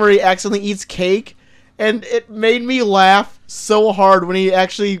scene where he accidentally eats cake, and it made me laugh so hard when he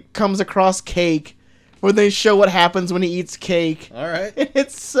actually comes across cake, when they show what happens when he eats cake. All right, and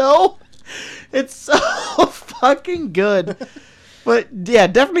it's so fucking good. But yeah,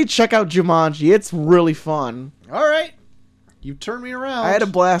 definitely check out Jumanji. It's really fun. All right, you've turned me around. I had a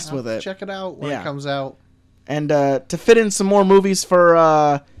blast with it. Check it out when it comes out. And to fit in some more movies for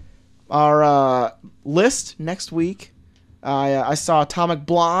our list next week, I saw Atomic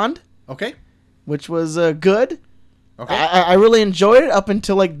Blonde. Okay. Which was good. Okay. I really enjoyed it up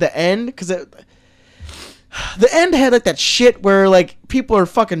until like the end, because the end had like that shit where like people are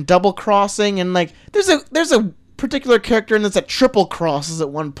fucking double crossing, and like there's a particular character in this that triple crosses at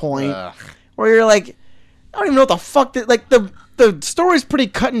one point. Where you're like, I don't even know what the fuck like the story's pretty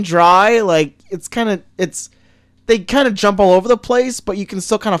cut and dry. Like they kind of jump all over the place, but you can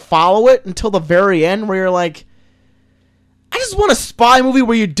still kind of follow it until the very end, where you're like, I just want a spy movie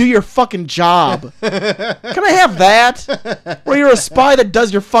where you do your fucking job. Can I have that? Where you're a spy that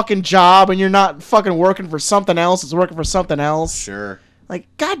does your fucking job and you're not fucking working for something else. It's working for something else. Sure. Like,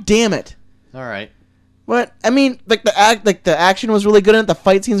 god damn it. All right. But I mean, like the action was really good in it. The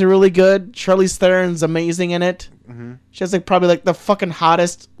fight scenes are really good. Charlize Theron's amazing in it. Mm-hmm. She has like probably like the fucking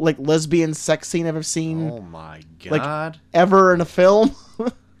hottest like lesbian sex scene I've ever seen. Oh my god! Like ever in a film.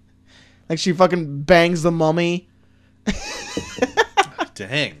 Like she fucking bangs the mummy.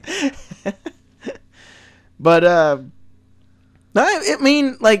 Dang. But I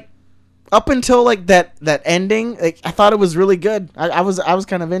mean, like up until like that ending, like I thought it was really good. I was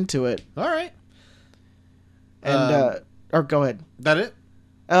kind of into it. All right. And or go ahead. That it?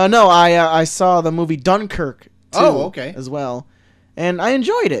 No, I saw the movie Dunkirk too, okay. as well, and I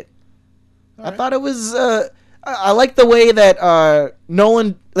enjoyed it. All I thought it was I like the way that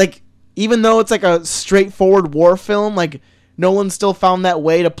Nolan, like, even though it's like a straightforward war film, like Nolan still found that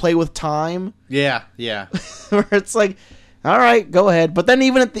way to play with time. Yeah. Where it's like, all right, go ahead. But then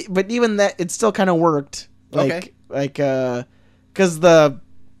even that, it still kind of worked. Like, okay. Because the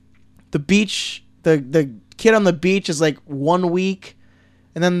beach, the kid on the beach is like 1 week,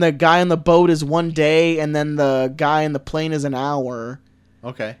 and then the guy on the boat is 1 day, and then the guy in the plane is an hour.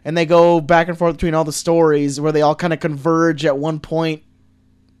 Okay. And they go back and forth between all the stories where they all kind of converge at one point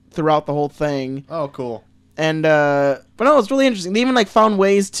throughout the whole thing. Oh, cool. And but no, it's really interesting. They even like found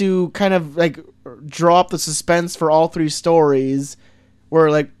ways to kind of like draw up the suspense for all three stories, where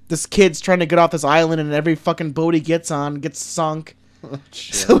like this kid's trying to get off this island and every fucking boat he gets on gets sunk. Oh,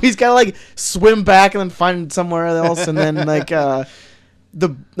 so he's gotta like swim back and then find somewhere else, and then like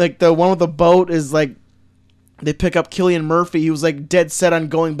the one with the boat is like they pick up Cillian Murphy. He was like dead set on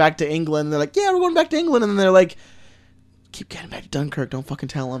going back to England. And they're like, yeah, we're going back to England, and then they're like, keep getting back to Dunkirk. Don't fucking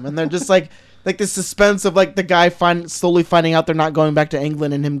tell him. And they're just like this suspense of like the guy slowly finding out they're not going back to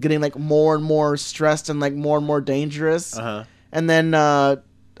England, and him getting like more and more stressed and like more and more dangerous. Uh-huh. And then the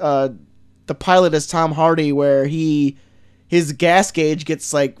pilot is Tom Hardy, where his gas gauge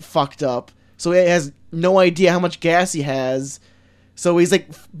gets like fucked up, so he has no idea how much gas he has. So he's like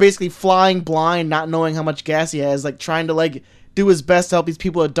basically flying blind, not knowing how much gas he has, like trying to like do his best to help these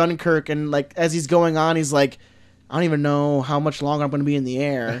people at Dunkirk. And like as he's going on, he's like, I don't even know how much longer I'm going to be in the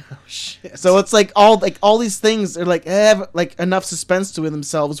air. Oh, shit. So it's like all these things are like have like enough suspense to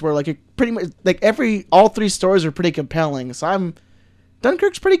themselves where like it pretty much like all three stories are pretty compelling. So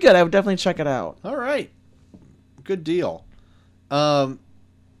Dunkirk's pretty good. I would definitely check it out. All right. Good deal.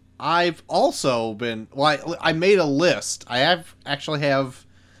 I've also been I made a list. I actually have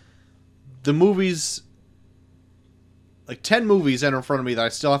the movies, like 10 movies in front of me that I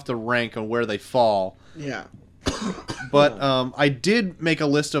still have to rank on where they fall. Yeah. But I did make a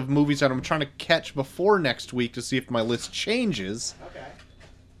list of movies that I'm trying to catch before next week to see if my list changes. Okay.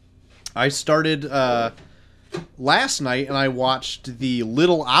 I started last night and I watched The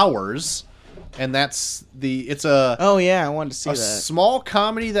Little Hours, and it's a oh yeah, I wanted to see a that small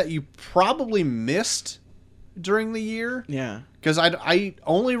comedy that you probably missed during the year. Yeah. Because I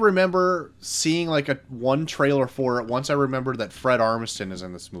only remember seeing like one trailer for it once. I remembered that Fred Armisen is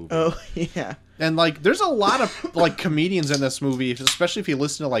in this movie. Oh yeah. And like, there's a lot of like comedians in this movie, especially if you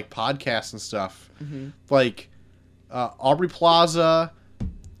listen to like podcasts and stuff. Mm-hmm. Like Aubrey Plaza,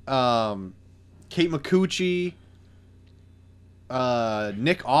 Kate McCucci,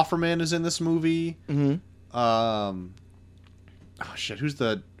 Nick Offerman is in this movie. Mm-hmm. Oh shit, who's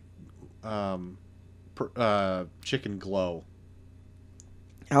the Chicken Glow?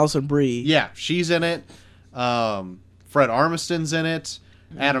 Alison Brie. Yeah, she's in it. Fred Armisten's in it.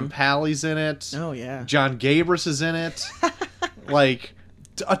 Mm-hmm. Adam Pally's in it. Oh yeah. John Gabris is in it. Like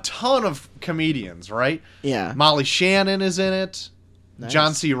a ton of comedians, right? Yeah. Molly Shannon is in it. Nice.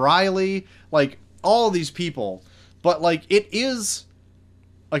 John C. Reilly, like all these people. But like it is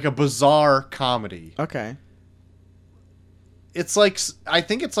like a bizarre comedy. Okay. It's like, I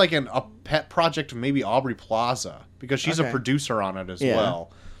think it's like a pet project of maybe Aubrey Plaza, because she's a producer on it as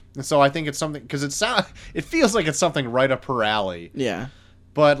well. And so I think it's something, because it feels like it's something right up her alley. Yeah.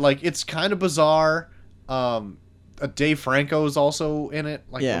 But like it's kind of bizarre. Dave Franco is also in it,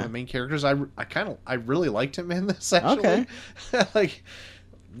 like one of the main characters. I really liked him in this, actually. Okay. Like,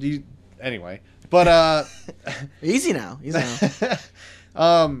 anyway, but easy now.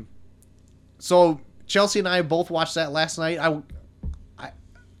 So Chelsea and I both watched that last night. I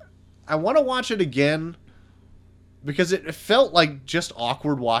want to watch it again because it felt like just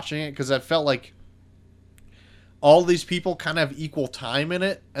awkward watching it, because I felt like all these people kind of have equal time in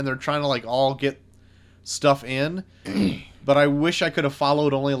it, and they're trying to like all get stuff in. But I wish I could have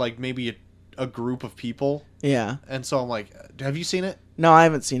followed only like maybe a group of people. Yeah. And so I'm like, have you seen it? No, I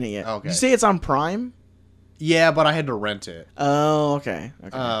haven't seen it yet. Okay. Did you say it's on Prime? Yeah, but I had to rent it. Oh, okay.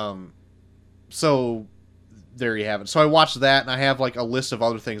 So there you have it. So I watched that, and I have like a list of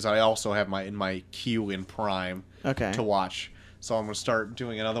other things that I also have in my queue in Prime to watch. So I'm gonna start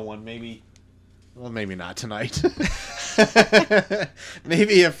doing another one. Maybe not tonight.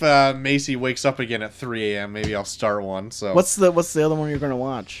 Maybe if Macy wakes up again at 3 a.m., maybe I'll start one. So what's the other one you're gonna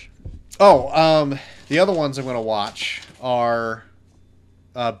watch? Oh, the other ones I'm gonna watch are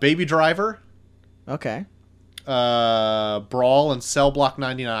Baby Driver. Okay. Brawl and Cell Block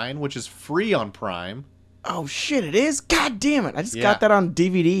 99, which is free on Prime. Oh shit, it is? God damn it! I just got that on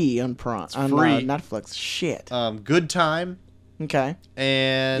DVD on Prime on Netflix. Shit. Good Time. Okay.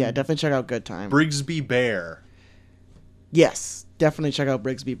 And definitely check out Good Time. Brigsby Bear. Yes, definitely check out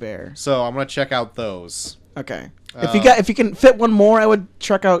Brigsby Bear. So I'm gonna check out those. Okay. If you can fit one more, I would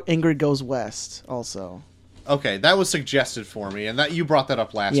check out Ingrid Goes West also. Okay, that was suggested for me, and that you brought that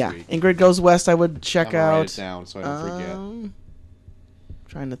up last week. Ingrid Goes West, I would check out. Write it down so I don't forget.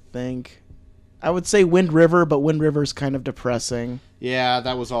 Trying to think. I would say Wind River, but Wind River's kind of depressing. Yeah,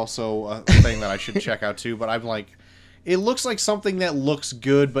 that was also a thing that I should check out too. But I'm like, it looks like something that looks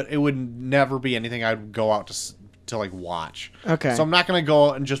good, but it would never be anything I'd go out to like watch. Okay. So I'm not gonna go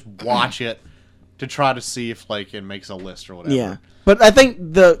out and just watch it to try to see if like it makes a list or whatever. Yeah, but I think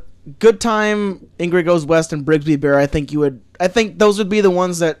the Good Time, Ingrid Goes West, and Brigsby Bear, I think those would be the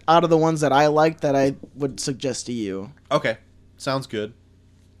ones that, out of the ones that I liked, that I would suggest to you. Okay. Sounds good.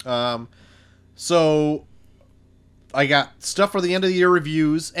 So I got stuff for the end of the year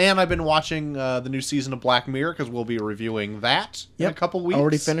reviews, and I've been watching the new season of Black Mirror, because we'll be reviewing that in a couple weeks.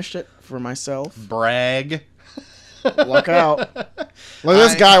 Already finished it for myself. Brag. Look out. Look at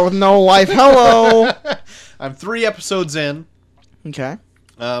this guy with no life. Hello. I'm 3 episodes in. Okay.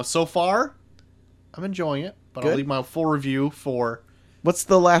 So far, I'm enjoying it, but I'll leave my full review for... What's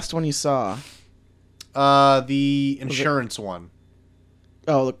the last one you saw? The insurance one.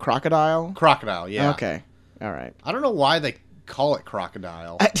 Oh, the crocodile? Crocodile, yeah. Okay. All right. I don't know why they call it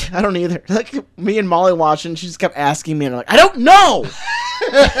crocodile. I don't either. Like, me and Molly watching, she just kept asking me, and I'm like, I don't know!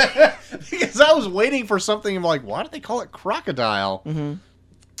 Because I was waiting for something, I'm like, why do they call it crocodile?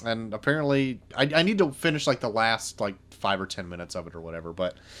 Mm-hmm. And apparently, I need to finish like the last like 5 or 10 minutes of it or whatever,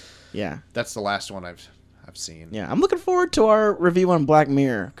 but yeah, that's the last one I've seen. Yeah, I'm looking forward to our review on Black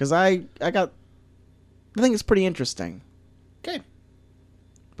Mirror, because I think it's pretty interesting. Okay.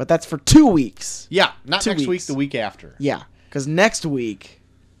 But that's for 2 weeks. Yeah, not next week, the week after. Yeah, because next week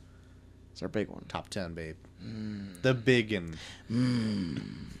is our big one. Top 10, babe. The biggin.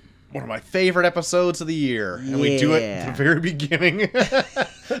 One of my favorite episodes of the year. And we do it at the very beginning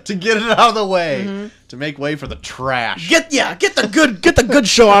to get it out of the way, to make way for the trash. Get the good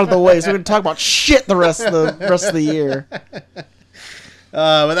show out of the way, so we can talk about shit the rest of the year.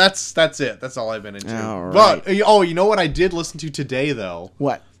 But that's it. That's all I've been into. All right. But you know what I did listen to today though?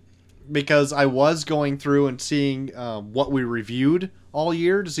 What? Because I was going through and seeing what we reviewed all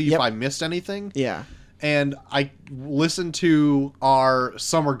year to see if I missed anything. Yeah. And I listened to our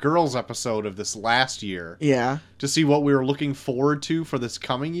Summer Girls episode of this last year. Yeah. To see what we were looking forward to for this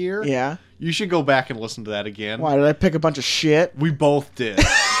coming year. Yeah. You should go back and listen to that again. Why, did I pick a bunch of shit? We both did.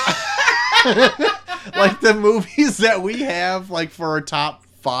 Like the movies that we have like for our top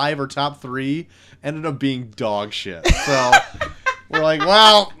 5 or top 3 ended up being dog shit. So we're like,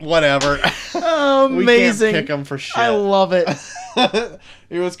 well, whatever. Oh, amazing. We can't pick them for shit. I love it.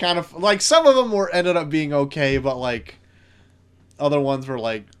 It was kind of like some of them ended up being okay, but like other ones were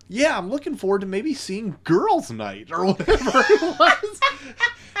like, yeah, I'm looking forward to maybe seeing Girls Night or whatever it was.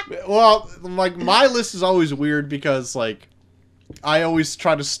 Well, like my list is always weird because like I always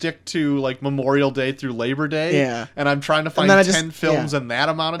try to stick to like Memorial Day through Labor Day. Yeah. And I'm trying to find 10 films in that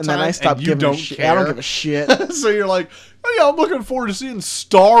amount of time. And then I stop and you don't care. I don't give a shit. So you're like, oh yeah, I'm looking forward to seeing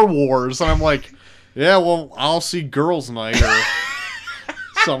Star Wars. And I'm like, yeah, well, I'll see Girls Night or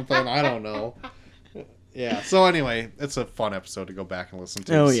something. I don't know. Yeah. So anyway, it's a fun episode to go back and listen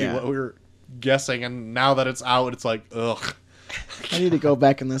to and see what we were guessing. And now that it's out, it's like, ugh. I need to go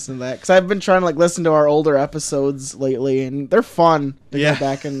back and listen to that because I've been trying to like listen to our older episodes lately, and they're fun to go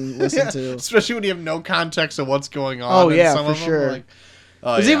back and listen to. Especially when you have no context of what's going on. Oh yeah, some for of them, sure. Like,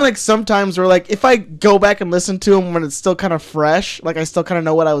 there's even like sometimes where like if I go back and listen to them when it's still kind of fresh, like I still kind of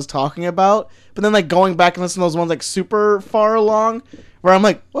know what I was talking about. But then like going back and listening to those ones like super far along, where I'm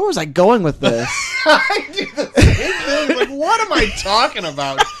like, where was I going with this? I do the same thing. Like, what am I talking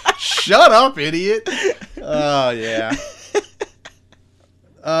about? Shut up, idiot. Oh yeah.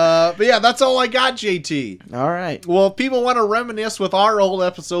 But yeah, that's all I got, JT. All right. Well, if people want to reminisce with our old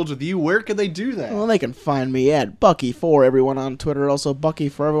episodes with you, where can they do that? Well, they can find me at Bucky for everyone on Twitter, also Bucky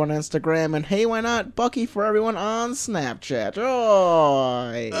for everyone on Instagram, and hey, why not Bucky for everyone on Snapchat?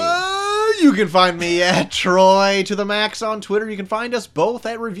 Oh. You can find me at Troy to the Max on Twitter. You can find us both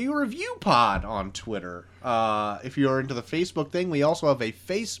at Review Pod on Twitter. If you're into the Facebook thing, we also have a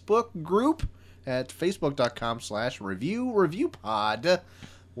Facebook group at facebook.com/reviewpod,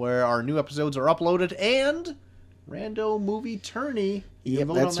 where our new episodes are uploaded, and Rando Movie Tourney. Yep,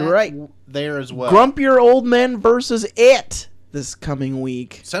 that's right. There as well. Grumpier Old Men versus It this coming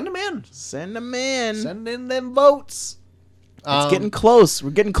week. Send them in. Send them in. Send in them votes. It's getting close.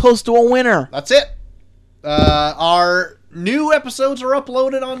 We're getting close to a winner. That's it. Our new episodes are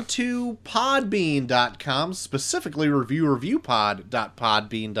uploaded onto podbean.com, specifically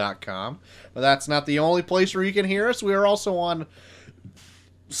reviewpod.podbean.com. But that's not the only place where you can hear us. We are also on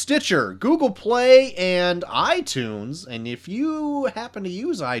Stitcher, Google Play, and iTunes. And if you happen to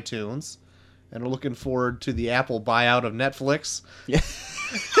use iTunes and are looking forward to the Apple buyout of Netflix,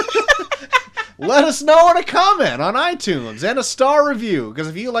 let us know in a comment on iTunes and a star review. Because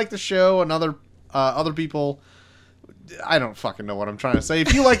if you like the show and other people, I don't fucking know what I'm trying to say.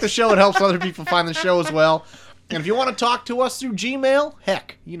 If you like the show, it helps other people find the show as well. And if you want to talk to us through Gmail,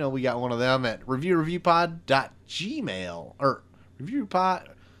 heck, you know we got one of them at reviewpod.gmail or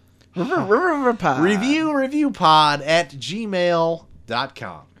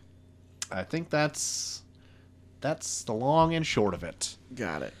reviewpod@gmail.com. I think that's the long and short of it.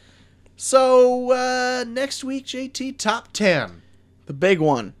 Got it. So, next week, JT, top 10. The big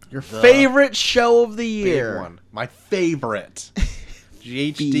one. Your favorite show of the year. Big one. My favorite.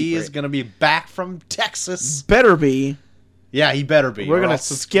 GHD is going to be back from Texas. Better be. Yeah, he better be. We're going to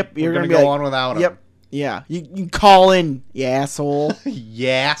skip. You're going to go on without him. Yep. Yeah. You call in, you asshole. You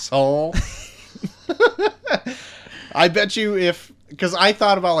asshole. I bet you because I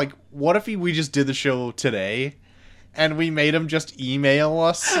thought about, like, what if we just did the show today and we made him just email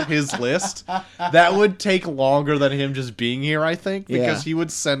us his list? That would take longer than him just being here, I think, because he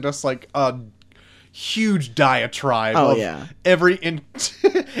would send us like a huge diatribe of every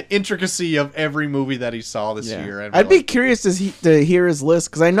intricacy of every movie that he saw this year. And I'd be curious to hear his list,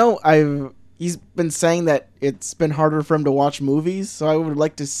 because I know he's been saying that it's been harder for him to watch movies, so I would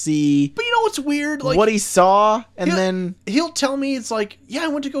like to see. But you know what's weird? Like, what he saw, and then he'll tell me, it's like, yeah, I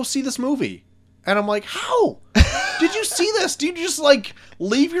went to go see this movie. And I'm like, how? Did you see this? Did you just, like,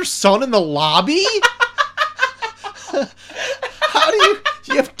 leave your son in the lobby? How do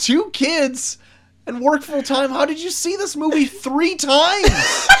you have 2 kids and work full time? How did you see this movie 3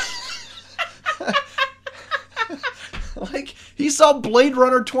 times? Like, he saw Blade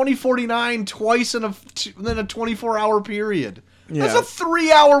Runner 2049 twice in a 24-hour period. Yeah. That's a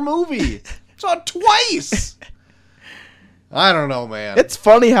 3-hour movie. Saw it twice. I don't know, man. It's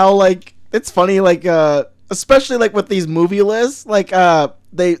funny how, like, especially like with these movie lists, like I've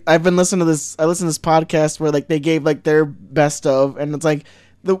been listening to this. I listened to this podcast where like they gave like their best of, and it's like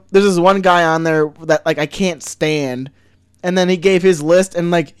there's this one guy on there that like I can't stand, and then he gave his list,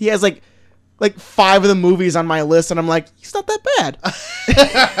 and like he has like 5 of the movies on my list, and I'm like, he's not that bad. Like,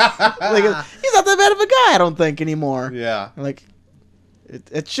 he's not that bad of a guy, I don't think anymore. Yeah, like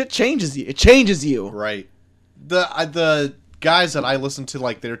it shit changes you. It changes you. Right. The guys that I listen to,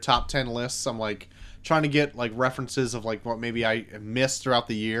 like, their top 10 lists, I'm like trying to get like references of like what maybe I missed throughout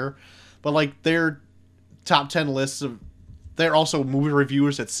the year, but like their top 10 lists they're also movie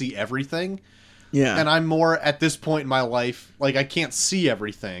reviewers that see everything. Yeah. And I'm more at this point in my life, like, I can't see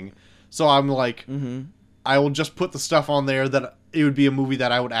everything, so I'm like, I will just put the stuff on there that it would be a movie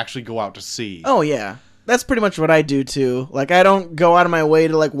that I would actually go out to see. Oh yeah, that's pretty much what I do too. Like, I don't go out of my way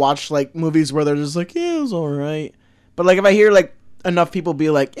to like watch like movies where they're just like, yeah, it was all right. But like if I hear like enough people be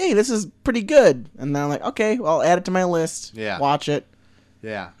like, hey, this is pretty good, and then I'm like, okay, well, I'll add it to my list. Yeah. Watch it.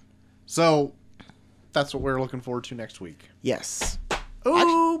 Yeah. So that's what we're looking forward to next week. Yes.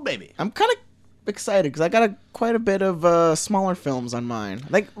 Ooh, baby. I'm kind of excited because I got quite a bit of smaller films on mine.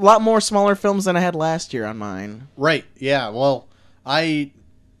 Like a lot more smaller films than I had last year on mine. Right. Yeah. Well,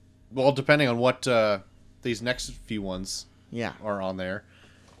 depending on what these next few ones are on there,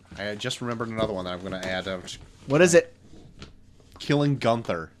 I just remembered another one that I'm going to add. What is it? Killing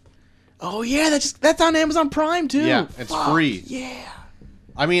Gunther. Oh yeah, that's on Amazon Prime too. Yeah, it's free. Yeah.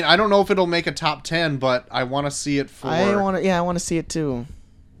 I mean, I don't know if it'll make a top 10, but I want to see it for. I want to see it too.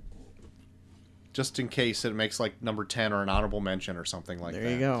 Just in case it makes like number 10 or an honorable mention or something like that.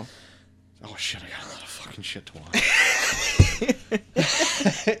 There you go. Oh shit! I got a lot of fucking shit to watch.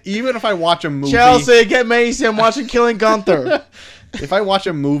 Even if I watch a movie, Chelsea, get Macy. I'm watching Killing Gunther. If I watch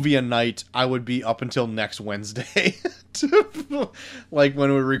a movie a night, I would be up until next Wednesday, like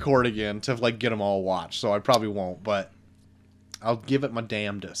when we record again, to like get them all watched. So I probably won't, but I'll give it my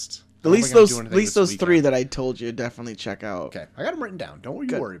damnedest. At least those 3 that I told you definitely check out. Okay, I got them written down. Don't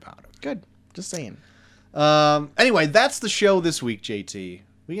you worry about them. Good. Just saying. Anyway, that's the show this week, JT.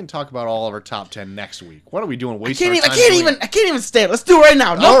 We can talk about all of our top 10 next week. What are we doing? I can't even stand. Let's do it right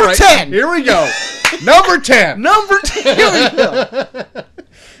now. Number 10. Here we go. Number 10. Number 10. Here we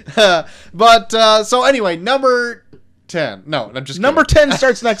go. So anyway, number 10. No, I'm just Number kidding. 10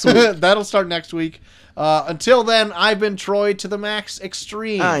 starts next week. That'll start next week. Until then, I've been Troy to the Max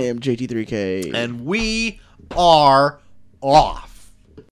Extreme. I am JT3K. And we are off.